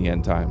Amalek in the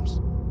end times.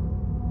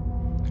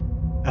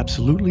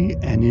 Absolutely,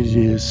 and it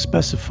is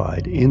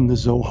specified in the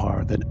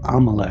Zohar that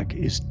Amalek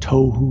is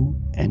tohu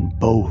and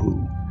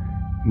bohu,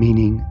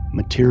 meaning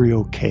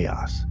material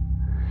chaos.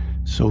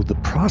 So the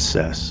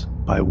process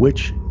by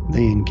which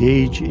they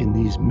engage in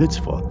these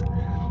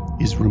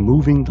mitzvot is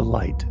removing the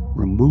light,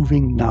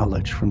 removing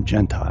knowledge from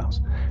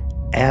Gentiles,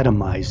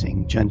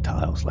 atomizing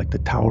Gentiles like the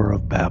Tower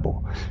of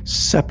Babel,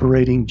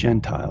 separating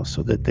Gentiles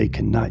so that they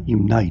cannot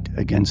unite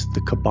against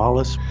the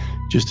Kabbalists,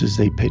 just as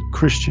they pit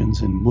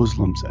Christians and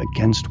Muslims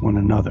against one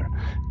another.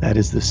 That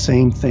is the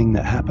same thing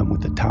that happened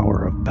with the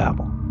Tower of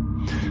Babel.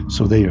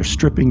 So they are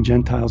stripping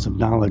Gentiles of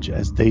knowledge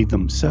as they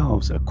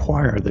themselves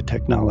acquire the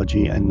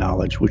technology and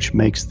knowledge which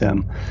makes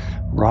them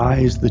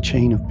rise the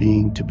chain of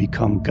being to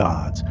become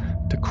gods,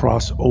 to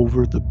cross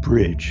over the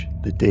bridge,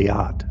 the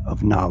dayat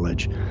of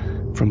knowledge,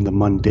 from the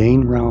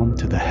mundane realm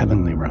to the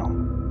heavenly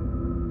realm.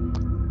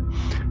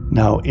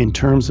 Now, in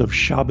terms of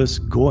Shabbos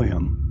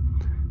Goyim,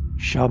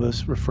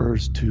 Shabbos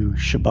refers to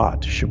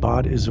Shabbat.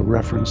 Shabbat is a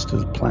reference to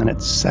the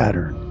planet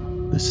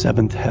Saturn, the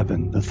 7th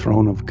heaven, the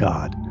throne of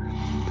God.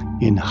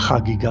 In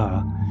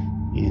Hagigah,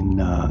 in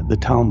the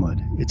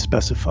Talmud, it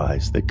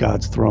specifies that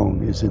God's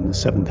throne is in the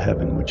 7th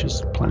heaven, which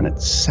is the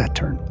planet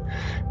Saturn.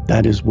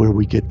 That is where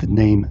we get the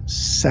name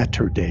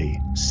Saturday,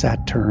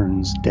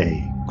 Saturn's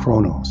day,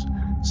 Chronos,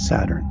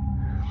 Saturn.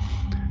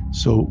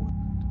 So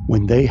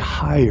when they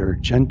hire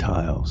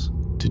Gentiles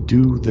to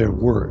do their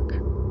work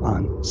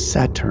on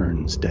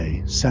Saturn's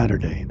day,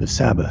 Saturday, the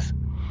Sabbath,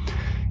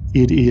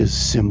 it is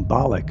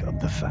symbolic of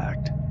the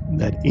fact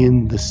that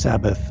in the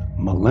Sabbath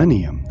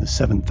millennium, the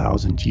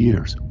 7,000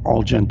 years,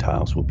 all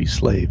Gentiles will be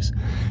slaves.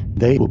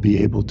 They will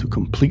be able to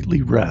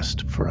completely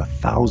rest for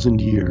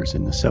 1,000 years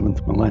in the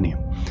 7th millennium.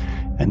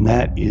 And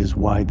that is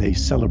why they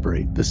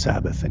celebrate the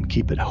Sabbath and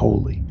keep it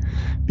holy,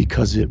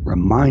 because it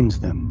reminds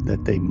them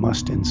that they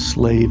must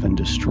enslave and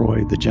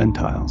destroy the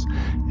Gentiles,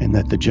 and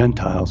that the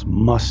Gentiles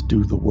must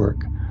do the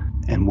work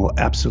and will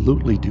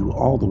absolutely do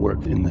all the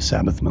work in the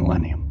Sabbath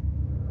millennium.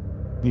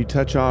 Can you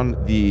touch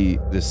on the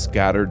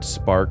scattered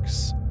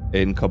sparks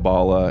in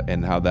Kabbalah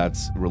and how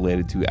that's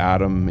related to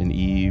Adam and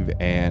Eve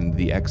and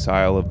the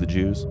exile of the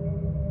Jews?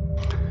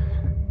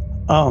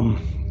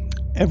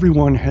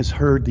 Everyone has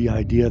heard the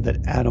idea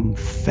that Adam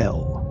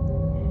fell,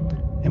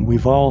 and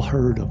we've all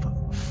heard of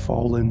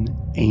fallen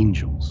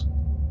angels.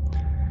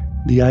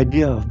 The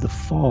idea of the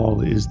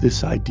fall is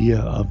this idea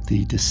of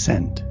the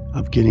descent,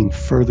 of getting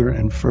further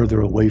and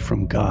further away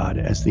from God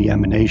as the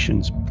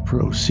emanations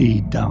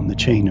proceed down the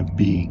chain of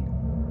being.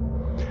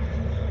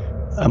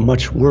 A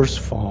much worse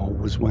fall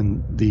was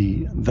when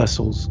the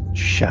vessels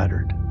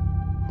shattered.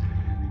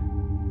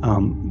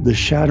 The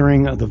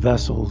shattering of the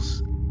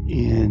vessels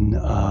in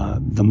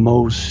the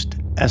most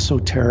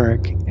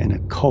esoteric and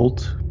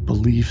occult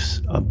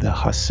beliefs of the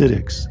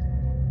Hasidics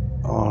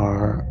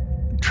are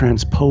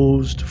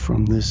transposed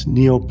from this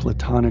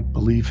Neoplatonic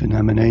belief in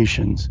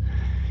emanations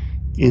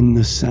in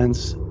the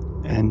sense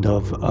and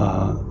of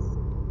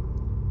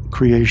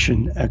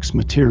creation ex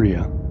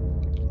materia,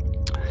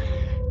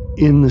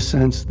 in the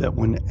sense that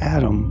when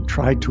Adam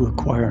tried to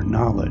acquire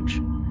knowledge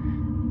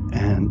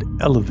and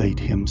elevate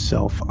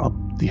himself up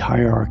the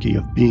hierarchy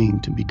of being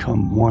to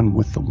become one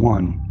with the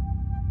one,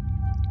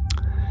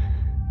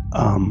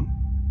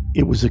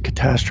 it was a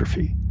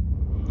catastrophe.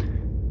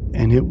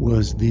 And it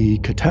was the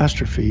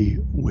catastrophe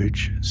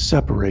which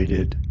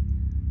separated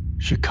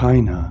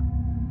Shekinah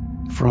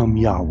from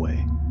Yahweh.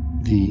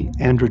 The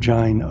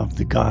androgyne of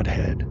the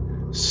Godhead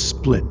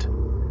split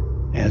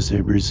as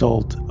a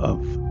result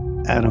of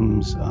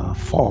Adam's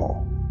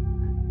fall,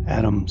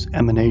 Adam's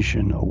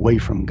emanation away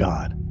from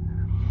God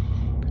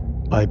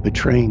by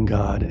betraying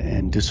God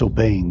and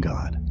disobeying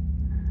God.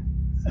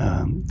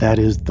 That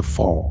is the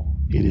fall.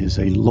 It is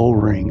a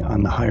lowering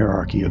on the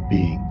hierarchy of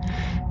being.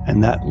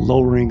 And that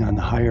lowering on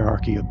the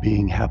hierarchy of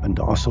being happened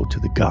also to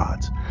the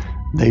gods.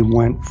 They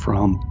went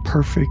from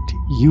perfect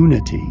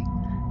unity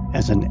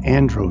as an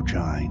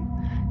androgyne,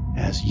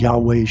 as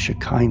Yahweh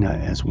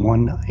Shekinah, as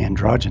one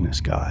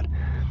androgynous God,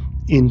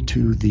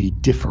 into the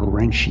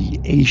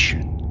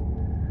differentiation,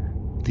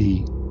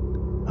 the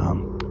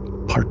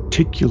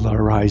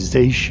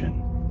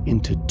particularization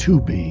into two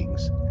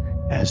beings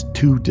as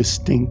two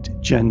distinct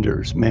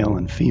genders, male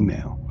and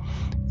female,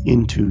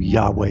 into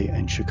Yahweh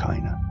and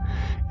Shekinah.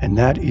 And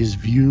that is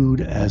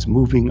viewed as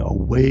moving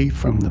away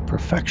from the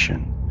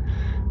perfection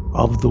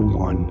of the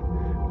one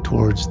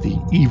towards the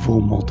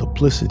evil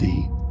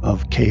multiplicity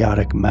of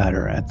chaotic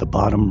matter at the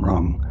bottom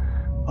rung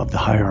of the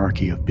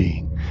hierarchy of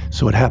being.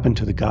 So it happened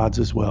to the gods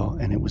as well,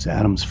 and it was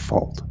Adam's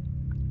fault.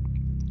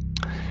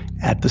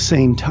 At the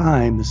same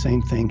time, the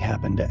same thing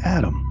happened to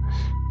Adam.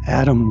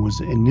 Adam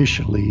was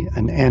initially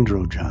an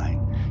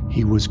androgyne.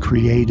 He was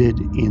created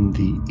in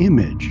the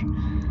image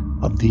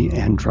of the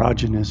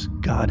androgynous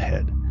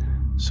Godhead.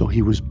 So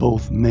he was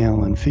both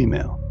male and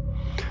female.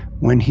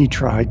 When he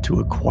tried to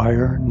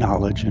acquire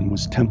knowledge and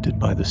was tempted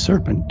by the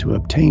serpent to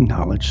obtain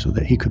knowledge so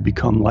that he could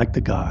become like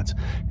the gods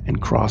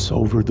and cross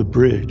over the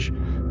bridge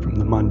from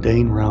the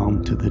mundane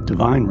realm to the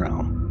divine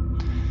realm,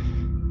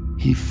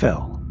 he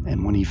fell.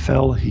 And when he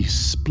fell, he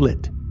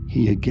split.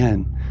 He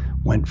again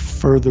went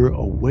further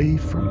away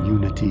from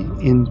unity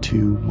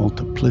into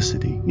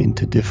multiplicity,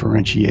 into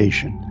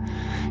differentiation.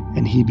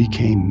 And he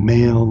became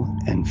male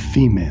and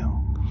female.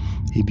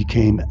 He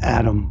became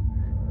Adam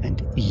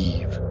and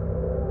Eve.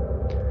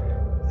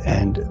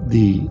 And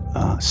the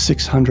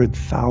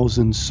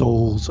 600,000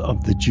 souls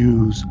of the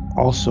Jews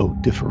also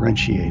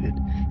differentiated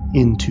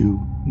into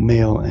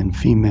male and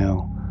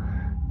female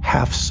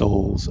half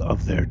souls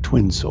of their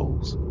twin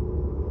souls.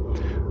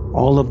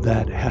 All of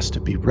that has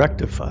to be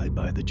rectified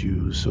by the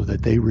Jews so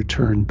that they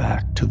return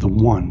back to the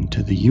one,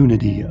 to the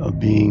unity of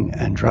being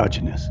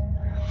androgynous.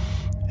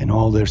 And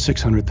all their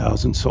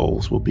 600,000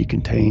 souls will be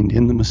contained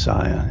in the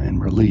Messiah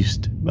and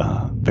released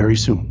very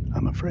soon,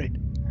 I'm afraid.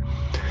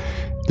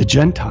 The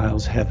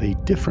Gentiles have a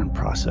different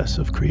process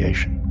of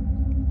creation.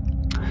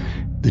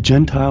 The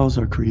Gentiles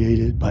are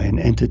created by an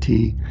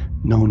entity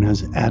known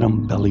as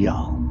Adam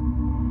Belial.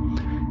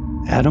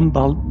 Adam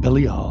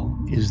Belial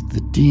is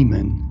the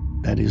demon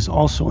that is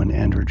also an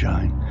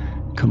androgyne,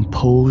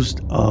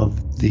 composed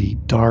of the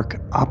dark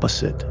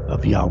opposite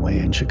of Yahweh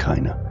and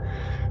Shekinah,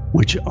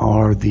 which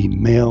are the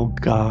male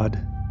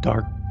god,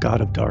 dark god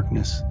of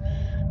darkness,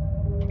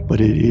 but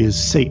it is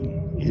Satan.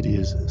 It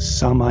is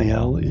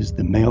Samael is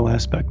the male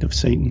aspect of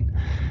Satan,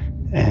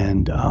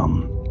 and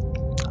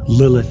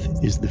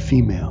Lilith is the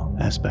female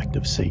aspect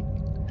of Satan.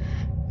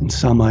 And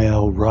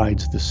Samael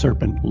rides the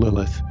serpent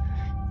Lilith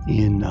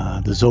in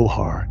the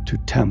Zohar to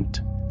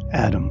tempt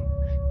Adam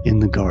in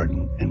the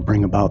garden and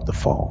bring about the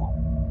fall.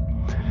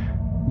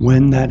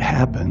 When that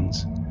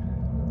happens,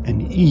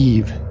 and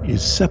Eve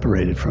is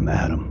separated from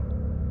Adam,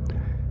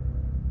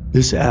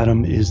 this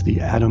Adam is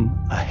the Adam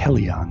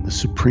Ahelion, the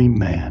supreme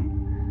man,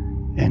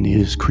 and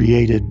is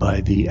created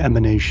by the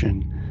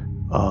emanation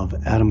of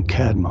Adam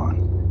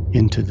Kadmon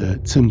into the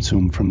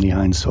Tzimtzum from the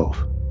Ein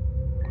Sof.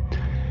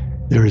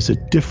 There is a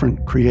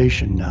different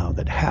creation now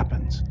that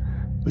happens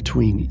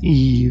between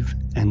Eve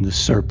and the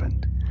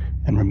serpent.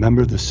 And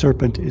remember, the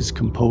serpent is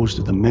composed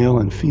of the male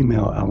and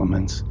female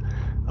elements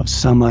of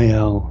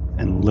Samael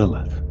and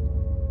Lilith.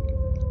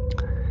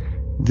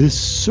 This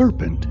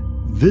serpent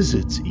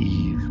visits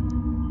Eve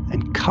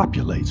and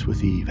copulates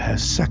with Eve,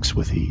 has sex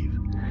with Eve,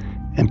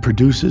 and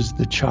produces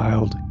the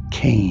child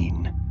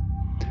Cain.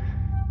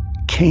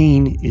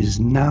 Cain is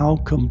now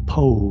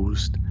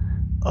composed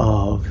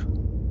of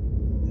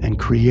and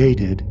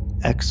created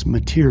ex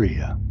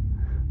materia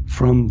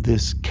from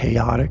this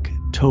chaotic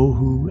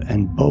tohu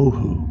and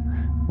bohu,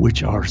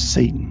 which are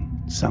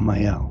Satan,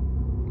 Samael.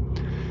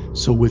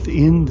 So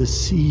within the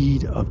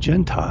seed of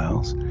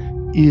Gentiles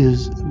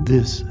is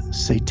this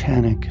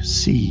satanic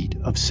seed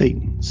of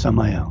Satan,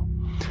 Samael.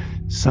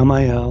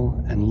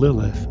 Samael and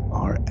Lilith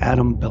are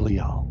Adam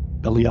Belial.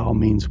 Belial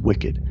means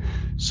wicked.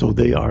 So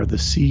they are the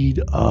seed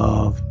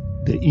of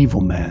the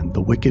evil man,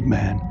 the wicked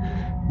man,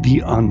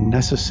 the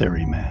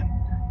unnecessary man,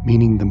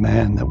 meaning the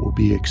man that will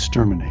be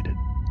exterminated.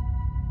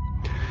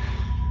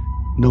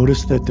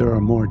 Notice that there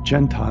are more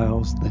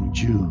Gentiles than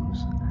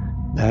Jews.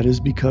 That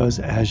is because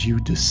as you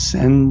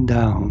descend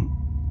down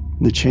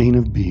the chain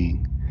of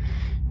being,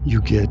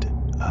 you get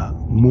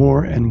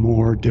more and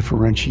more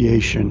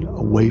differentiation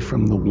away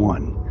from the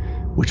one,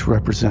 which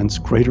represents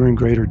greater and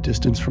greater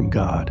distance from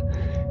God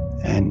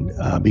and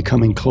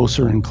becoming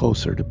closer and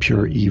closer to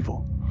pure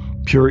evil.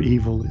 Pure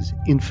evil is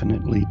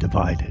infinitely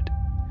divided.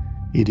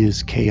 It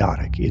is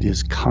chaotic. It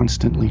is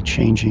constantly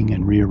changing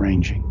and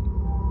rearranging.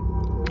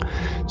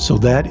 So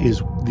that is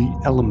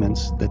the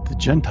elements that the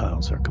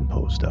Gentiles are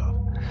composed of.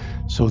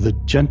 So the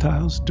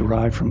Gentiles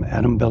derive from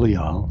Adam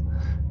Belial,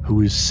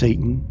 who is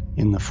Satan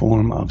in the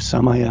form of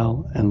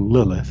Samael and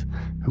Lilith,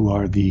 who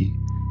are the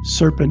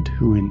serpent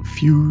who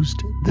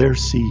infused their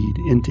seed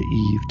into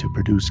Eve to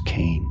produce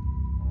Cain.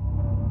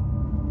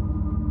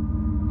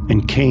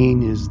 And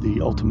Cain is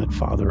the ultimate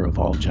father of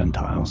all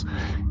Gentiles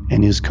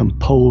and is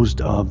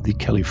composed of the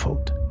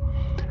Caliphot.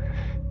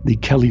 The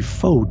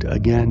Caliphot,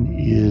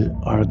 again,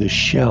 are the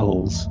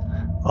shells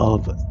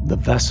of the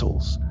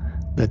vessels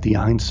that the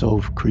Ein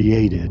Sof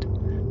created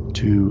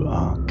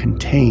to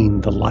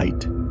contain the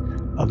light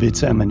of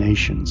its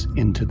emanations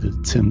into the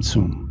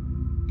Tzimtzum.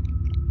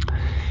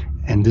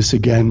 And this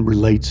again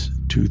relates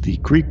to the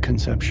Greek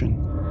conception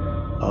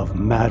of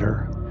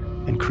matter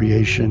and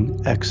creation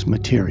ex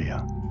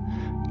materia.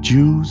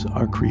 Jews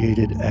are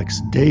created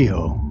ex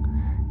Deo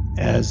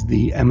as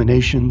the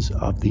emanations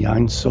of the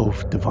Ein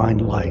Sof divine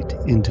light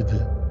into the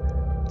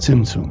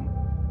Tzimtzum.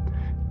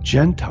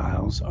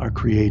 Gentiles are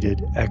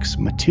created ex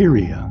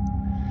materia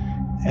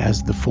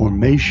as the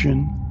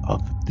formation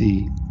of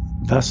the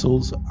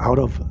vessels out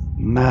of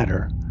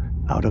matter,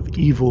 out of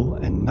evil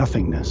and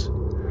nothingness,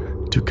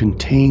 to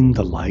contain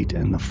the light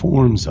and the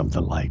forms of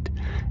the light,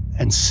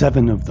 and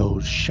 7 of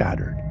those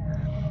shattered.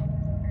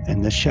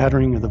 And the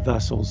shattering of the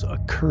vessels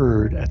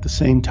occurred at the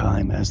same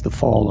time as the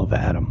fall of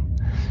Adam.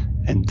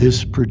 And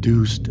this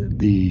produced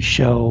the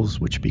shells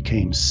which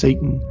became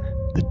Satan,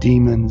 the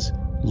demons,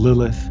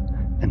 Lilith,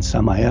 and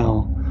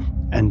Samael,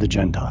 and the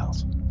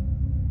Gentiles.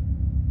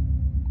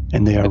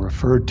 And they are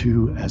referred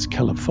to as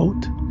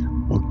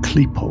Caliphot or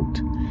Klipot,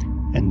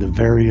 and the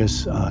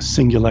various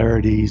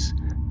singularities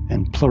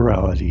and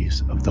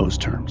pluralities of those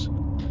terms.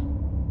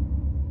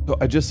 So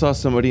I just saw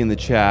somebody in the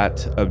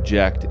chat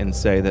object and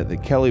say that the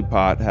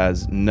Kelipot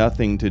has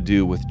nothing to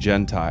do with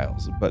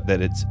Gentiles, but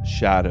that it's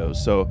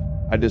shadows. So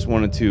I just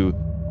wanted to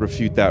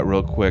refute that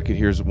real quick. And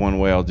here's one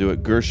way I'll do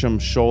it. Gershom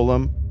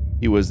Scholem,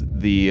 he was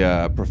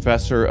the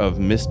professor of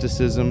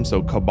mysticism,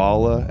 so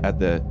Kabbalah at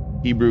the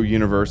Hebrew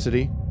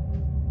University.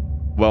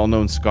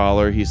 Well-known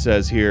scholar. He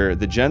says here,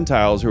 the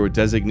Gentiles who are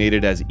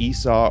designated as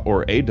Esau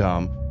or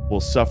Edom will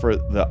suffer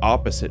the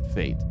opposite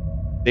fate.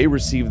 They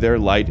receive their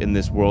light in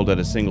this world at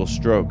a single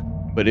stroke,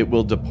 but it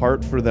will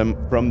depart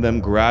from them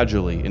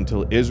gradually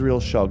until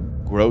Israel shall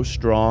grow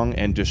strong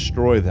and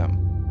destroy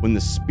them, when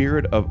the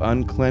spirit of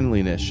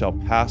uncleanliness shall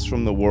pass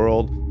from the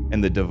world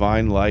and the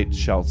divine light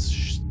shall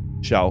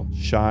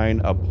shine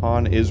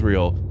upon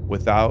Israel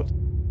without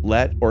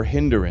let or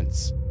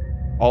hindrance.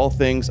 All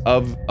things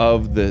of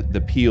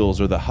the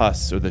peels or the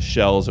husks or the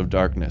shells of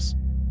darkness.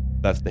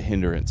 That's the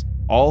hindrance.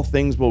 All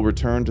things will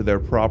return to their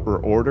proper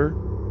order,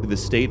 to the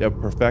state of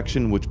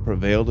perfection which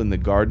prevailed in the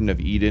Garden of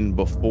Eden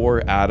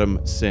before Adam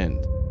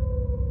sinned.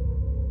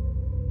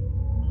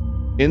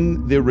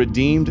 In the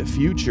redeemed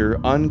future,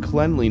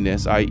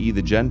 uncleanliness, i.e.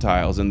 the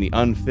Gentiles, and the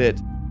unfit,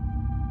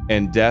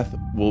 and death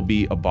will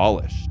be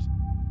abolished.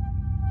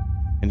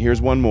 And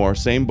here's one more,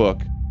 same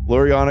book.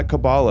 Lurianic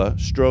Kabbalah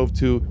strove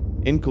to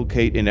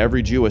inculcate in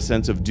every Jew a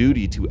sense of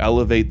duty to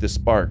elevate the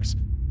sparks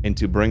and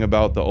to bring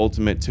about the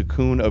ultimate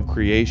tikkun of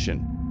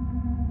creation.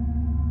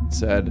 It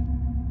said,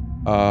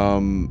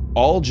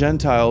 all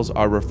Gentiles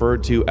are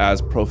referred to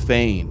as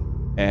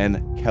profane and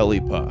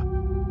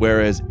Kelipa,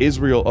 whereas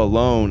Israel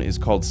alone is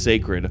called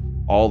sacred.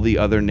 All the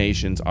other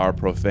nations are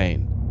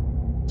profane.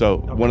 So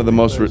one of the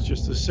most... It's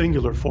just a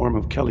singular form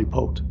of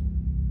Kelipot.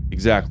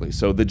 Exactly.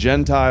 So the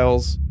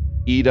Gentiles,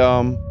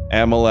 Edom,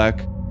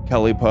 Amalek,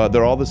 Kelipa,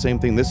 they're all the same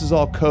thing. This is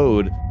all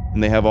code,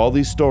 and they have all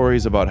these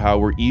stories about how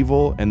we're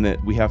evil and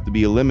that we have to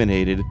be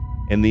eliminated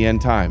in the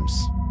end times.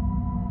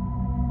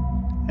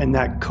 And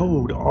that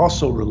code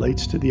also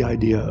relates to the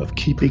idea of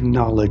keeping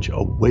knowledge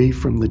away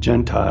from the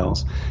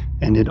Gentiles,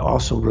 and it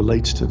also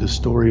relates to the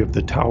story of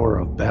the Tower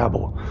of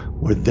Babel,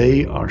 where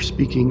they are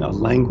speaking a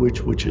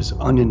language which is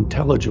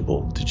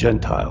unintelligible to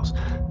Gentiles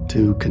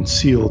to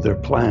conceal their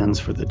plans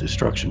for the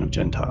destruction of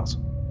Gentiles.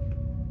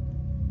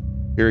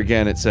 Here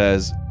again it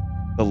says,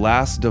 the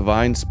last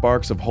divine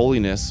sparks of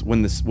holiness,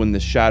 when the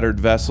shattered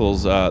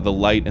vessels, the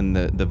light in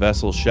the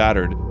vessels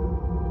shattered,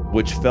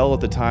 which fell at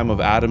the time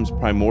of Adam's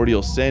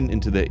primordial sin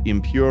into the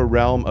impure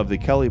realm of the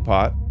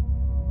Kelipot,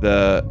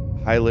 the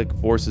Hylic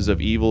forces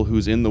of evil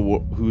whose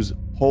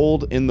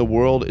hold in the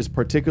world is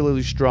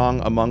particularly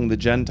strong among the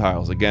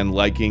Gentiles. Again,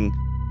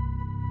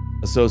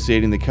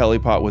 associating the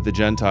Kelipot with the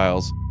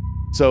Gentiles.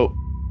 So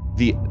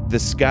the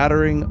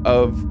scattering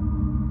of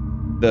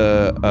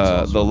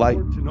the light.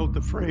 To note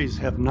the phrase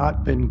 "have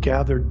not been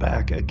gathered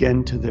back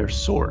again to their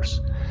source."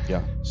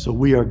 Yeah. So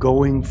we are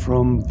going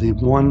from the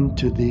one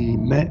to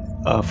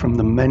from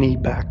the many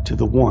back to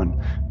the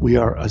one. We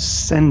are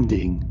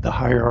ascending the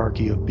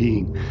hierarchy of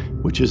being,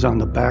 which is on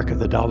the back of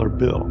the dollar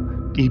bill.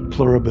 E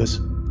pluribus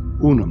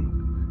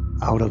unum,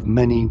 out of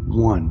many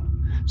one.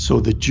 So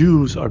the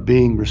Jews are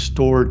being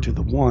restored to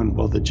the one,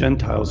 while the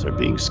Gentiles are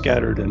being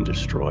scattered and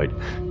destroyed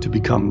to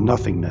become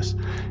nothingness,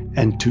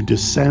 and to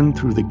descend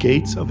through the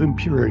gates of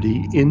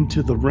impurity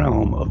into the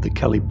realm of the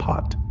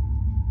Kelipot.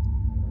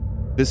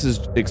 This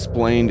is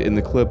explained in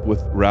the clip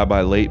with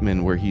Rabbi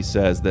Laitman, where he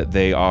says that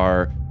they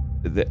are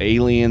the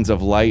aliens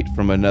of light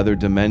from another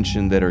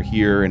dimension that are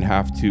here and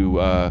have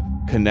to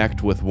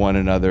connect with one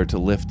another to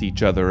lift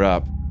each other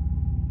up.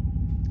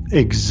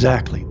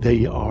 Exactly.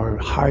 They are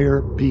higher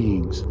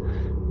beings.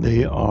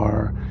 They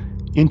are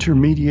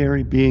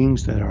intermediary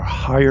beings that are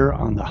higher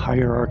on the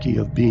hierarchy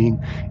of being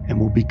and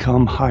will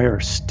become higher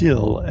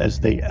still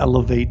as they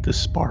elevate the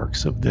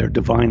sparks of their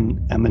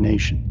divine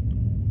emanation.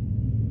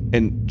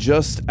 And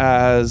just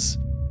as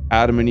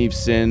Adam and Eve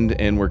sinned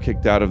and were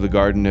kicked out of the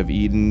Garden of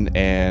Eden,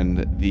 and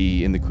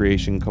in the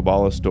creation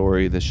Kabbalah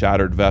story, the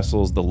shattered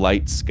vessels, the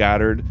light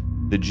scattered,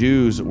 the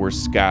Jews were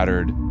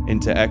scattered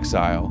into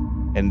exile,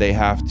 and they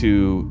have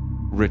to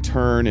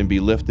return and be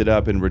lifted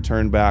up and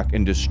return back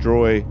and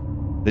destroy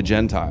the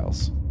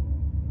Gentiles.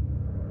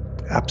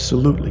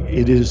 Absolutely.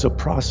 It is a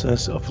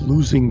process of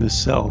losing the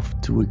self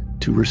to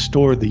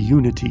restore the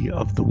unity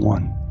of the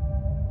one.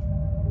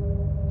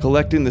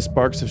 Collecting the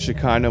sparks of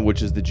Shekinah,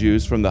 which is the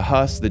Jews, from the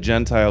Hus, the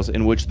Gentiles,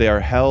 in which they are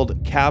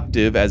held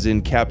captive, as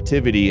in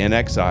captivity and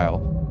exile,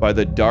 by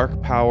the dark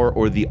power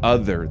or the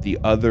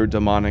other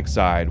demonic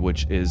side,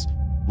 which is,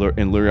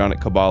 in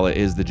Lurianic Kabbalah,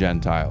 is the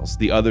Gentiles.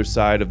 The other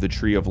side of the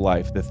tree of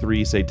life, the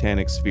three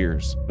satanic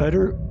spheres.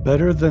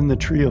 Better than the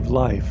tree of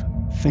life,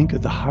 think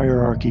of the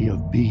hierarchy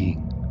of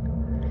being.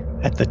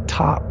 At the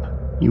top,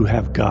 you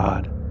have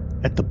God.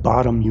 At the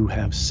bottom, you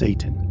have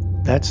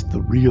Satan. That's the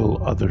real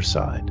other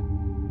side.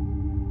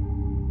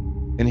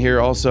 And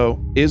here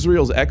also,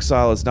 Israel's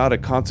exile is not a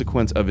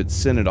consequence of its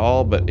sin at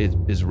all, but it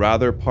is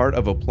rather part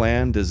of a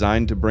plan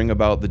designed to bring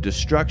about the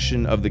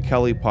destruction of the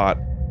Kelly pot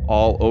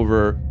all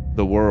over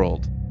the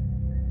world.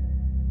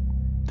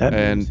 That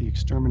means the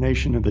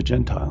extermination of the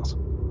Gentiles.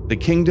 The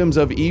kingdoms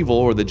of evil,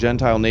 or the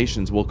Gentile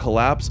nations, will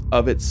collapse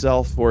of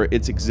itself, for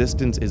its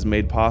existence is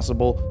made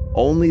possible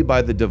only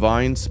by the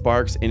divine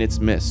sparks in its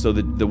midst. So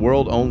the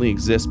world only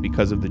exists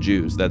because of the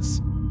Jews.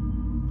 That's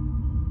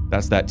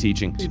that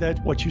teaching. See,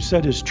 that what you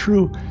said is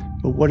true,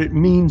 but what it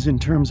means in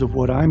terms of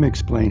what I'm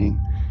explaining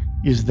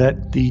is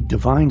that the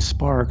divine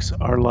sparks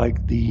are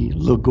like the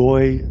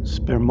logoi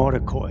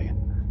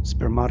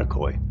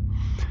spermatikoi.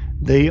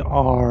 They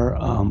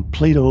are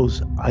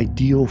Plato's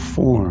ideal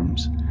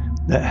forms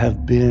that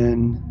have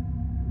been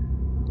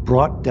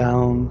brought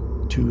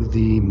down to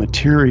the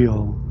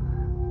material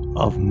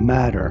of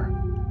matter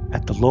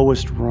at the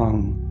lowest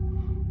rung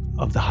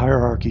of the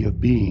hierarchy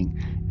of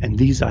being. And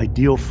these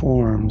ideal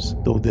forms,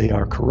 though they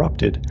are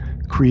corrupted,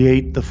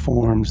 create the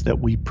forms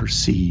that we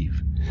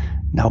perceive.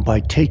 Now,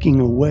 by taking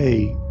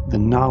away the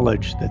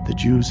knowledge that the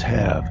Jews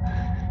have,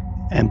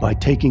 and by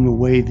taking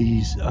away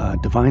these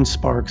divine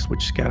sparks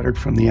which scattered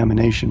from the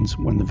emanations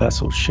when the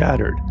vessel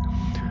shattered,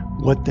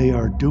 what they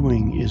are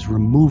doing is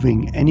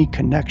removing any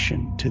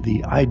connection to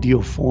the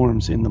ideal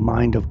forms in the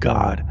mind of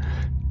God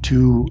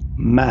to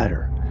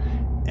matter.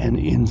 And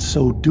in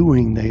so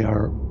doing, they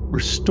are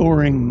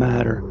restoring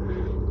matter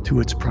to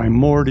its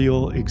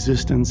primordial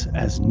existence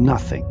as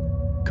nothing,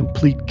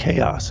 complete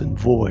chaos and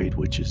void,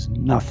 which is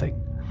nothing.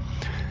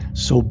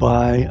 So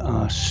by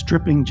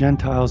stripping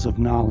Gentiles of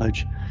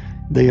knowledge,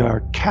 they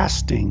are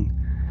casting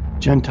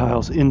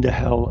Gentiles into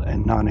hell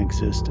and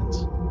non-existence.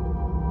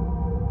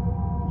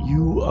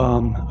 You,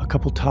 a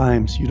couple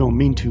times, you don't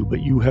mean to, but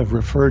you have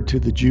referred to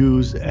the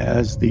Jews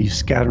as the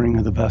scattering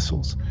of the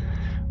vessels.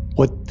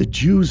 What the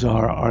Jews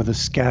are the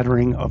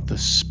scattering of the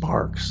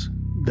sparks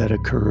that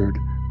occurred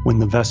when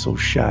the vessel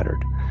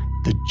shattered.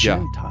 The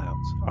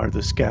Gentiles are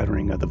the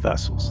scattering of the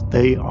vessels.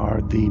 They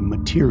are the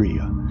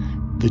materia.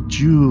 The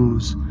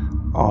Jews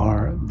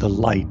are the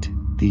light,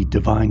 the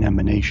divine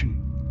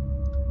emanation.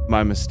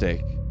 My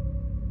mistake.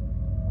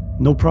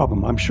 No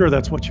problem. I'm sure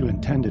that's what you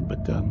intended,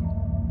 but...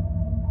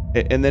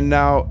 And then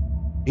now,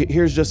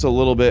 here's just a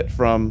little bit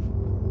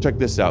from, check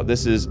this out.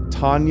 This is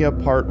Tanya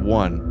Part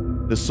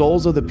 1. The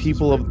souls of the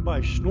people of...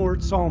 by Shneur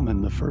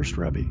Zalman, the first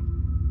Rebbe.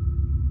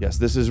 Yes,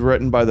 this is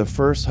written by the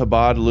first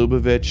Chabad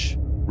Lubavitch,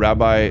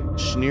 Rabbi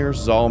Shneur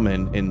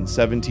Zalman, in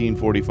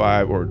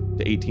 1745 or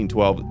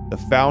 1812, the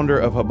founder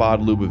of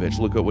Chabad Lubavitch.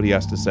 Look at what he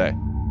has to say.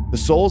 The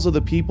souls of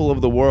the people of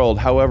the world,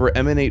 however,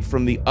 emanate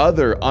from the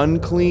other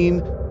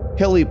unclean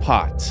hilly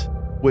pot,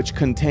 which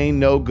contain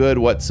no good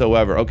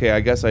whatsoever. Okay,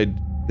 I guess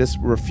this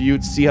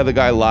refutes. See how the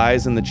guy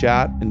lies in the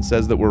chat and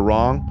says that we're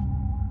wrong?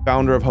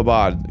 Founder of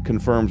Chabad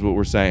confirms what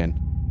we're saying.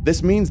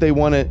 This means they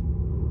want to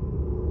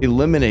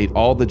eliminate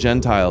all the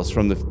Gentiles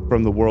from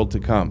the world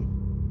to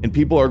come. And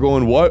people are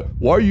going, why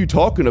are you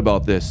talking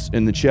about this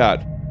in the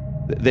chat?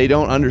 They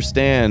don't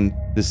understand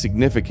the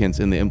significance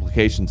and the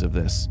implications of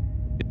this.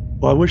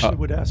 Well, I wish they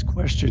would ask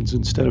questions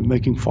instead of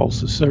making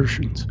false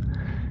assertions.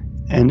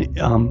 And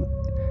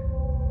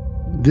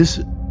this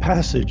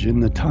passage in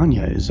the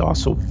Tanya is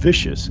also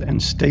vicious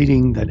and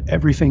stating that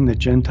everything that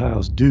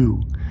Gentiles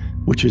do,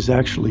 which is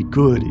actually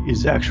good,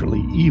 is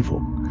actually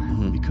evil.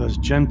 Because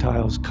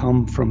Gentiles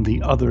come from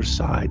the other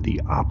side, the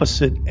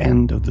opposite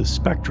end of the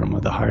spectrum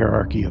of the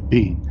hierarchy of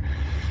being.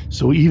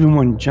 So even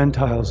when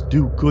Gentiles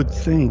do good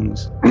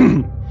things,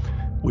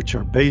 which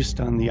are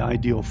based on the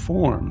ideal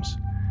forms,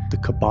 The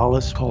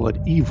Kabbalists call it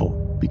evil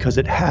because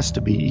it has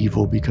to be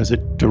evil because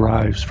it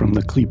derives from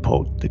the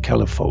klipot, the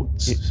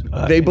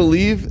keliphotes. They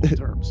believe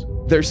terms.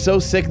 They're so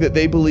sick that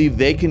they believe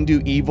they can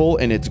do evil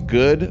and it's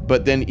good,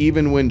 but then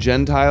even when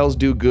Gentiles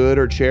do good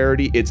or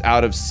charity, it's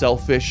out of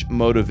selfish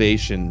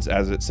motivations,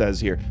 as it says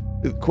here.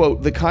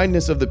 Quote, the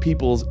kindness of the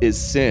peoples is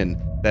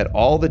sin, that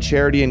all the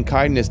charity and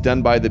kindness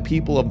done by the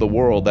people of the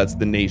world, that's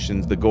the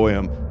nations, the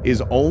goyim,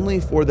 is only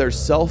for their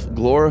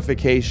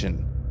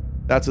self-glorification.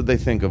 That's what they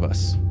think of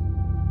us.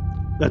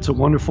 That's a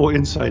wonderful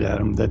insight,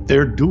 Adam, that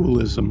their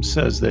dualism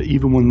says that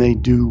even when they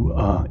do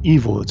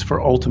evil, it's for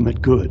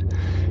ultimate good.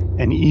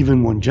 And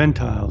even when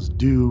Gentiles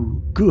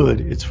do good,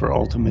 it's for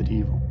ultimate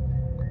evil.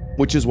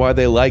 Which is why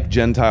they like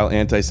Gentile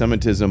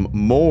anti-Semitism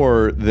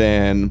more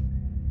than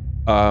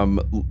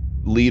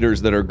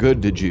leaders that are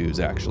good to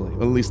Jews, actually.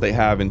 At least they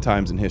have in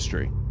times in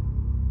history.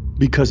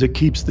 Because it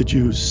keeps the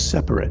Jews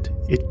separate.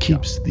 It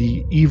keeps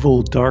the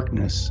evil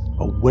darkness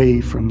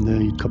away from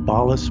the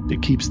Kabbalists.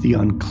 It keeps the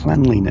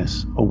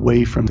uncleanliness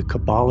away from the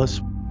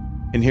Kabbalists.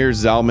 And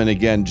here's Zalman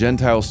again.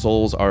 Gentile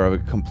souls are of a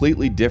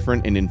completely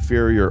different and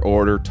inferior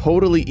order,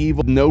 totally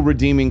evil, no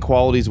redeeming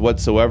qualities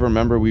whatsoever.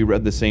 Remember, we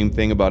read the same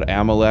thing about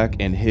Amalek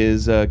and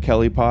his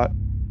kelipot.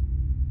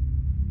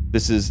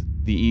 This is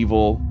the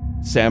evil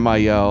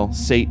Samael,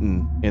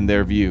 Satan, in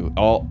their view,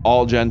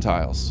 all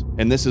Gentiles.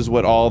 And this is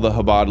what all the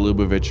Chabad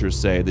Lubavitchers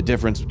say. The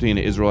difference between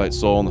an Israelite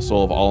soul and the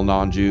soul of all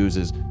non-Jews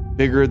is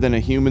bigger than a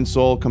human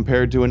soul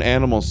compared to an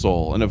animal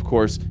soul. And of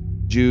course,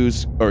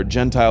 Jews or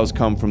Gentiles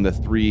come from the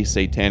three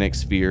satanic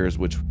spheres,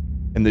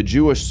 and the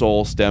Jewish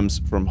soul stems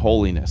from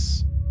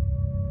holiness.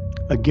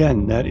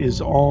 Again, that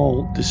is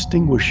all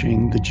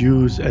distinguishing the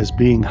Jews as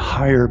being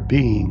higher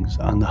beings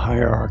on the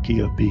hierarchy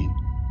of being.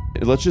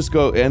 Let's just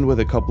go end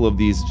with a couple of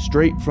these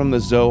straight from the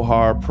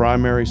Zohar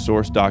primary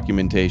source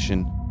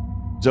documentation.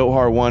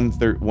 Zohar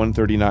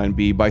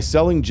 139b, by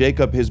selling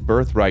Jacob his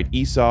birthright,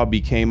 Esau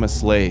became a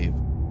slave.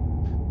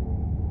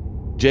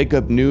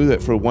 Jacob knew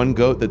that for one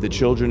goat that the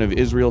children of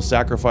Israel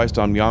sacrificed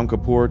on Yom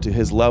Kippur to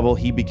his level,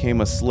 he became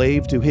a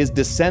slave to his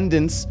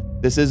descendants.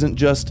 This isn't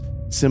just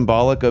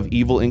symbolic of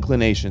evil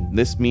inclination.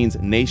 This means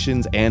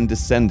nations and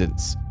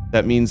descendants.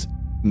 That means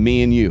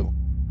me and you.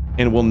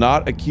 And will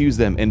not accuse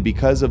them. And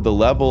because of the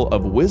level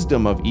of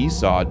wisdom of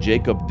Esau,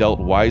 Jacob dealt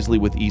wisely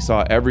with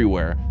Esau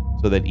everywhere,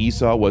 so that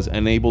Esau was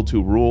unable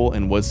to rule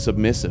and was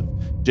submissive.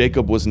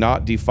 Jacob was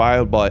not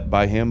defiled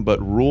by him,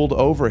 but ruled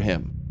over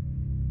him.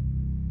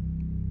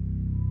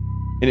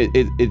 And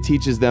it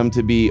teaches them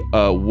to be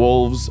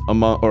wolves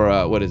among, or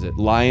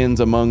lions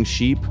among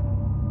sheep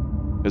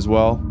as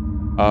well.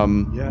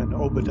 Yeah, and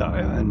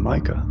Obadiah and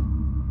Micah.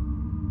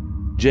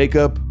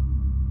 Jacob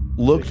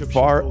looked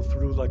far. Go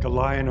through like a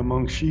lion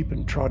among sheep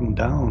and trodden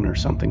down, or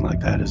something like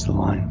that is the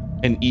line.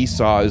 And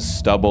Esau is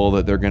stubble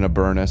that they're going to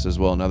burn us as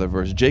well. Another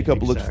verse.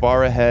 Jacob looked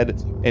far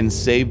ahead and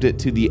saved it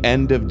to the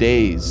end of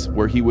days,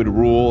 where he would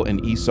rule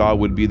and Esau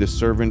would be the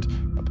servant.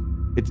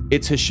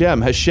 It's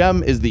Hashem.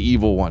 Hashem is the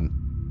evil one,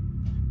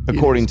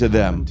 according to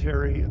them.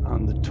 Commentary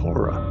on the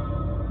Torah.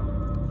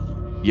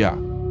 Yeah.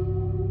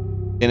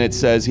 And it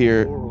says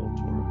here,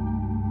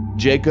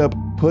 Jacob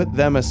put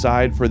them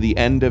aside for the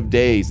end of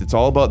days. It's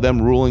all about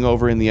them ruling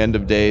over in the end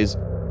of days.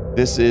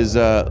 This is,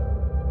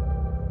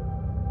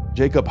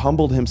 Jacob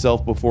humbled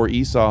himself before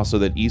Esau so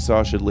that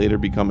Esau should later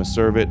become a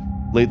servant.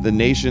 Let the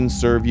nations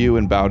serve you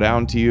and bow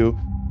down to you.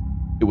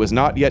 It was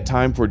not yet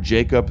time for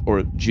Jacob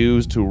or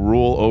Jews to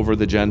rule over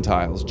the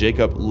Gentiles.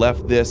 Jacob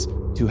left this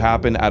to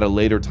happen at a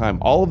later time.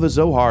 All of the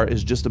Zohar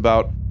is just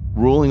about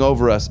ruling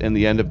over us in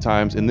the end of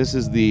times. And this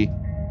is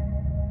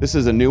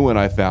a new one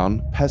I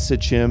found.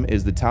 Pesachim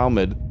is the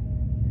Talmud.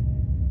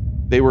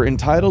 They were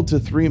entitled to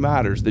three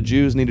matters. The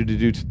Jews needed to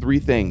do three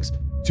things: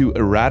 to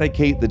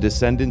eradicate the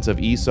descendants of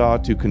Esau,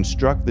 to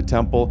construct the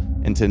temple,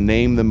 and to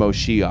name the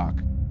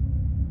Moshiach.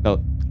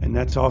 Now, and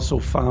that's also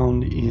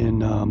found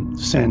in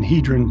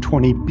Sanhedrin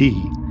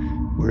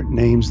 20b, where it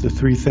names the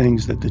three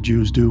things that the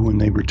Jews do when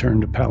they return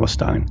to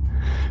Palestine.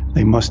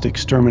 They must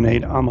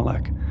exterminate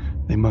Amalek,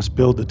 they must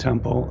build the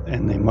temple,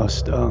 and they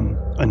must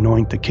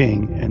anoint the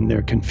king, and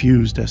they're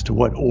confused as to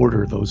what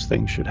order those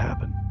things should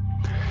happen.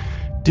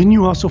 Didn't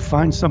you also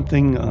find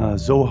something,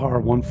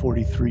 Zohar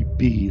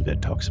 143b,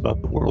 that talks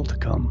about the world to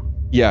come?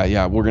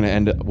 Yeah, we're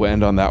gonna we'll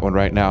end on that one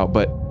right now,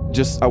 but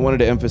I wanted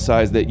to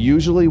emphasize that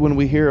usually when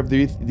we hear of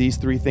these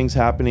three things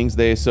happening,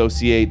 they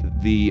associate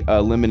the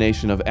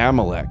elimination of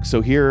Amalek. So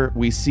here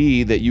we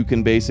see that you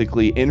can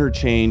basically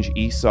interchange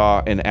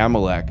Esau and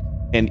Amalek.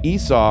 And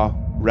Esau,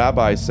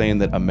 rabbis saying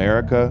that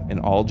America and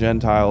all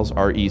Gentiles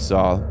are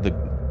Esau, the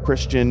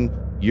Christian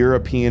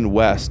European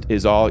West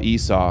is all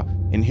Esau.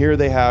 And here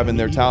they have in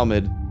their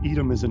Talmud,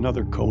 Edom is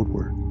another code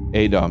word.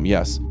 Edom,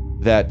 yes,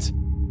 that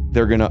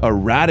they're going to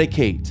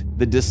eradicate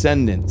the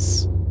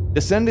descendants.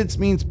 Descendants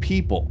means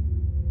people.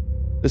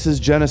 This is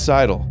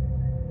genocidal.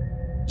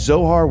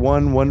 Zohar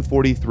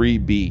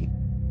 143b.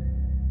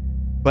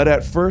 But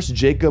at first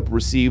Jacob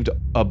received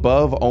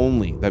above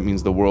only, that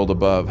means the world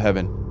above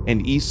heaven,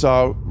 and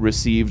Esau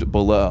received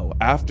below.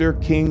 After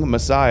King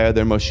Messiah,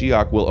 their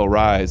Moshiach, will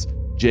arise,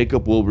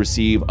 Jacob will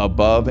receive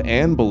above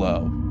and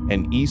below,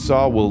 and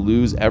Esau will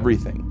lose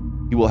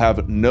everything. He will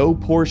have no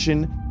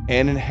portion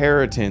and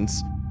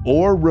inheritance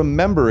or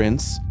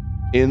remembrance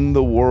in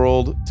the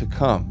world to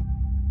come.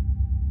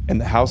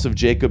 And the house of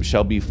Jacob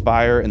shall be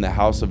fire, and the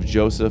house of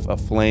Joseph a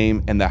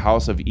flame, and the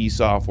house of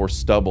Esau for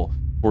stubble.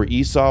 For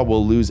Esau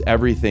will lose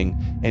everything,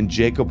 and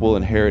Jacob will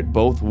inherit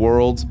both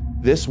worlds,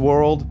 this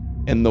world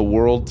and the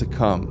world to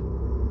come.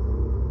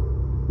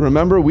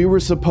 Remember, we were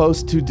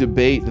supposed to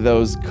debate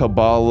those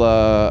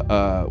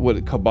Kabbalah,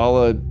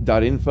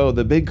 Kabbalah.info,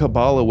 the big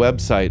Kabbalah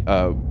website,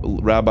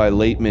 Rabbi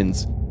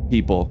Laitman's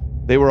people.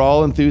 They were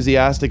all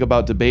enthusiastic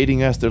about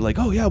debating us. They're like,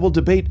 oh yeah, we'll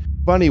debate.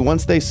 Funny,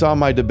 once they saw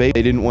my debate,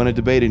 they didn't want to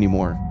debate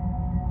anymore.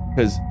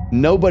 Because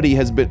nobody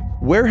has been,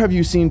 where have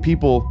you seen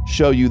people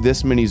show you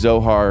this many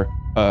Zohar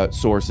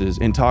sources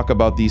and talk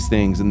about these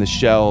things and the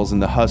shells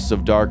and the husks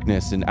of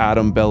darkness and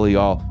Adam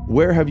Belial?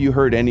 Where have you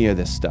heard any of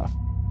this stuff?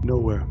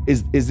 Nowhere.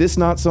 Is this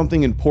not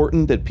something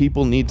important that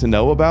people need to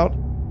know about?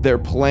 Their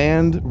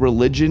planned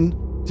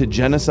religion to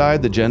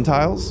genocide the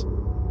Gentiles?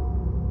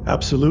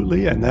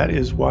 Absolutely, and that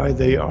is why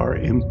they are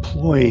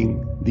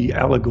employing the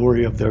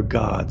allegory of their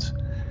gods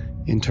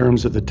in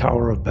terms of the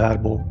Tower of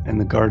Babel and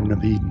the Garden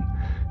of Eden.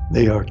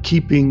 They are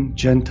keeping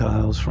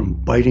Gentiles from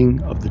biting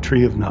of the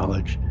tree of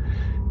knowledge,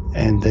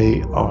 and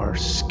they are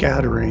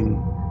scattering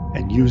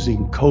and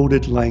using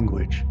coded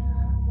language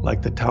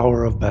like the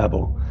Tower of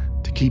Babel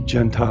to keep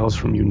Gentiles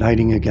from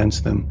uniting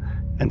against them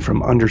and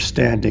from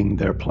understanding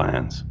their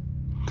plans.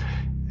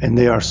 And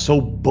they are so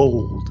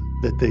bold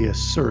that they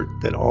assert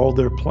that all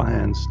their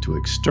plans to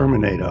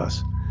exterminate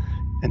us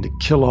and to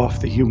kill off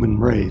the human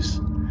race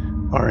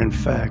are in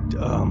fact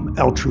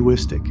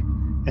altruistic.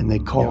 And they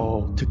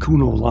call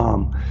Tikkun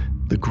Olam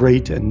the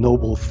great and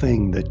noble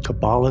thing that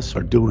Kabbalists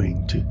are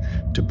doing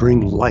to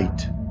bring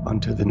light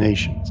unto the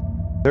nations.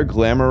 They're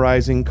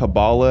glamorizing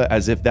Kabbalah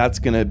as if that's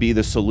going to be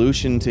the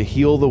solution to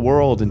heal the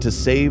world and to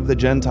save the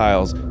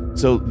Gentiles.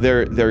 So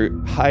they're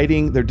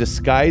hiding, they're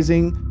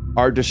disguising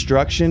our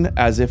destruction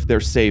as if they're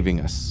saving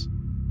us.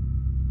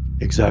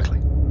 Exactly.